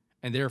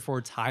 And therefore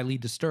it's highly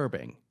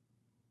disturbing.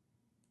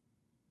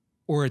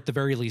 Or at the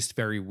very least,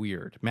 very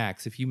weird.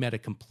 Max, if you met a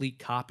complete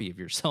copy of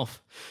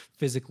yourself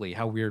physically,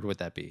 how weird would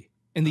that be?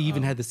 And they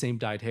even had the same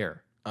dyed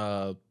hair.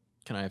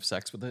 Can I have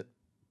sex with it?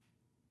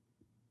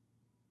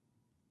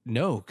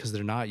 No, because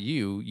they're not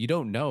you. You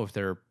don't know if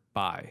they're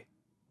bi.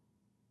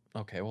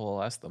 Okay, well,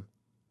 I'll ask them.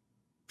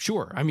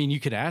 Sure. I mean, you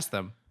could ask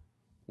them.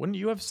 Wouldn't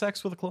you have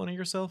sex with a clone of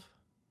yourself?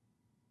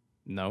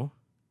 No.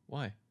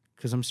 Why?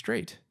 Because I'm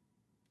straight.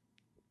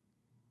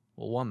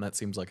 Well, one, that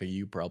seems like a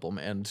you problem.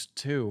 And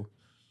two,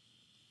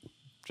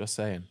 just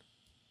saying.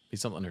 Be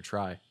something to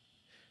try.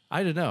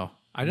 I don't know.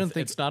 I don't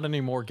think it's not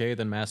any more gay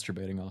than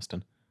masturbating,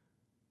 Austin.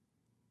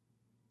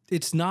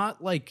 It's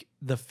not like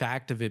the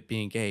fact of it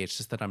being gay. It's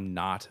just that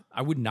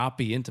I would not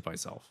be into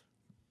myself.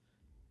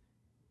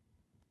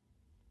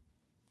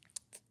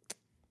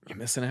 You're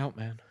missing out,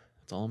 man.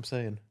 That's all I'm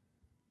saying.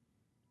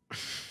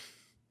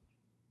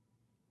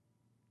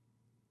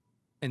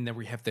 And then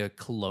we have the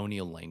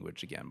colonial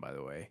language again, by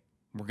the way.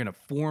 We're going to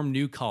form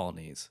new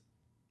colonies.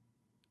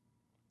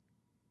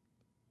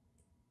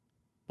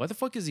 Why the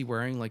fuck is he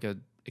wearing like a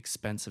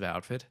expensive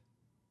outfit?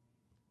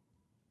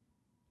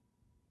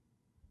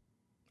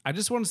 I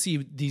just want to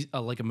see these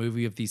like a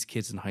movie of these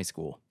kids in high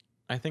school.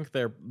 I think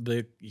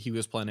he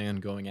was planning on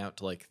going out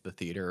to like the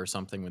theater or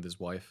something with his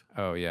wife.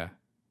 Oh yeah.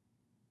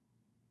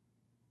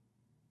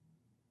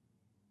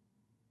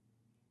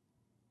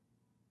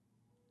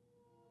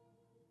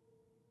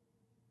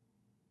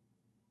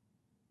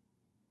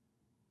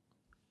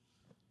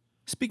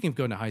 Speaking of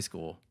going to high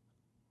school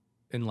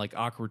in like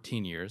awkward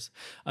teen years,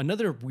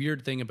 another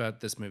weird thing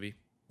about this movie,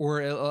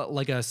 or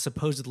like a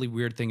supposedly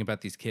weird thing about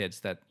these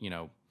kids that, you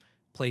know,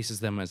 places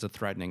them as a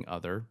threatening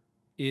other,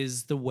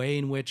 is the way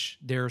in which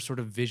their sort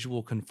of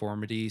visual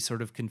conformity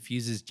sort of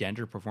confuses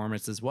gender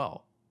performance as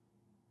well.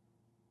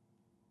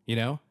 You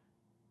know?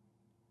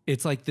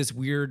 It's like this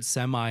weird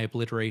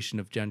semi-obliteration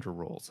of gender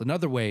roles.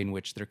 Another way in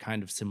which they're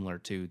kind of similar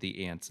to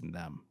the ants and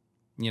them,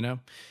 you know?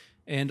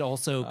 And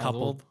also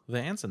coupled... the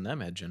ants and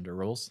them had gender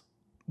roles.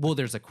 Well,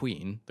 there's a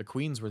queen. The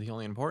queens were the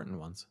only important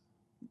ones.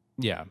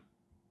 Yeah.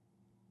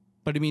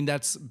 But I mean,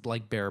 that's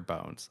like bare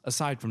bones.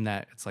 Aside from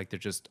that, it's like they're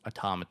just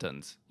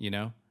automatons, you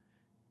know?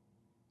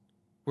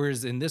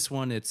 Whereas in this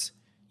one, it's,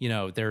 you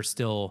know, they're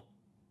still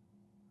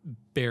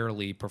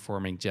barely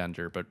performing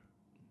gender, but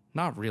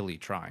not really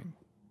trying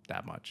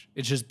that much.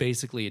 It's just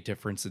basically a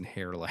difference in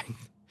hair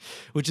length,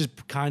 which is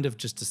kind of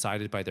just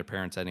decided by their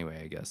parents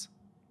anyway, I guess.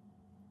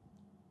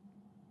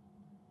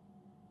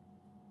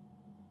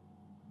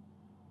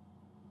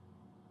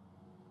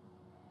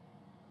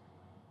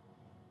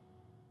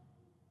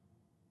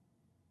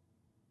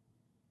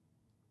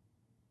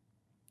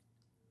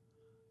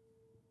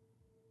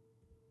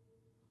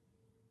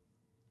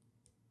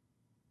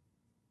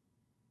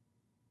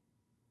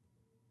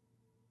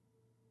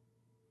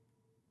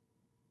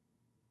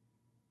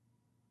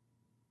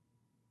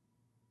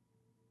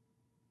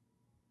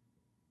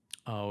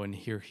 Oh, and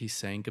here he's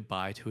saying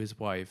goodbye to his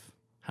wife.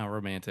 How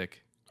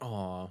romantic.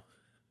 Aw.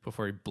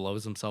 Before he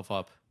blows himself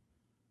up.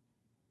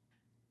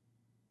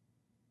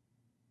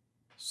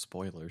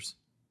 Spoilers.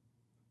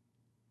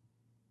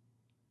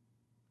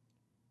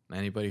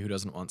 Anybody who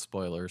doesn't want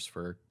spoilers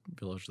for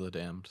Village of the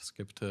Damned,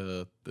 skip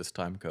to this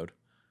time code.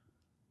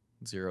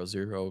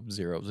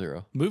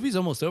 0000. Movie's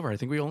almost over. I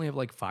think we only have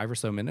like 5 or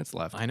so minutes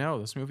left. I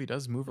know, this movie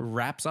does move. It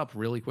wraps up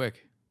really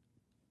quick.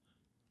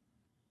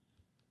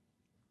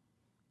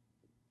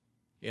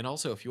 And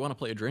also, if you want to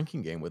play a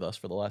drinking game with us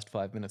for the last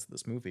 5 minutes of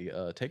this movie,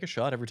 take a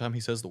shot every time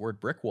he says the word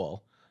brick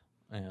wall.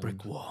 And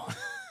Brick wall.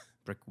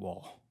 Brick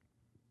wall.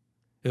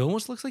 It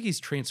almost looks like he's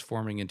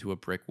transforming into a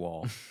brick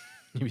wall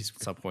at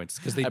some points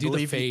because they do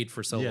the fade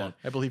for so long.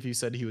 I believe he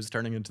said he was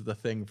turning into the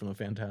Thing from the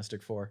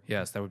Fantastic Four.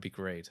 Yes, that would be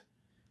great.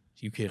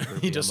 You can't hurt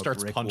me. He just I'm a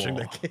starts brick punching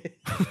wall. the kid.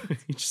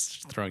 He's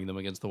just throwing them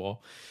against the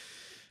wall.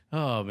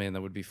 Oh, man,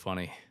 that would be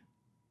funny.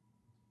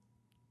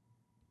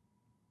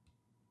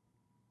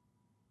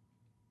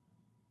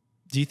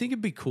 Do you think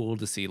it'd be cool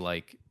to see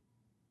like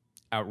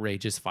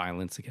outrageous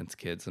violence against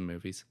kids in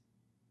movies?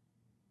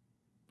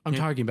 I'm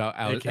talking about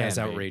as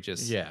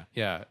outrageous. Yeah.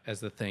 Yeah,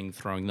 as the thing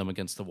throwing them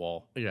against the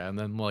wall. Yeah, and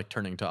then like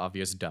turning to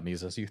obvious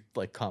dummies as you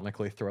like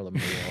comically throw them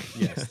in the wall.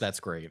 Yes,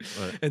 that's great.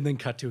 But And then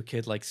cut to a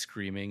kid like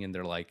screaming, and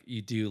they're like,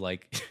 you do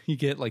like, you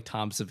get like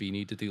Tom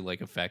Savini to do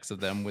like effects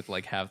of them with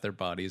like half their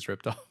bodies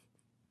ripped off.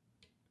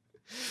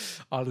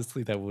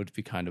 Honestly, that would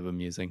be kind of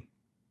amusing.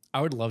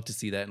 I would love to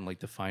see that in like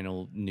the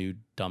final new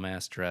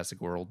dumbass Jurassic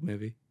World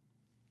movie.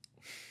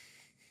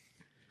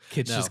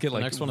 Kids no, just get the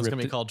like next one is gonna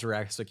be ripped- called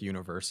Jurassic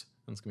Universe.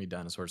 And it's gonna be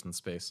dinosaurs in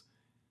space.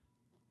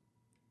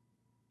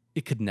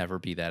 It could never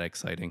be that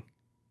exciting.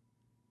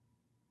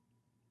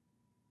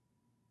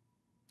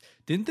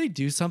 Didn't they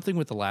do something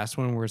with the last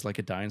one where it's like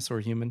a dinosaur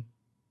human?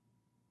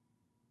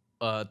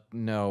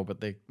 No,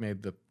 but they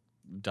made the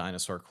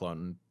dinosaur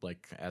clone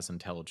like as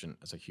intelligent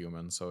as a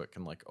human, so it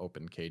can like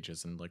open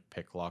cages and like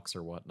pick locks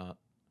or whatnot.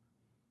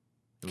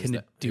 Can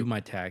it do my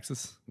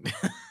taxes?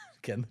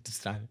 Can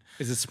just not.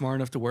 Is it smart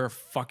enough to wear a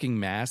fucking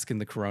mask in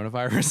the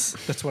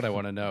coronavirus? That's what I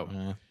want to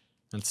know.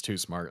 It's too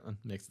smart. It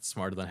makes it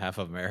smarter than half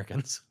of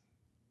Americans.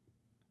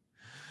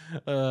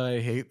 I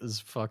hate this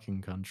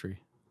fucking country.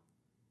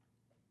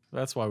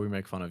 That's why we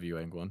make fun of you,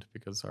 England,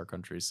 because our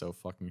country is so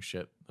fucking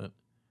shit that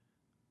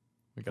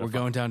we're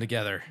going down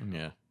together.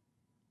 Yeah.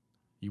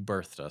 You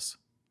birthed us.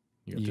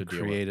 You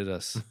created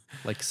us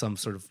like some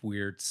sort of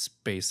weird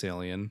space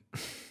alien.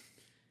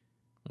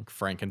 Like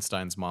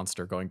Frankenstein's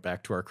monster going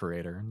back to our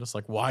creator. And just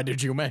like, why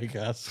did you make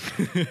us?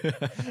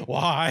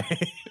 Why?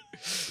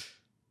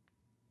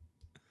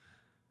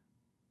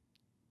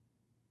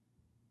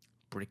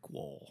 Brick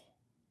wall.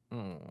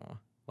 Oh,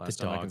 last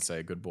time I can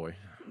say good boy.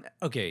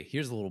 Okay,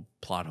 here's a little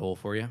plot hole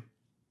for you.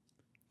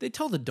 They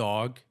tell the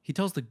dog, he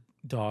tells the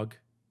dog,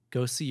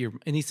 go see your,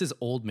 and he says,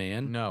 old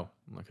man. No,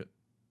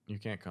 you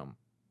can't come.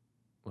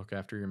 Look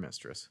after your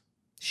mistress.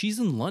 She's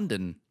in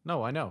London.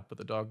 No, I know, but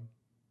the dog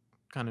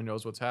kind of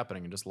knows what's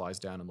happening and just lies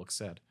down and looks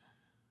sad.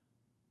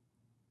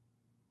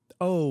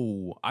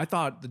 Oh, I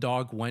thought the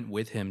dog went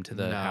with him to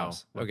the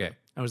house. Okay. Okay.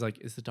 I was like,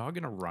 is the dog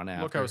going to run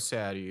after? Look how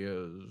sad he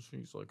is.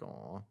 He's like,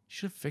 aw.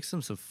 Should have fixed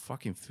him some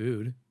fucking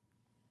food.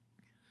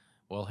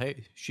 Well,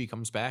 hey, she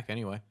comes back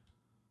anyway.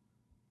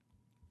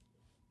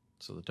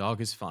 So the dog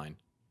is fine.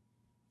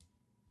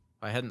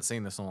 I hadn't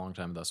seen this in a long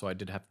time, though, so I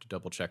did have to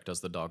double check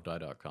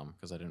doesthedogdie.com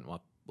because I didn't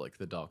want like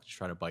the dog to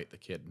try to bite the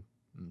kid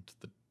and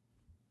the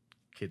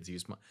kids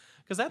use my...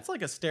 Because that's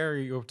like a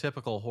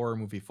stereotypical horror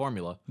movie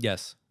formula.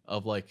 Yes.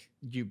 Of like,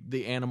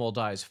 the animal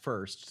dies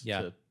first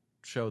to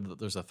show that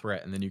there's a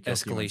threat, and then you kill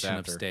humans escalation of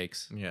after.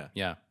 stakes. Yeah.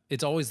 Yeah.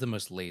 It's always the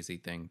most lazy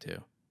thing, too.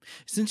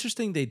 It's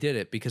interesting they did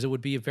it because it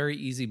would be a very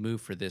easy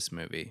move for this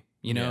movie,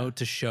 you know,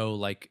 to show,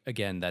 like,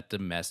 again, that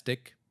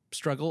domestic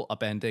struggle,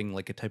 upending,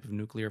 like, a type of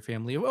nuclear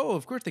family. Oh,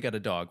 of course they got a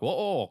dog. Well,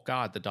 oh,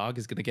 God, the dog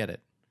is going to get it.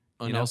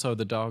 And also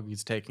the dog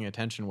is taking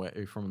attention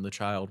away from the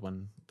child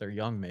when they're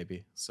young,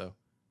 maybe. So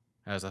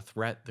as a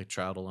threat, the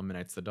child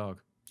eliminates the dog.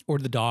 Or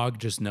the dog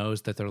just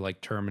knows that they're, like,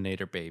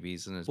 Terminator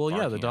babies. And is well,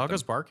 yeah, the barking at dog them.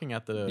 is barking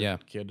at the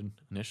kid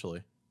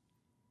initially.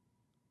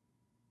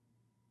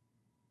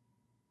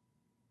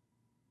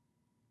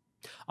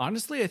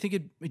 Honestly, I think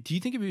do you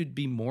think it would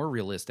be more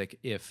realistic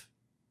if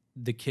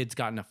the kids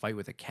got in a fight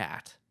with a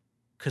cat?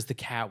 Because the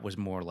cat was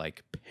more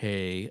like,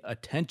 pay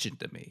attention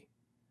to me.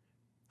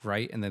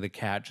 Right? And then the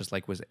cat just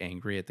like was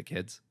angry at the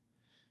kids.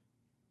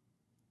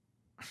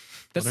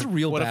 That's the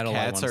real battle. What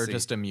if I cats wanna are see.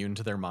 just immune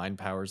to their mind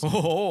powers?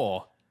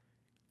 Oh,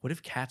 what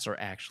if cats are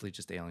actually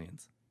just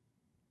aliens?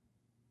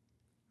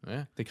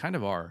 Yeah, They kind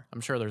of are.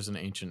 I'm sure there's an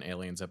Ancient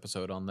Aliens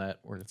episode on that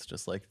where it's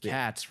just like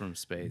Cats from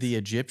space. The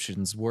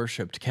Egyptians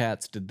worshipped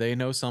cats. Did they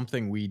know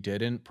something we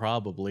didn't?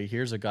 Probably.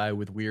 Here's a guy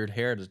with weird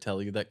hair to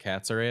tell you that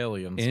cats are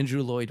aliens.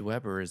 Andrew Lloyd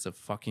Webber is a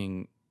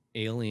fucking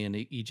alien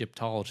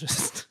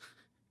Egyptologist.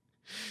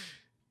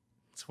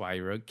 That's why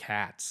he wrote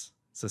Cats.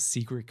 It's a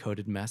secret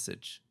coded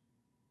message.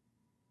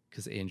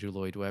 Because Andrew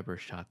Lloyd Webber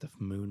shot the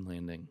moon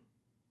landing.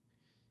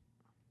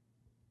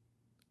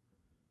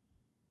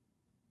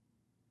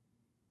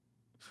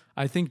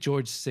 I think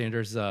George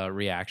Sanders'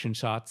 reaction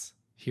shots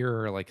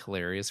here are like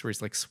hilarious, where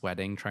he's like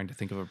sweating, trying to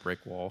think of a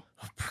brick wall.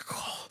 A brick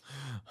wall.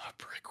 A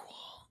brick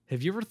wall.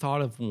 Have you ever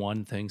thought of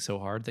one thing so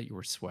hard that you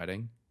were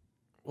sweating?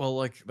 Well,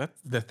 like, that's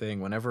the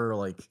thing. Whenever,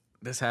 like,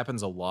 this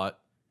happens a lot.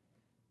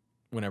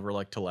 Whenever,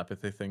 like,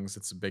 telepathy things,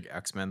 it's a big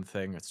X-Men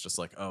thing. It's just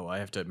like, oh, I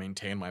have to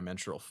maintain my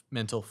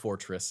mental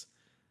fortress.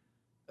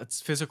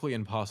 That's physically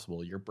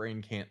impossible. Your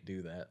brain can't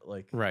do that.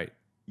 Like, Right.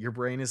 Your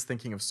brain is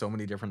thinking of so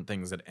many different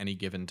things at any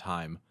given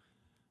time.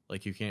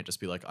 Like, you can't just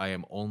be like, I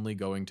am only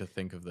going to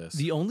think of this.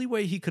 The only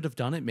way he could have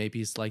done it maybe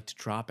is like to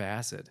drop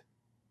acid.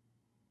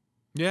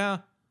 Yeah.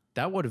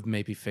 That would have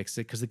maybe fixed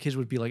it, because the kids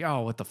would be like,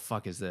 oh, what the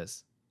fuck is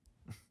this?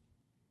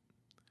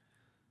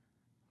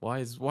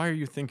 Why are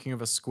you thinking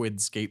of a squid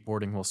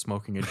skateboarding while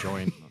smoking a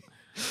joint?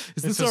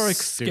 Is this our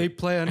escape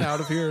plan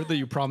out of here that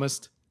you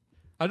promised?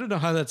 I don't know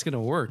how that's going to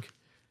work.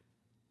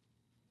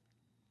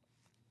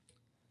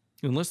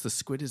 Unless the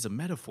squid is a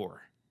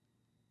metaphor.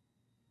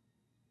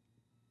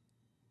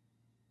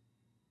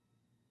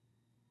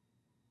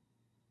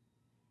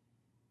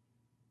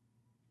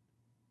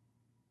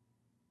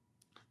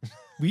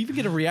 We even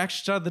get a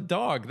reaction shot of the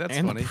dog. That's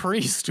and funny. the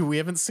priest, who we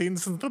haven't seen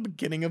since the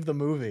beginning of the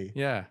movie.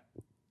 Yeah.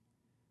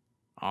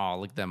 Oh,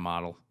 look at that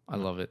model. I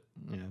love it.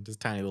 Yeah,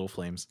 just tiny little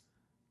flames.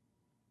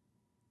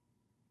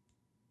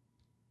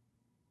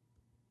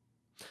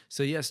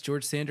 So yes,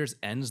 George Sanders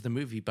ends the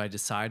movie by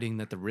deciding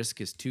that the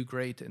risk is too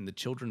great and the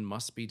children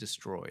must be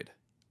destroyed.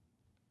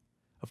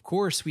 Of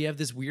course, we have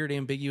this weird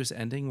ambiguous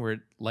ending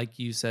where, like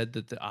you said,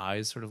 that the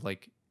eyes sort of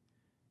like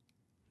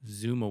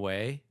zoom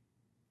away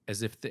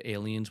as if the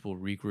aliens will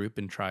regroup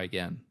and try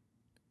again.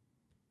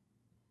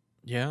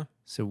 Yeah.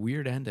 So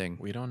weird ending.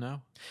 We don't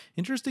know.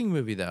 Interesting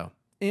movie though.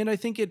 And I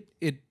think it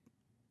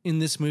in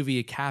this movie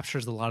it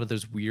captures a lot of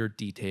those weird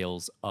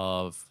details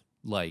of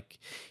like,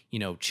 you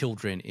know,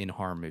 children in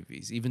horror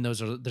movies. Even though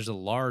there's a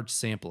large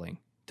sampling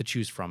to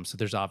choose from, so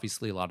there's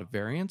obviously a lot of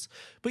variance.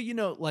 But you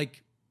know,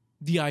 like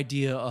the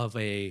idea of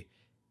a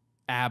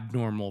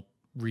abnormal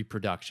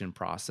reproduction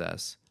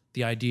process,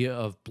 the idea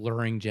of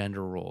blurring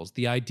gender roles,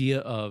 the idea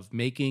of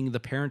making the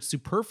parents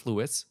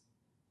superfluous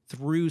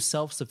through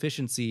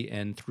self-sufficiency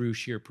and through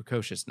sheer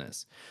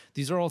precociousness.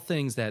 These are all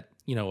things that,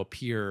 you know,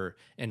 appear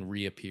and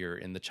reappear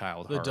in the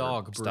child The horror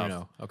dog, stuff.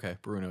 Bruno. Okay,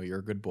 Bruno, you're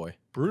a good boy.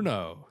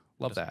 Bruno.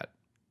 Love that.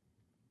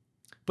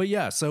 But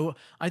yeah, so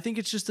I think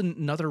it's just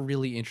another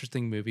really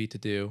interesting movie to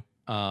do.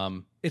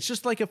 It's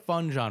just like a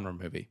fun genre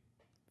movie.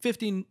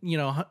 15, you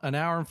know, an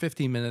hour and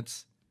 15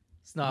 minutes.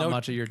 It's not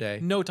much of your day.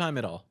 No time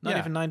at all. Not Yeah.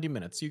 even 90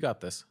 minutes. You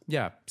got this.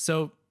 Yeah.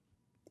 So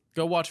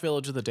Go watch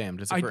Village of the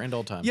Damned. It's a grand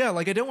old time. yeah,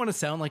 like I don't want to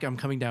sound like I'm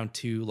coming down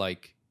to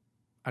like,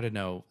 I don't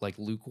know, like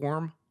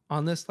lukewarm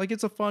on this. Like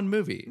it's a fun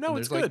movie. No, and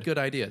it's there's like good. good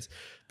ideas.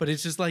 But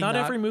it's just like Not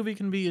every movie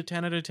can be a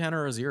 10 out of 10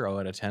 or a 0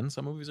 out of 10.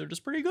 Some movies are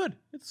just pretty good.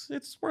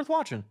 It's worth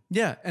watching.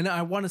 Yeah, and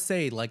I want to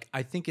say, like,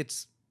 I think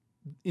it's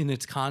in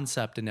its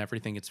concept and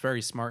everything, it's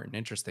very smart and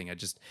interesting.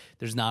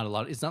 There's not a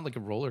lot. It's not like a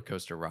roller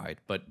coaster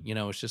ride, but you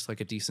know, it's just like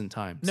a decent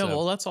time. No, So,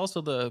 well, that's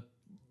also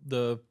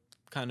the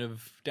kind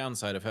of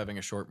downside of having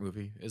a short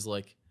movie is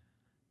like,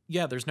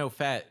 yeah, there's no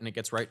fat and it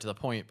gets right to the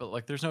point, but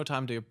like, there's not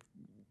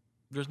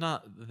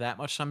that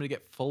much time to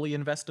get fully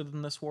invested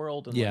in this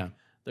world. And yeah, like,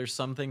 there's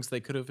some things they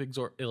could have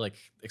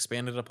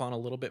expanded upon a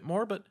little bit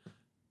more, but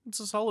it's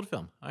a solid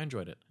film. I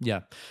enjoyed it.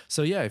 yeah.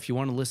 So yeah, if you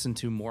want to listen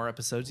to more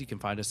episodes, you can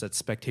find us at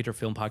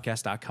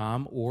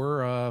spectatorfilmpodcast.com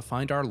or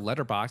find our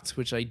letterbox,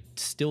 which I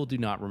still do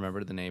not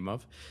remember the name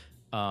of,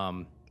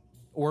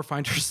 or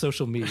find our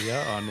social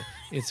media on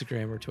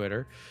Instagram or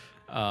Twitter.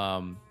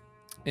 Yeah,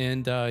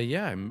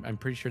 I'm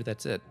pretty sure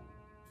that's it.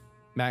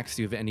 Max,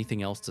 do you have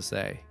anything else to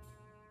say?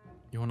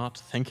 You're not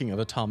thinking of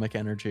atomic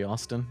energy,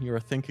 Austin. You are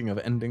thinking of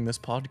ending this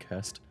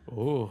podcast.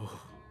 Oh,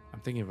 I'm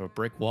thinking of a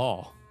brick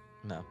wall.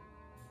 No.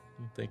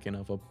 I'm thinking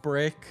of a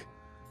brick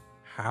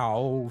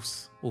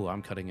house. Oh,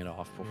 I'm cutting it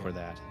off before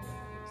that.